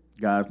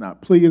 God's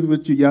not pleased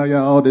with you,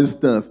 all this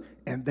stuff.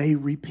 And they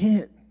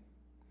repent.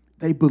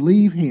 They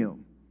believe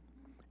him.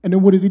 And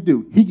then what does he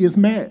do? He gets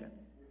mad.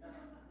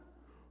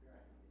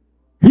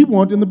 He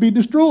wants them to be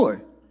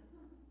destroyed.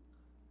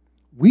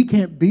 We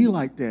can't be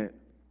like that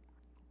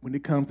when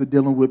it comes to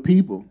dealing with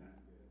people.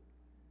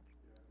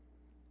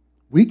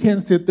 We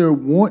can't sit there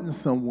wanting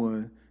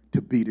someone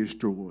to be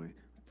destroyed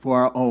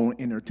for our own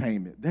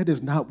entertainment. That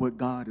is not what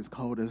God has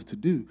called us to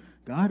do.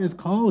 God has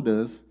called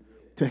us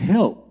to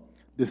help,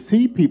 to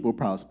see people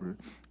prosper.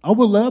 I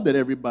would love that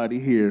everybody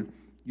here,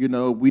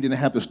 we didn't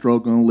have to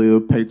struggle and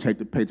live paycheck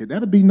to paycheck.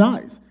 That would be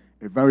nice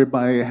if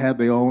everybody had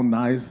their own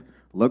nice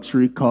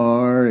luxury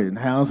car and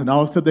house and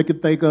all the stuff they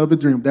could think of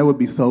and dream. That would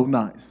be so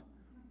nice.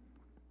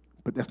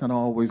 But that's not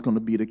always going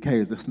to be the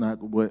case. That's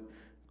not what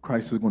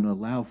Christ is going to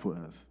allow for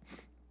us.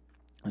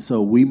 And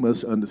so we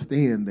must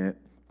understand that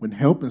when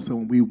helping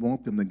someone, we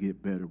want them to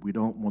get better. We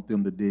don't want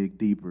them to dig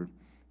deeper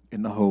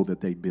in the hole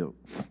that they built.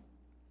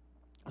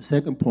 The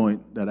second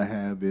point that I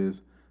have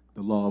is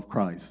the law of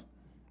Christ.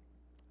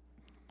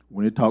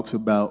 When it talks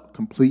about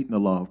completing the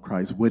law of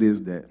Christ, what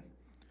is that?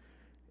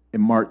 In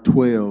Mark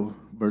 12,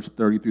 verse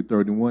 30 through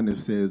 31, it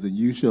says, and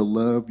you shall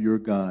love your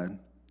God,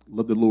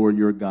 love the Lord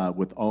your God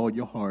with all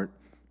your heart,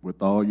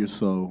 with all your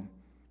soul,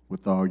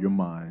 with all your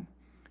mind,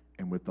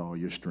 and with all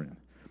your strength.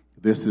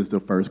 This is the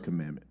first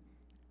commandment.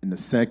 And the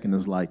second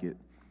is like it,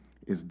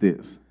 is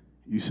this.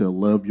 You shall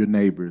love your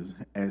neighbors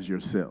as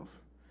yourself.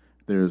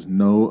 There is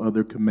no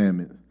other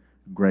commandment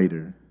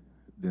greater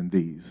than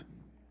these.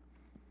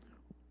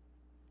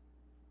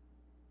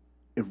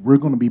 If we're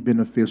going to be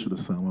beneficial to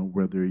someone,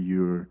 whether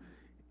you're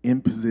in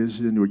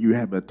position or you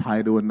have a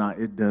title or not,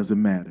 it doesn't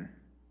matter.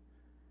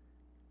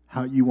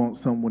 How you want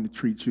someone to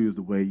treat you is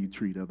the way you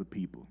treat other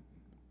people.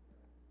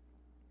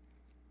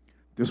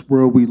 This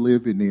world we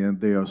live in,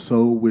 they are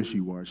so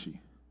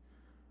wishy-washy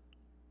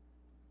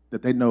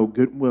that they know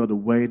good and well the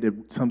way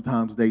that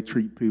sometimes they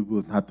treat people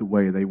is not the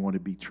way they want to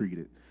be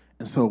treated.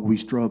 And so we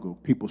struggle.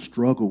 People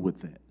struggle with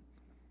that.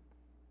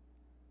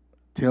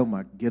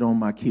 Get on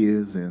my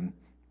kids and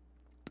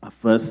I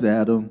fuss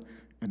at them.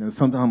 And then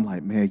sometimes I'm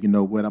like, man, you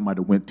know what? I might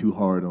have went too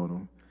hard on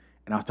them.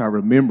 And I start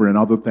remembering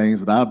all the things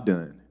that I've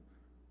done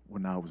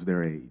when I was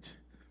their age.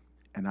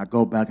 And I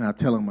go back and I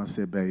tell them, I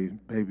said,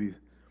 baby,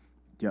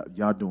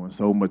 y'all doing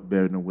so much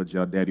better than what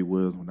y'all daddy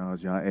was when I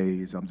was y'all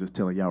age. I'm just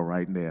telling y'all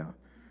right now.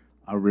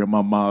 I read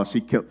my mom, she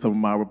kept some of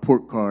my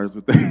report cards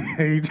with their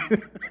age.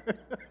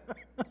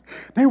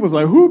 They was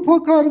like, who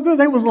report card is this?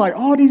 They was like,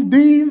 all these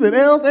D's and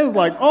L's. They was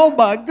like, oh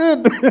my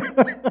goodness.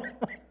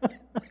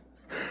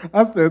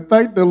 I said,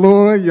 thank the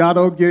Lord, y'all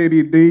don't get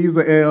any D's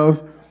or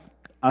L's.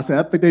 I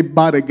said, I think they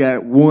might have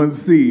got one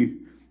C,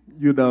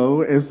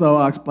 And so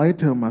I explained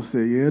to him, I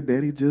said, yeah,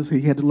 Daddy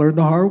he had to learn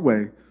the hard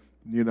way.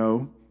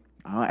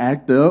 I'll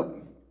act up.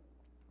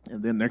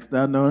 And then next thing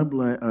I know, I'm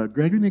like,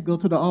 Greg, you need to go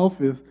to the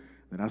office.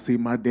 And I see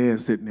my dad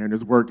sitting there in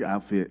his work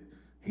outfit.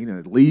 He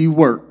didn't leave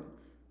work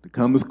to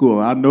come to school.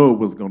 I know it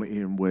was going to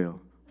end well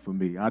for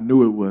me. I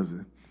knew it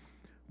wasn't.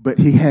 But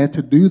he had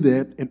to do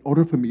that in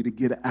order for me to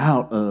get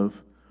out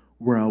of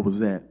where I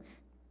was at.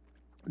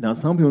 Now,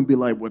 some people be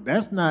like, well,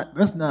 that's not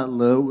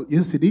love.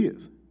 Yes, it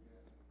is.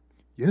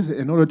 Yes,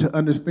 in order to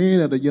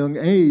understand at a young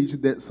age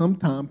that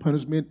sometimes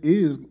punishment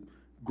is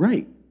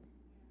great.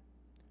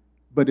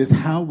 But it's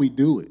how we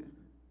do it.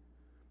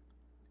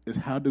 It's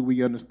how do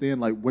we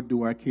understand, like, what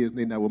do our kids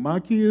need? Now, with my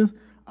kids,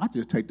 I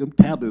just take them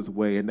tablets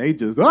away, and they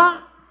just,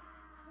 I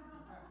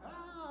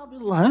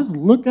just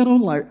look at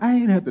them like, I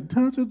ain't have to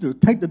touch them, just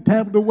take the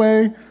tablet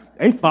away.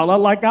 They fall out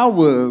like I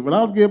was when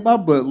I was getting my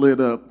butt lit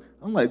up.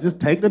 I'm like, just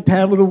take the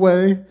tablet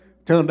away,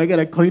 tell them they got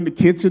to clean the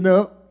kitchen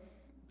up.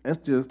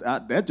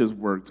 That just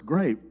works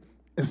great.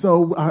 And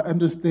so I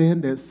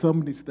understand that some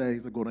of these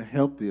things are going to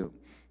help them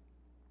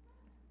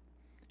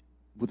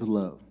with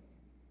love.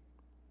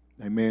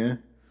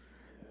 Amen.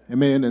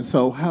 Amen. And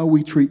so how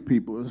we treat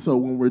people. And so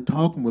when we're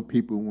talking with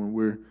people, when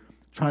we're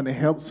trying to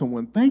help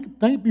someone, think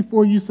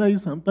before you say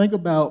something. Think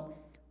about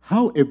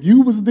how, if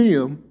you was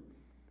them,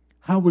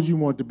 how would you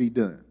want to be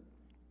done?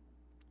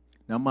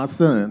 Now, my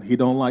son, he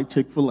don't like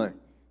Chick-fil-A.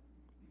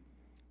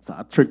 So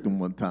I tricked him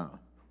one time.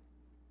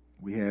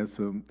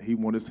 He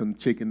wanted some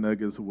chicken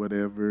nuggets or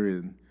whatever,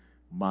 and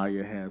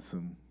Maya had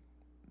some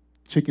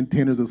chicken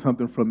tenders or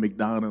something from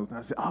McDonald's. And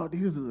I said, oh,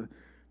 these are the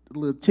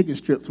little chicken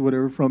strips or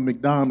whatever from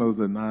McDonald's.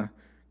 And I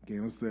gave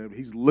him some.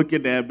 He's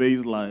looking at me.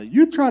 He's like,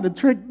 you trying to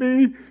trick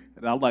me?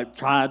 And I'm like,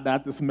 trying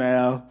not to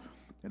smile.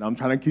 And I'm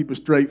trying to keep a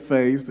straight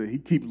face. And he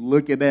keeps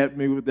looking at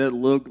me with that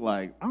look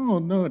like, I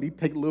don't know. And he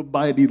take a little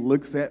bite. And he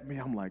looks at me.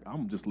 I'm like,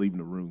 I'm just leaving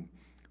the room.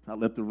 So I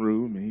left the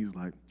room. And he's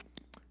like,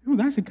 it was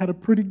actually kind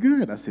of pretty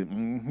good. I said,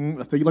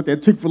 I said, you like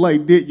that Chick-fil-A,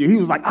 didn't you? He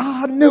was like,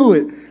 I knew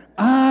it.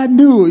 I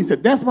knew it. He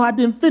said, that's why I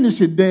didn't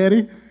finish it,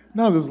 Daddy.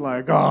 And I was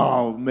like,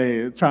 oh,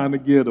 man, trying to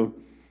get him.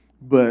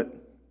 But,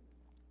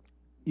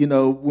 you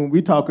know, when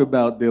we talk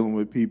about dealing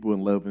with people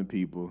and loving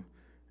people,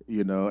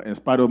 you know, in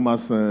spite of my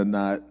son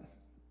not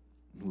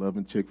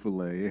loving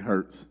Chick-fil-A, it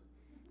hurts.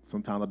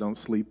 Sometimes I don't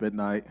sleep at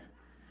night.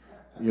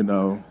 You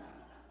know,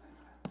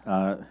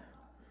 I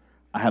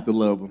have to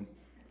love him.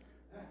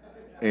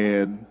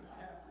 And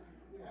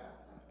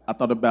I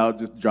thought about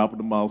just dropping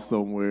them off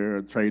somewhere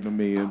or trading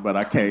them in, but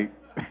I can't.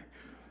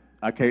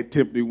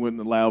 Tiffany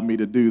wouldn't allow me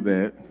to do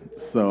that,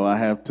 so I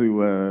have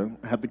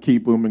to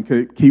keep them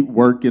and keep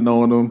working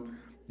on them,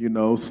 you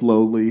know,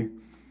 slowly.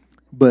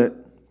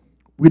 But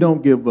we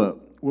don't give up.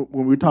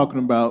 When we're talking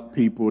about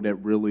people that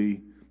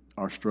really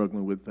are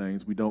struggling with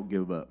things, we don't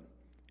give up,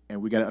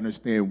 and we got to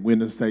understand when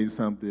to say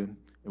something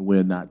and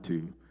when not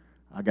to.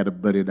 I got a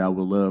buddy that I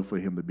would love for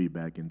him to be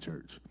back in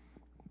church.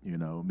 You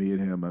know, me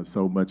and him have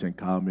so much in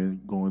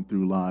common going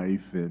through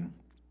life, and,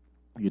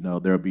 you know,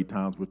 there'll be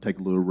times we'll take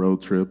a little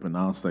road trip, and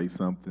I'll say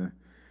something,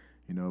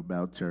 you know,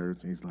 about church,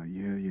 and he's like,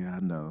 yeah, I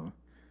know.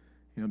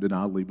 You know, then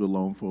I'll leave it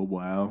alone for a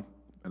while,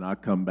 and I'll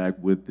come back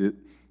with it.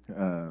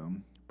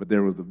 But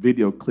there was a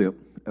video clip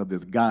of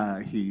this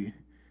guy. He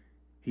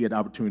had the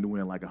opportunity to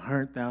win like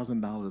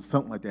 $100,000,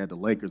 something like that, at the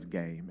Lakers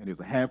game, and it was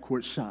a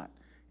half-court shot,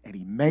 and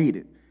he made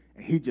it,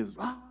 and he just,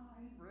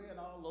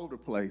 over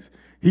the place.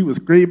 He was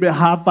screaming,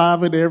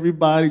 high-fiving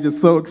everybody,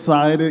 just so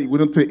excited. He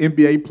went up to an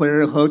NBA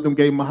player, hugged him,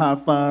 gave him a high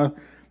five.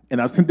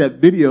 And I sent that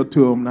video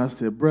to him, and I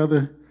said,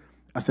 brother,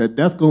 I said,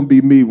 that's going to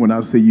be me when I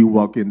see you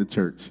walk into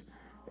church.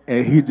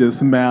 And he just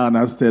smiled, and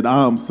I said,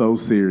 I'm so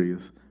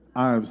serious.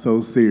 I am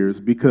so serious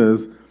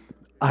because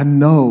I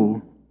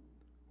know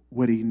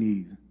what he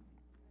needs.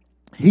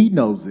 He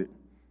knows it.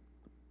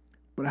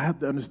 But I have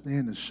to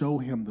understand to show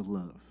him the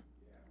love,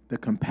 the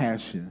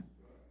compassion,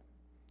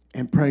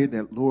 and pray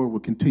that Lord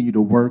will continue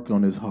to work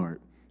on his heart.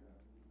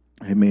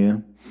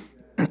 Amen.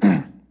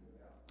 And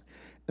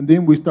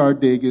then we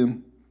start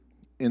digging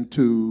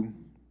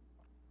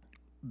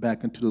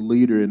back into the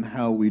leader and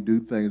how we do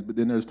things. But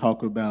then there's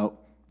talk about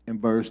in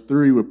verse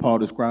 3 where Paul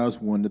describes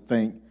one to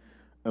think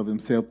of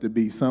himself to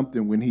be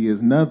something when he is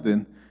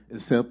nothing,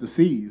 is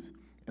self-deceived.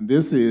 And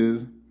this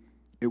is,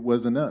 it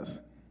wasn't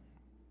us.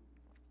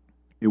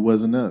 It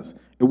wasn't us.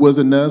 It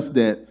wasn't us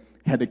that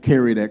had to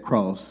carry that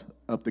cross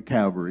up to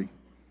Calvary.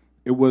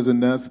 It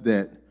wasn't us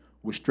that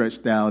was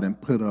stretched out and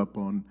put up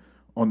on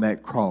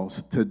that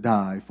cross to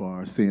die for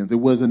our sins. It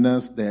wasn't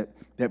us that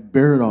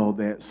buried all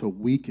that so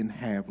we can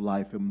have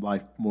life and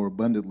life more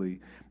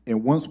abundantly.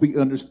 And once we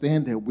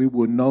understand that, we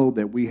will know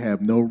that we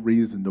have no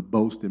reason to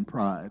boast in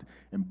pride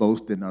and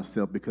boast in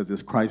ourselves because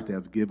it's Christ that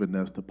has given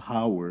us the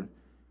power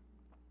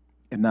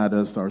and not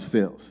us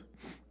ourselves.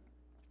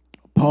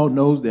 Paul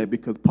knows that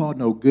because Paul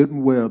knows good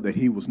and well that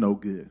he was no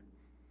good.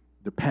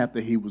 The path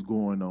that he was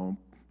going on,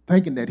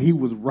 thinking that he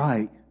was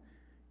right,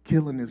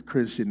 killing this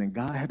Christian, and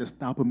God had to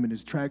stop him in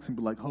his tracks and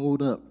be like,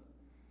 hold up,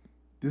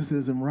 this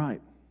isn't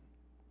right.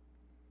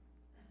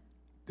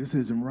 This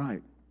isn't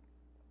right.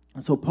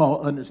 And so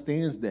Paul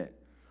understands that.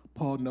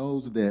 Paul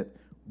knows that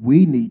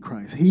we need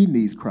Christ. He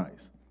needs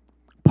Christ.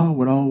 Paul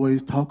would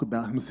always talk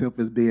about himself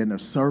as being a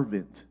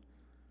servant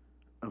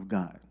of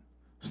God,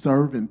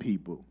 serving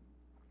people.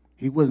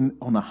 He wasn't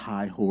on a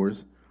high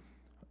horse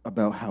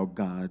about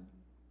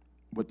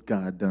what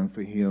God done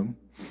for him.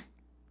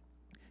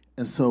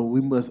 And so we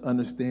must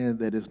understand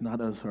that it's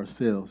not us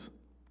ourselves.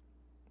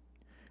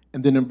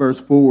 And then in verse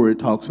 4, it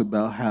talks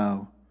about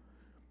how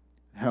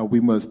we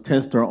must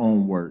test our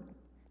own work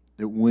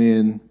that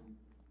when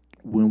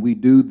we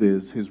do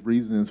this, his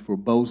reasons for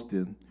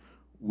boasting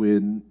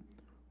will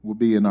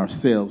be in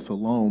ourselves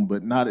alone,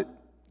 but not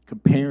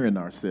comparing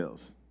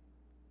ourselves.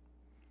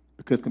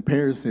 Because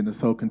comparison is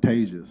so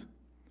contagious.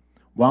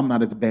 Well, I'm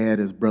not as bad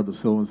as brother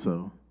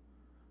so-and-so.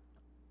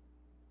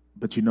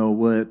 But you know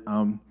what?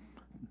 I'm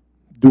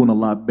doing a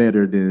lot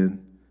better than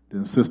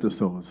sister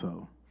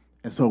so-and-so.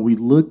 And so we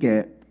look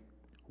at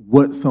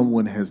what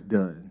someone has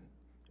done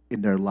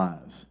in their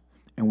lives,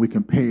 and we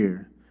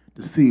compare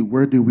to see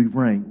where do we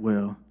rank.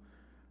 Well,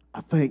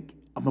 I think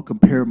I'm going to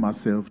compare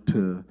myself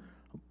to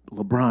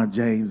LeBron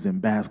James in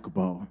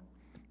basketball,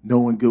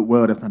 knowing good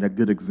well that's not a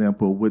good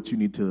example of what you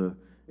need to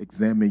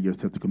examine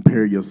yourself, to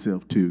compare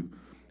yourself to.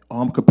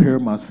 Or I'm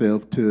comparing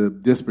myself to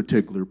this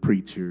particular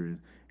preacher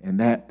and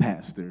that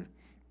pastor.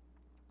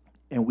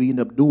 And we end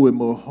up doing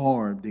more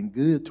harm than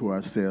good to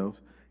ourselves,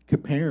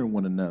 comparing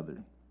one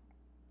another,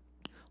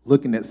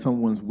 looking at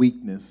someone's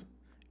weakness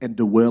and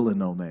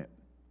dwelling on that.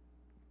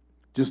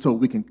 Just so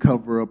we can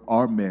cover up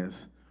our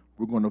mess,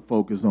 we're going to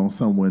focus on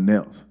someone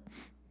else.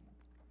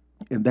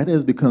 And that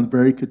has become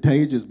very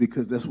contagious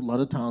because that's a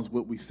lot of times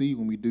what we see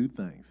when we do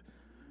things.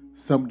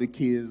 Some of the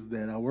kids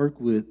that I work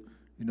with,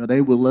 they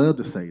would love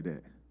to say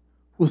that.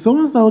 Well,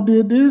 so-and-so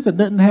did this and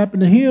nothing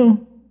happened to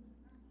him.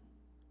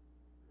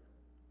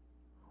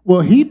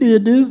 Well, he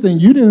did this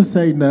and you didn't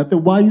say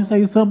nothing. Why you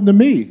say something to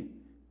me?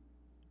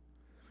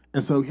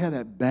 And so we had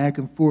that back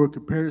and forth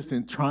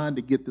comparison, trying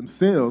to get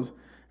themselves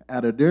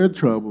out of their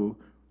trouble,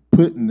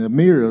 putting the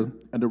mirror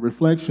and the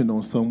reflection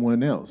on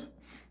someone else.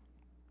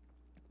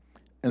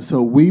 And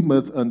so we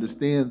must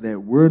understand that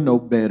we're no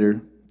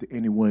better than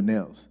anyone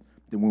else.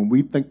 That when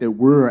we think that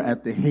we're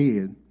at the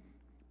head,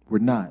 we're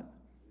not.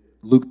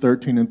 Luke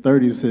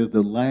 13:30 says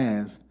the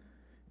last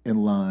in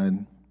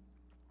line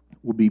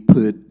will be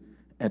put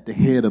at the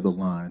head of the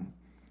line,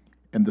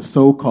 and the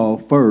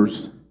so-called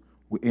first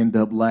will end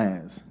up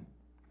last.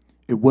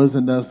 It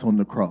wasn't us on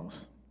the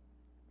cross.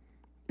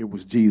 It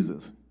was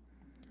Jesus.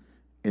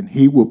 And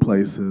he will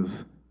place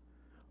us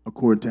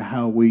according to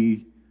how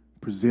we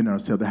present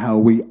ourselves, how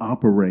we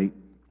operate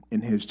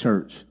in his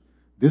church.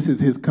 This is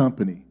his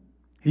company.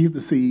 He's the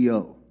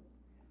CEO.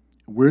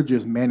 We're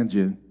just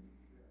managing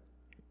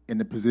in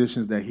the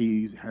positions that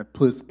he has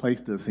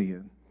placed us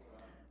in.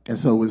 And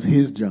so it's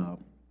his job.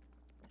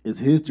 It's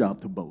his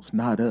job to boast,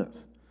 not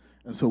us.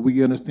 And so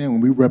we understand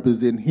when we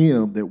represent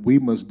him that we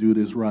must do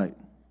this right.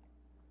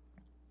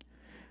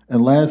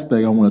 And last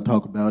thing I want to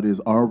talk about is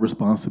our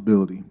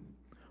responsibility.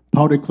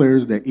 Paul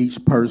declares that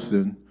each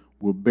person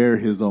will bear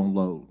his own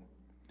load.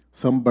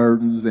 Some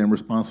burdens and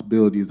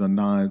responsibilities are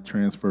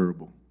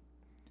non-transferable.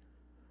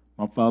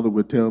 My father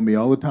would tell me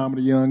all the time at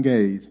a young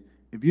age,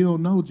 if you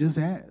don't know, just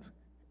ask.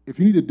 If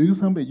you need to do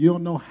something, you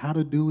don't know how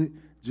to do it,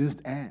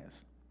 just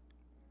ask.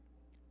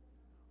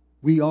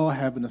 We all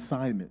have an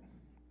assignment,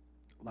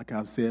 like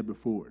I've said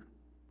before.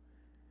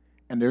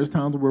 And there's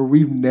times where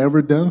we've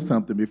never done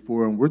something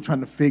before and we're trying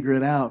to figure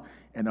it out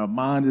and our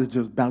mind is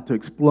just about to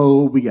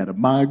explode. We got a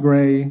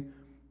migraine,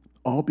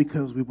 all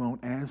because we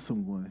won't ask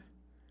someone,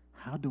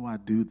 how do I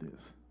do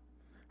this?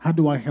 How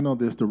do I handle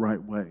this the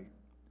right way?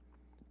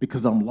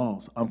 Because I'm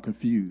lost, I'm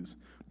confused.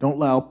 Don't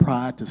allow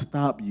pride to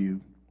stop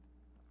you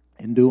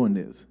in doing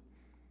this.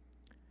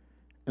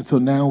 And so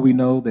now we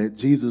know that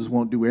Jesus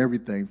won't do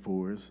everything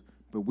for us,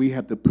 but we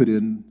have to put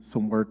in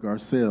some work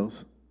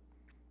ourselves.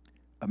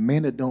 A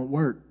man that don't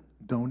work,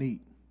 don't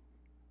eat,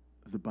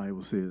 as the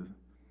Bible says.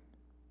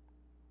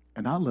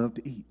 And I love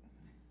to eat,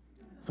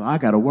 so I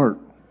got to work.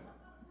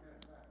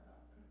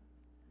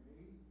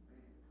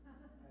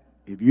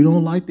 If you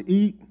don't like to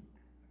eat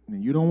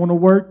and you don't want to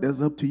work,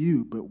 that's up to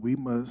you, but we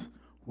must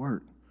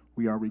work.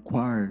 We are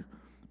required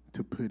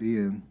to put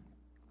in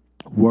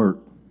work.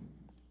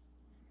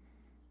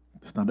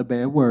 It's not a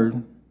bad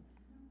word.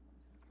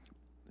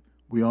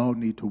 We all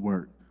need to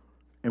work.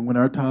 And when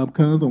our time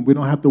comes and we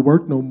don't have to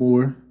work no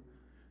more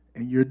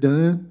and you're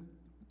done,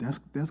 that's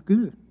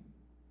good.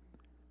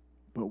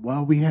 But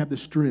while we have the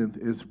strength,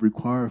 it's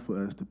required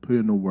for us to put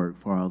in the work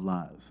for our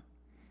lives.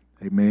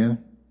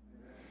 Amen?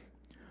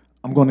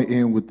 I'm going to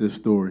end with this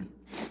story.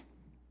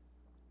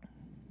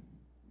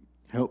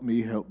 Help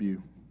me help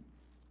you.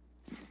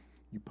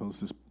 You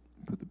post this,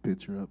 put the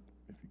picture up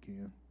if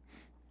you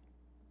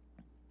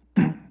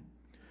can.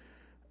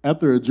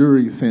 After a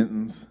jury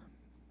sentence,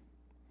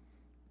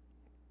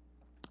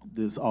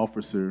 this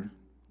officer,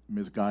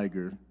 Ms.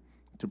 Geiger,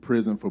 to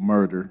prison for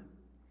murder.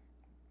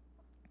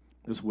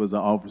 This was an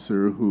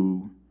officer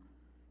who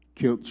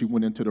she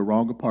went into the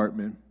wrong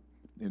apartment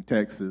in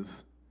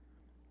Texas,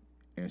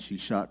 and she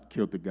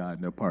killed the guy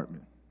in the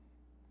apartment.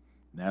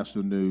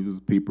 National news,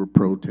 people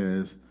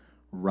protest,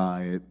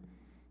 riot.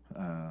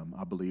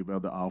 I believe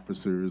other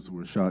officers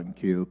were shot and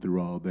killed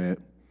through all that.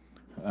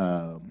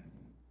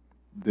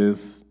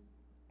 This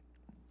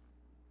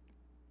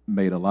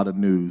made a lot of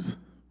news.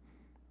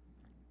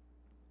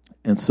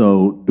 And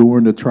so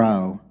during the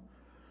trial,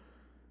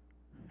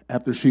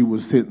 after she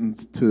was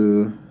sentenced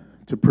to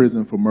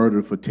prison for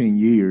murder for 10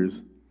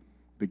 years,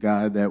 the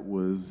guy that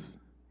was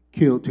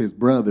killed his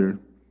brother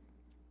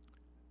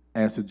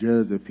asked the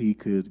judge if he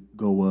could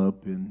go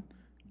up and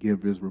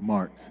give his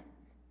remarks.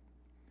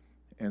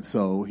 And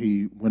so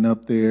he went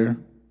up there,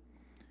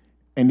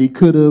 and he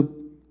could have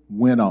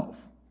went off.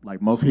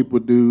 Like most people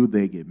do,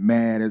 they get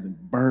mad and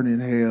burn in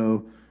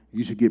hell.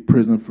 You should get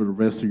prison for the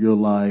rest of your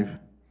life.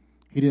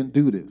 He didn't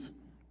do this.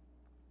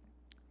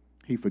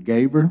 He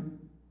forgave her,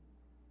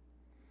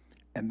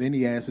 and then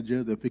he asked the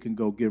judge if he can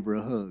go give her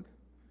a hug.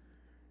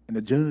 And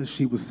the judge,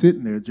 she was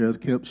sitting there,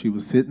 she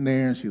was sitting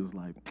there, and she was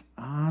like,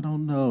 I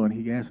don't know. And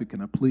he asked her,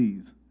 can I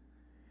please?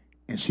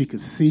 And she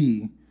could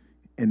see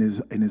in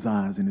his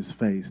eyes, in his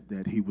face,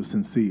 that he was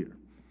sincere.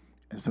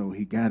 And so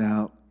he got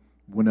out,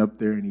 went up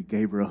there, and he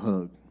gave her a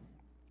hug,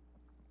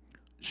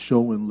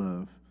 showing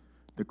love,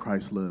 the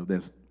Christ love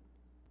that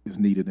is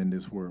needed in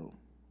this world.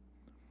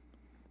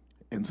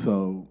 And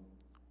so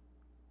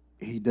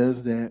he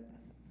does that.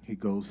 He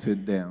goes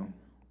sit down.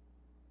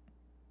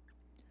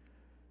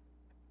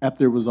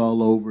 After it was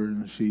all over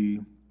and she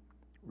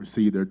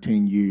received her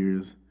 10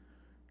 years,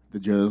 the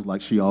judge,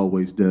 like she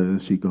always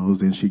does, she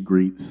goes and she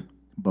greets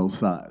both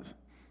sides.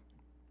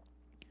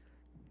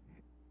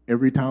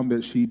 Every time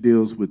that she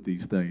deals with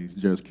these things,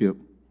 Judge Kip,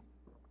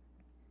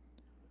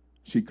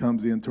 she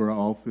comes into her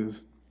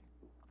office,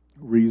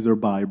 reads her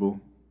Bible,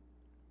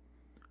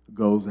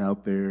 goes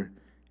out there,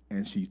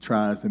 and she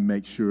tries to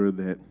make sure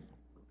that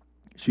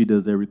she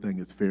does everything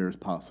as fair as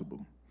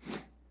possible.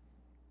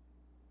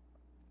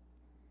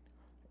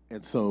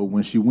 And so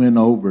when she went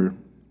over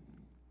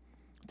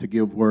to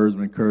give words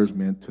of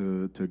encouragement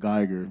to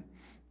Geiger,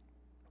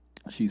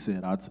 she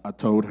said, I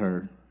told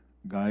her,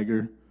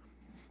 Geiger,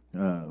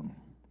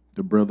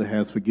 the brother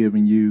has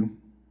forgiven you.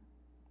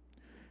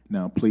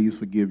 Now please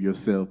forgive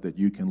yourself that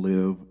you can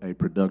live a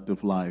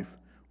productive life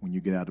when you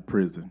get out of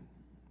prison.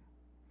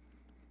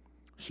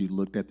 She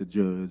looked at the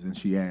judge and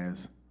she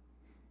asked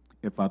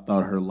if I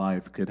thought her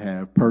life could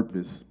have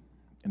purpose.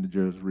 And the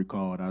judge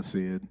recalled, I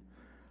said,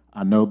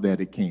 I know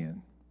that it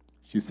can.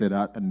 She said,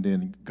 and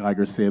then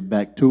Geiger said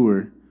back to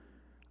her,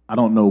 I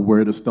don't know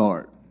where to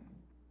start.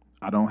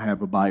 I don't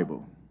have a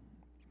Bible.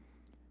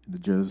 And the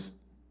judge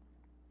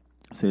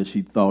said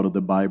she thought of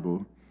the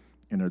Bible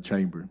in her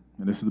chamber.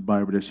 And this is the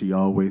Bible that she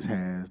always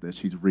has, that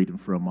she's reading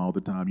from all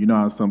the time. You know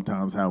how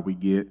sometimes how we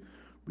get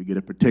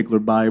a particular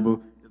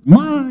Bible. It's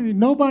mine.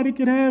 Nobody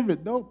can have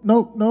it.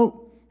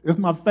 Nope. It's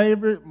my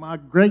favorite. My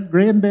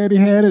great-granddaddy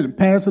had it and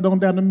passed it on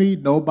down to me.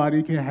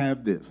 Nobody can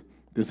have this.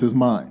 This is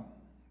mine.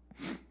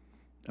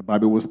 The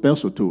Bible was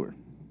special to her.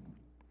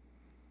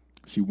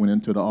 She went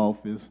into the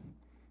office,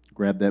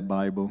 grabbed that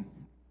Bible,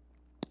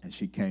 and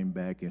she came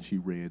back and she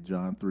read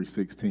John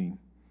 3:16.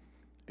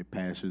 It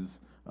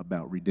passages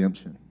about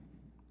redemption.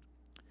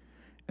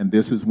 And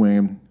this is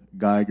when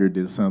Geiger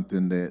did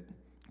something that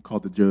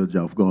caught the judge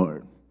off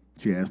guard.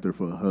 She asked her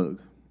for a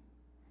hug.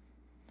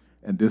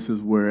 And this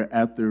is where,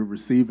 after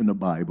receiving the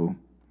Bible,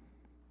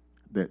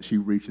 that she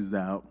reaches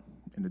out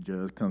and the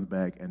judge comes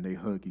back and they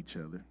hug each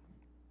other.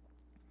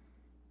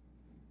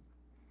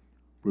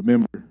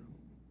 Remember,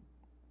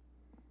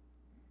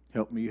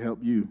 help me help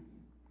you.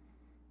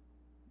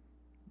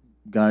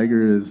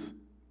 Geiger has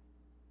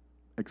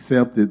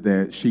accepted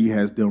that she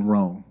has done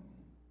wrong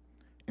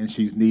and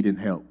she's needing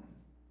help.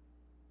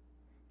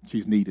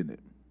 She's needing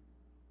it.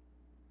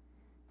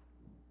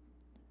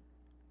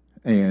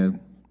 And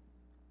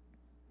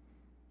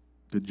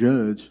the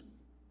judge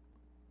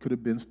could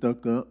have been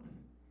stuck up,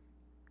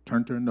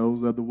 turned her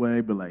nose the other way,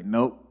 but like,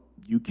 nope,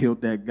 you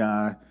killed that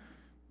guy.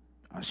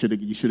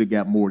 You should have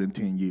got more than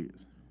 10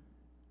 years.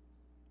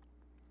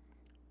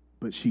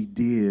 But she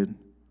did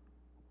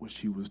what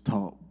she was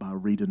taught by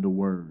reading the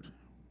word.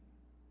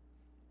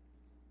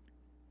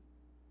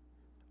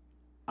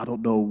 I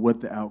don't know what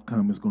the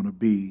outcome is going to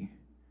be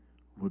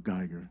with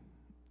Geiger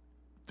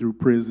through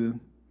prison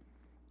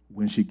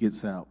when she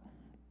gets out.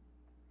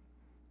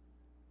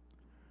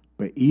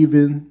 But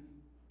even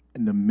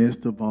in the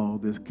midst of all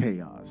this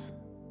chaos,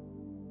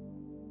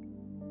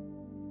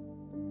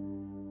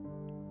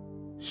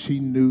 she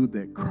knew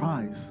that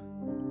Christ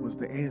was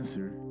the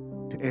answer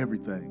to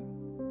everything.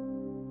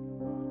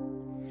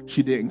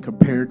 She didn't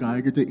compare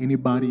Geiger to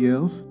anybody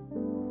else.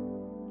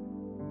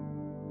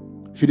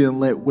 She didn't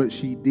let what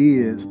she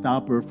did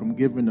stop her from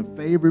giving the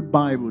favorite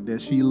Bible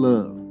that she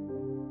loved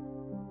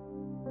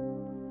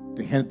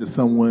to hand it to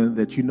someone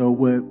that, you know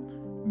what,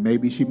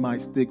 maybe she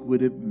might stick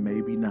with it,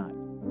 maybe not.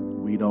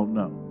 We don't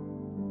know.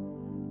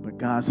 But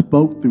God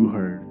spoke through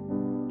her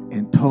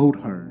and told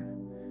her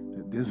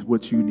that this is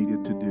what you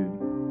needed to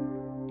do.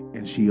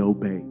 And she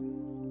obeyed.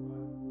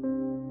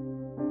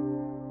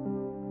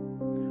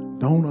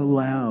 Don't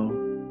allow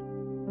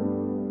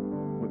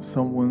what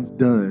someone's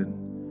done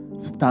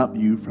stop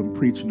you from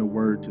preaching the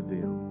word to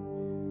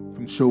them,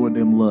 from showing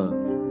them love.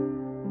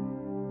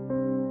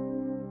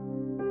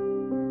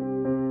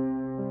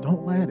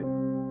 Don't let it.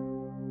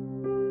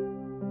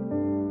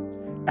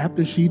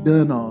 After she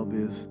done all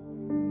this,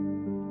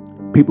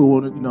 people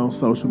want to,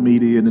 social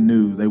media and the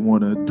news, they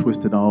want to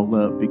twist it all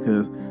up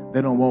because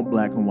they don't want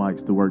black and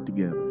whites to work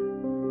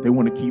together. They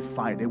want to keep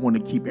fighting. They want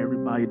to keep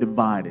everybody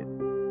divided.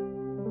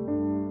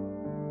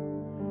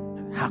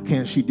 How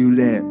can she do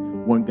that?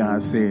 One guy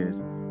said,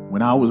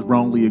 when I was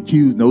wrongly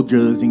accused, no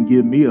judge didn't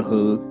give me a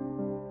hug.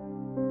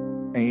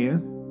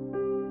 And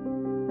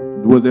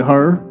was it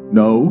her?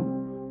 No.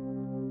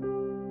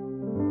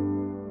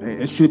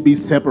 It should be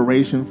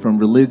separation from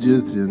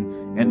religious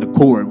and the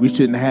court. We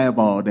shouldn't have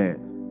all that.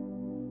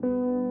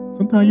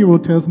 Sometimes you will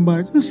tell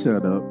somebody, just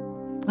shut up.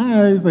 I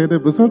already say that,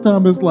 but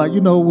sometimes it's like,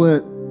 you know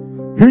what?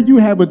 Here you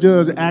have a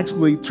judge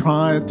actually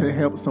trying to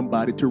help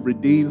somebody, to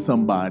redeem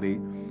somebody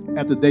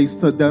after they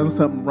done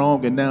something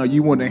wrong, and now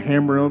you want to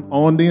hammer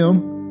on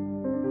them.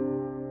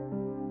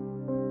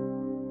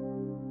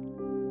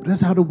 But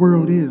that's how the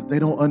world is. They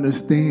don't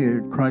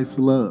understand Christ's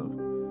love.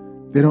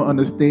 They don't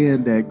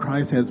understand that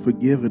Christ has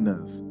forgiven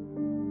us.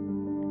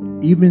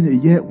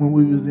 Even yet when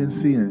we was in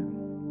sin,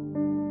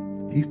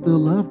 he still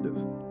loved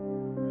us.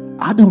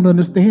 I don't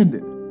understand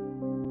it.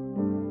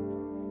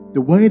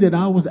 The way that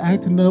I was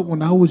acting up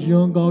when I was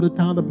young all the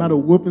time, the amount of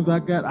whoopings I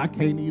got, I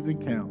can't even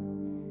count.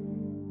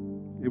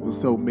 It was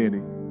so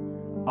many.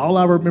 All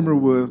I remember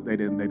was they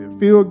didn't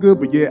feel good,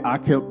 but yet I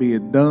kept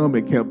being dumb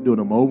and kept doing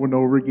them over and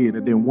over again.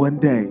 And then one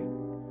day,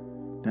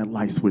 that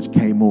light switch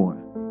came on.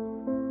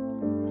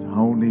 I said, I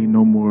don't need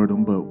no more of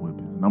them butt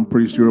whippings. And I'm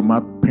pretty sure my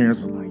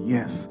parents were like,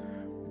 yes,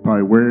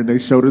 probably wearing their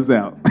shoulders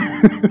out.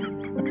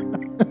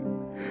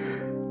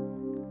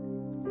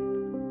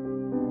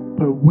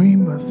 But we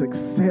must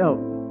accept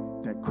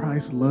that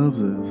Christ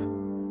loves us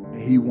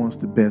and he wants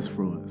the best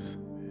for us.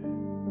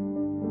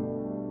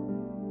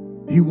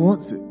 He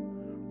wants it.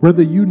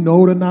 Whether you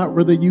know it or not,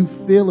 whether you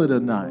feel it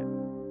or not,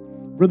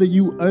 whether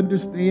you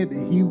understand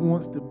that he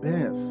wants the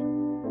best.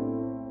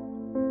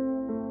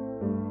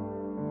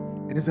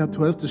 And it's up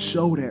to us to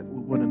show that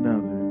with one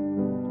another.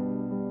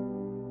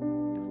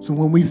 So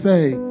when we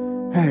say,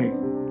 hey,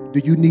 do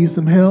you need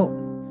some help?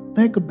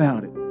 Think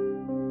about it.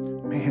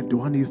 Man,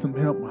 do I need some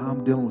help while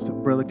I'm dealing with it?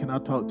 Brother, can I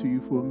talk to you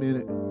for a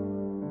minute?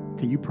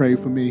 Can you pray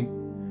for me?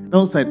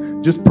 Don't say,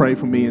 just pray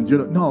for me.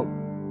 No,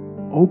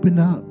 open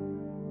up.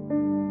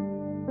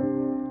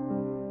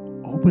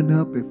 Open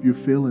up if you're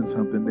feeling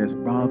something that's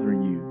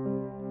bothering you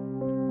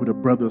with a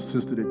brother or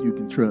sister that you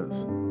can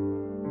trust.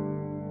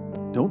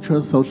 Don't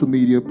trust social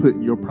media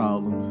putting your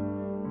problems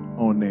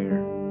on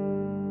there.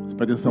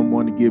 Expecting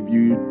someone to give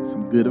you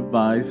some good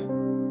advice.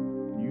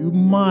 You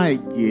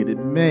might get it,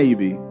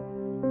 maybe.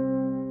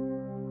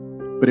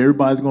 But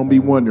everybody's going to be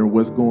wondering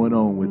what's going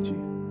on with you.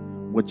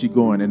 What you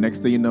going. And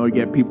next thing you know, you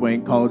got people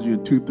ain't called you in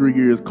 2-3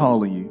 years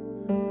calling you.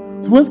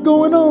 So what's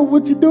going on?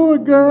 What you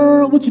doing,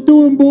 girl? What you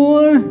doing,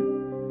 boy?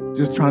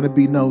 Just trying to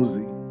be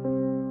nosy.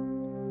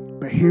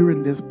 But here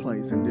in this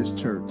place, in this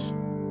church,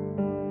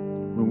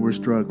 when we're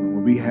struggling,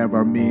 when we have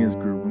our men's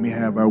group, when we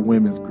have our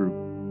women's group,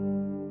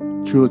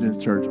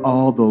 children's church,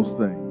 all those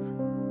things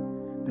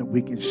that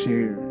we can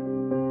share.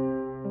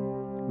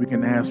 We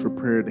can ask for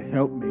prayer to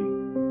help me.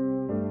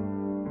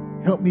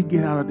 Help me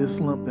get out of this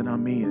slump that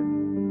I'm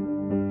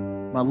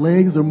in. My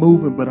legs are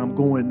moving, but I'm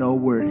going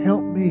nowhere.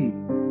 Help me.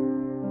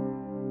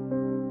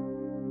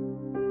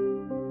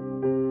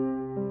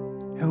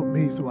 Help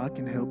me so I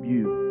can help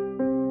you.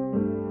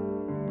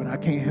 But I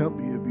can't help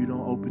you if you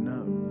don't open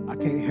up. I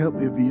can't help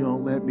you if you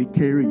don't let me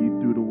carry you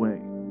through the way.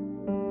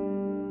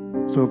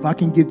 So if I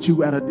can get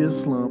you out of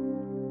this slump,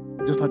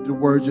 just like the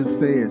word just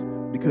said,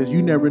 because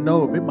you never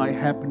know if it might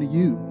happen to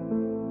you.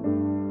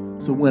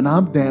 So when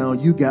I'm down,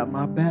 you got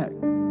my back.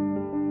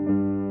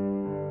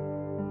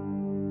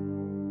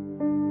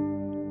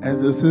 As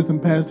the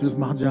assistant pastor, it's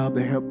my job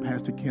to help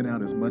Pastor Ken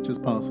out as much as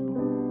possible.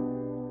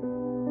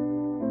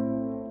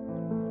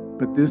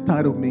 But this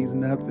title means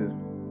nothing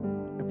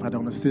if I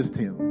don't assist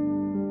him.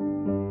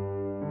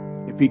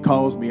 If he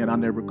calls me and I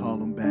never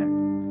call him back,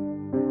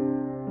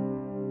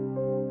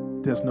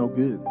 that's no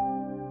good.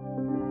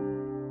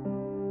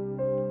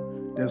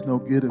 That's no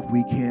good if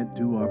we can't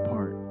do our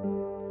part.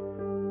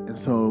 And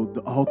so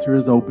the altar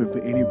is open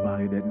for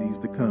anybody that needs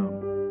to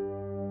come.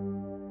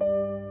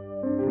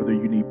 Whether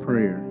you need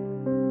prayer,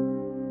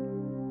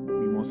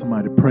 you want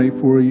somebody to pray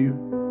for you,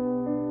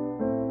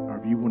 or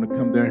if you want to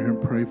come down here and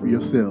pray for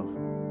yourself,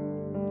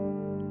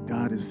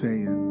 God is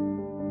saying,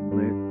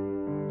 let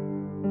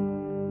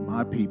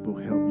my people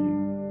help you.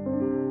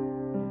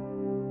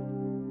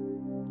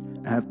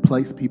 I have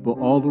placed people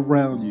all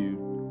around you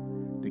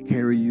to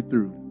carry you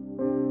through.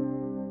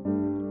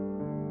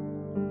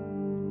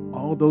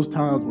 All those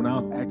times when I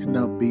was acting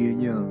up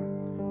being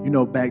young, you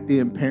know, back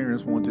then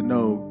parents wanted to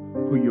know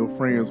who your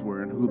friends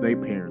were and who their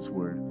parents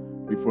were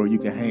before you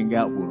could hang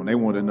out with them. They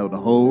wanted to know the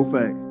whole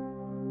thing.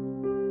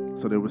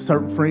 So there were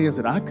certain friends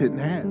that I couldn't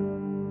have.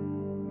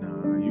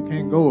 No, you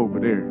can't go over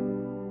there.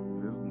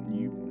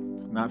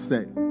 It's not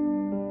safe.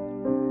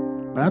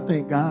 But I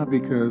thank God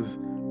because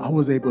I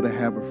was able to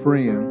have a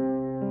friend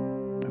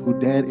who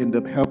dad ended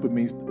up helping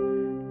me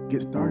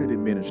get started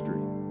in ministry.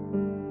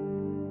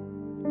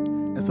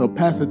 And so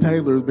Pastor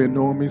Taylor has been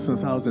knowing me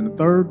since I was in the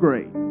 3rd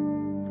grade.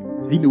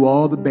 He knew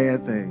all the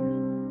bad things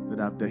that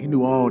I've done. He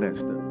knew all that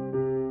stuff.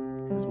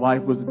 His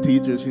wife was a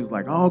teacher. She was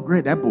like, oh,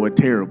 great, that boy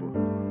terrible.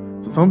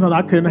 So sometimes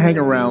I couldn't hang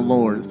around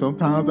Lauren.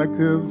 Sometimes I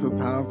could,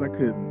 sometimes I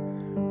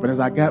couldn't. But as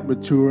I got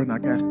mature and I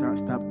got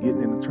stopped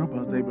getting into trouble, I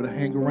was able to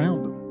hang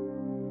around him.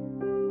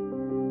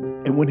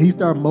 And when he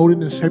started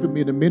molding and shaping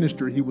me in the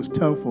ministry, he was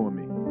tough on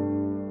me.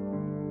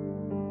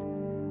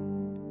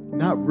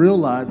 Not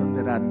realizing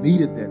that I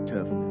needed that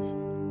toughness.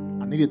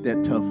 I needed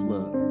that tough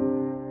love.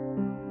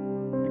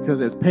 Because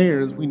as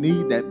parents, we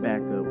need that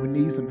backup. We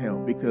need some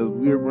help because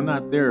we're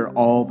not there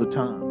all the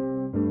time.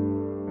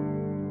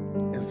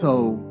 And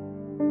so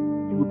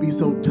it would be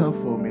so tough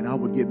for me, and I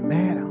would get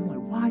mad. I'm like,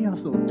 why y'all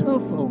so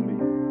tough on me?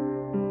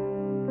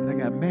 And I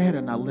got mad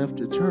and I left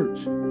the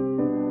church.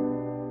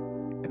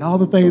 And all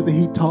the things that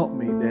he taught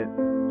me that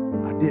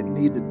I didn't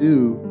need to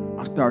do,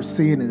 I started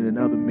seeing it in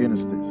other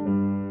ministers.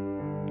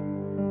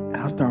 And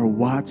I started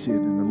watching,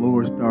 and the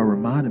Lord started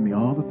reminding me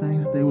all the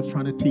things that they was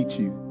trying to teach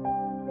you.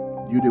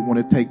 You didn't want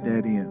to take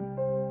that in.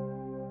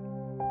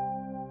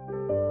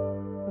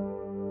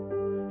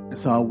 And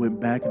so I went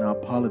back and I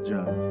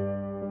apologized.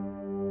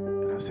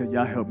 And I said,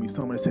 y'all helped me.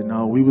 Somebody said,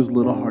 no, we was a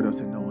little hard. I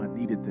said, no, I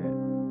needed that.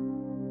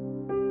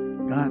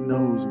 God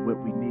knows what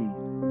we need.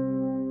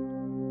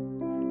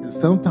 And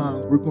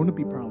sometimes we're going to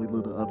be probably a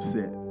little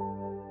upset,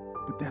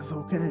 but that's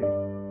okay.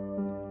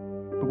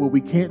 But what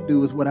we can't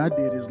do is what I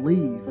did is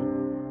leave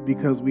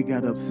because we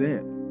got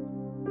upset.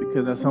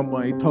 Because that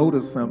somebody told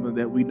us something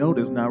that we know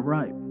that's not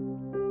right.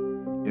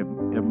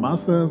 If my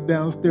son's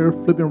downstairs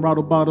flipping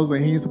water bottles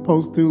and he ain't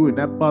supposed to, and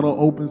that bottle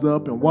opens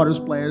up and water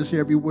splash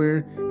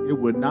everywhere, it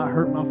would not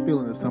hurt my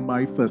feelings if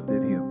somebody fussed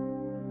at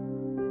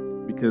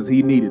him because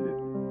he needed it.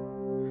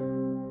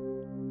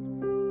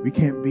 We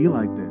can't be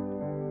like that.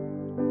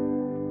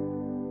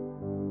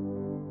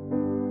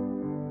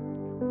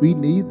 We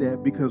need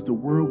that because the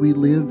world we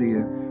live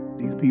in,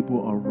 these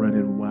people are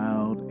running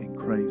wild and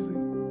crazy.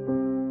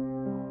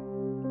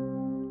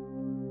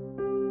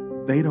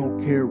 They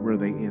don't care where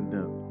they end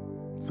up.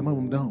 Some of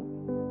them don't.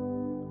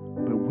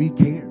 But we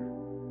care.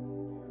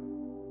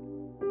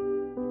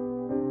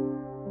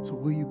 So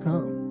will you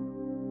come?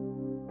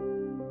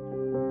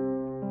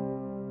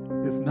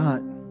 If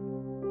not,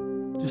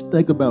 just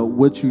think about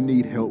what you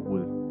need help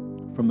with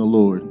from the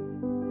Lord.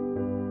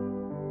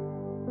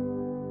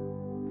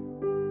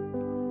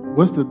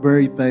 What's the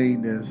very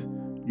thing that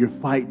you're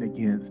fighting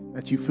against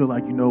that you feel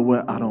like, you know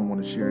what, I don't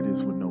want to share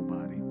this with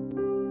nobody.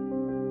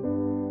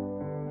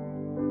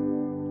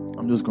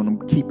 I'm just going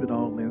to keep it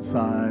all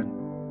inside.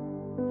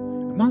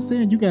 I'm not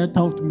saying you got to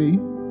talk to me,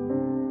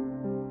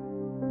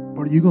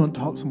 but are you going to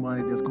talk to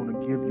somebody that's going to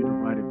give you the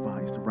right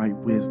advice, the right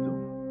wisdom,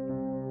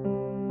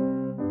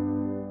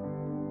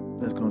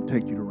 that's going to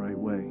take you the right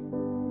way?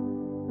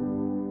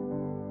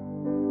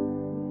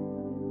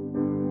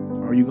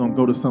 Or are you going to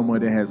go to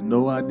someone that has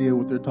no idea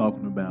what they're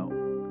talking about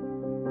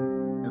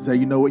and say,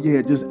 you know what,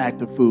 yeah, just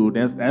act a fool.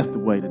 That's the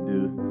way to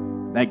do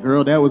it. That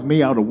girl, that was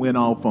me, I would have went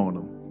off on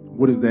them.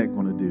 What is that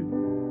going to do?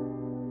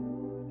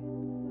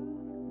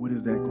 What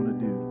is that going to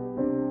do?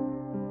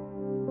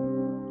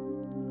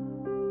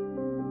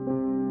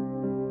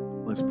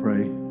 Let's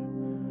pray.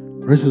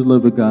 Precious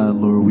loving God,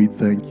 Lord, we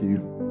thank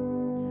you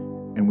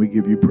and we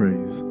give you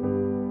praise.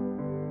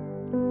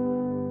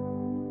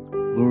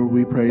 Lord,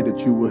 we pray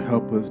that you will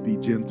help us be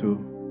gentle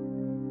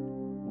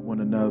with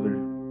one another,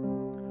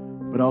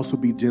 but also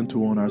be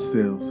gentle on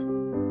ourselves.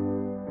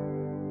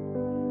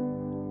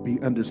 Be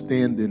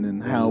understanding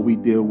in how we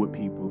deal with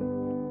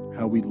people,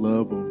 how we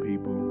love on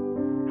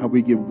people, how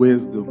we give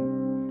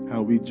wisdom,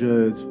 how we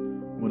judge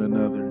one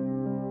another.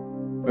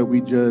 But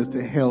we judge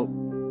to help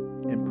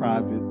in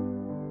private,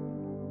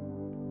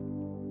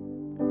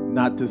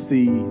 not to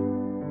see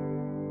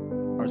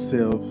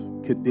ourselves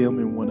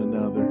condemning one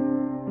another,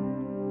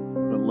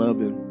 but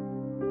loving.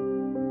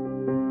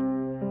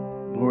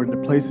 Lord, in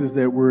the places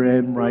that we're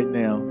in right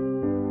now,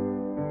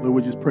 Lord,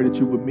 we just pray that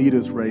you would meet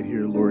us right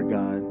here, Lord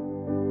God,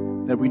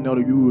 that we know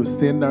that you will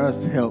send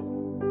us help.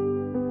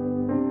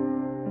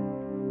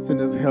 Send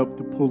us help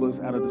to pull us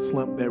out of the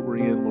slump that we're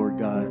in, Lord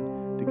God,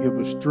 to give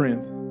us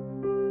strength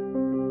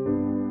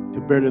to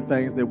bear the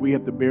things that we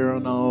have to bear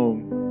on our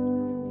own.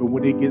 But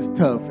when it gets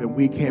tough and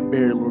we can't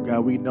bear it, Lord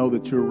God, we know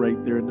that you're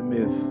right there in the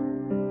midst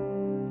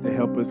to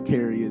help us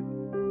carry it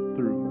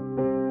through.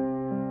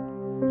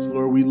 So,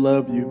 Lord, we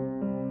love you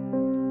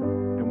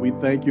and we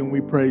thank you and we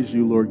praise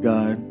you, Lord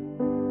God.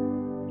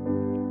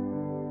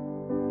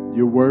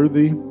 You're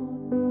worthy,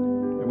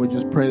 and we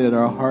just pray that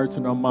our hearts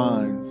and our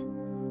minds,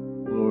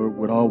 Lord,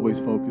 would always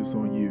focus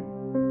on you.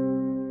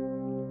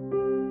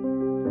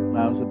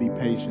 Allow us to be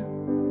patient.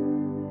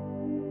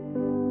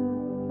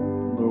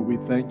 Lord, we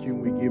thank you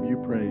and we give you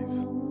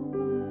praise.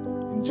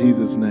 In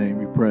Jesus' name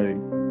we pray.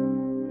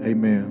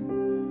 Amen.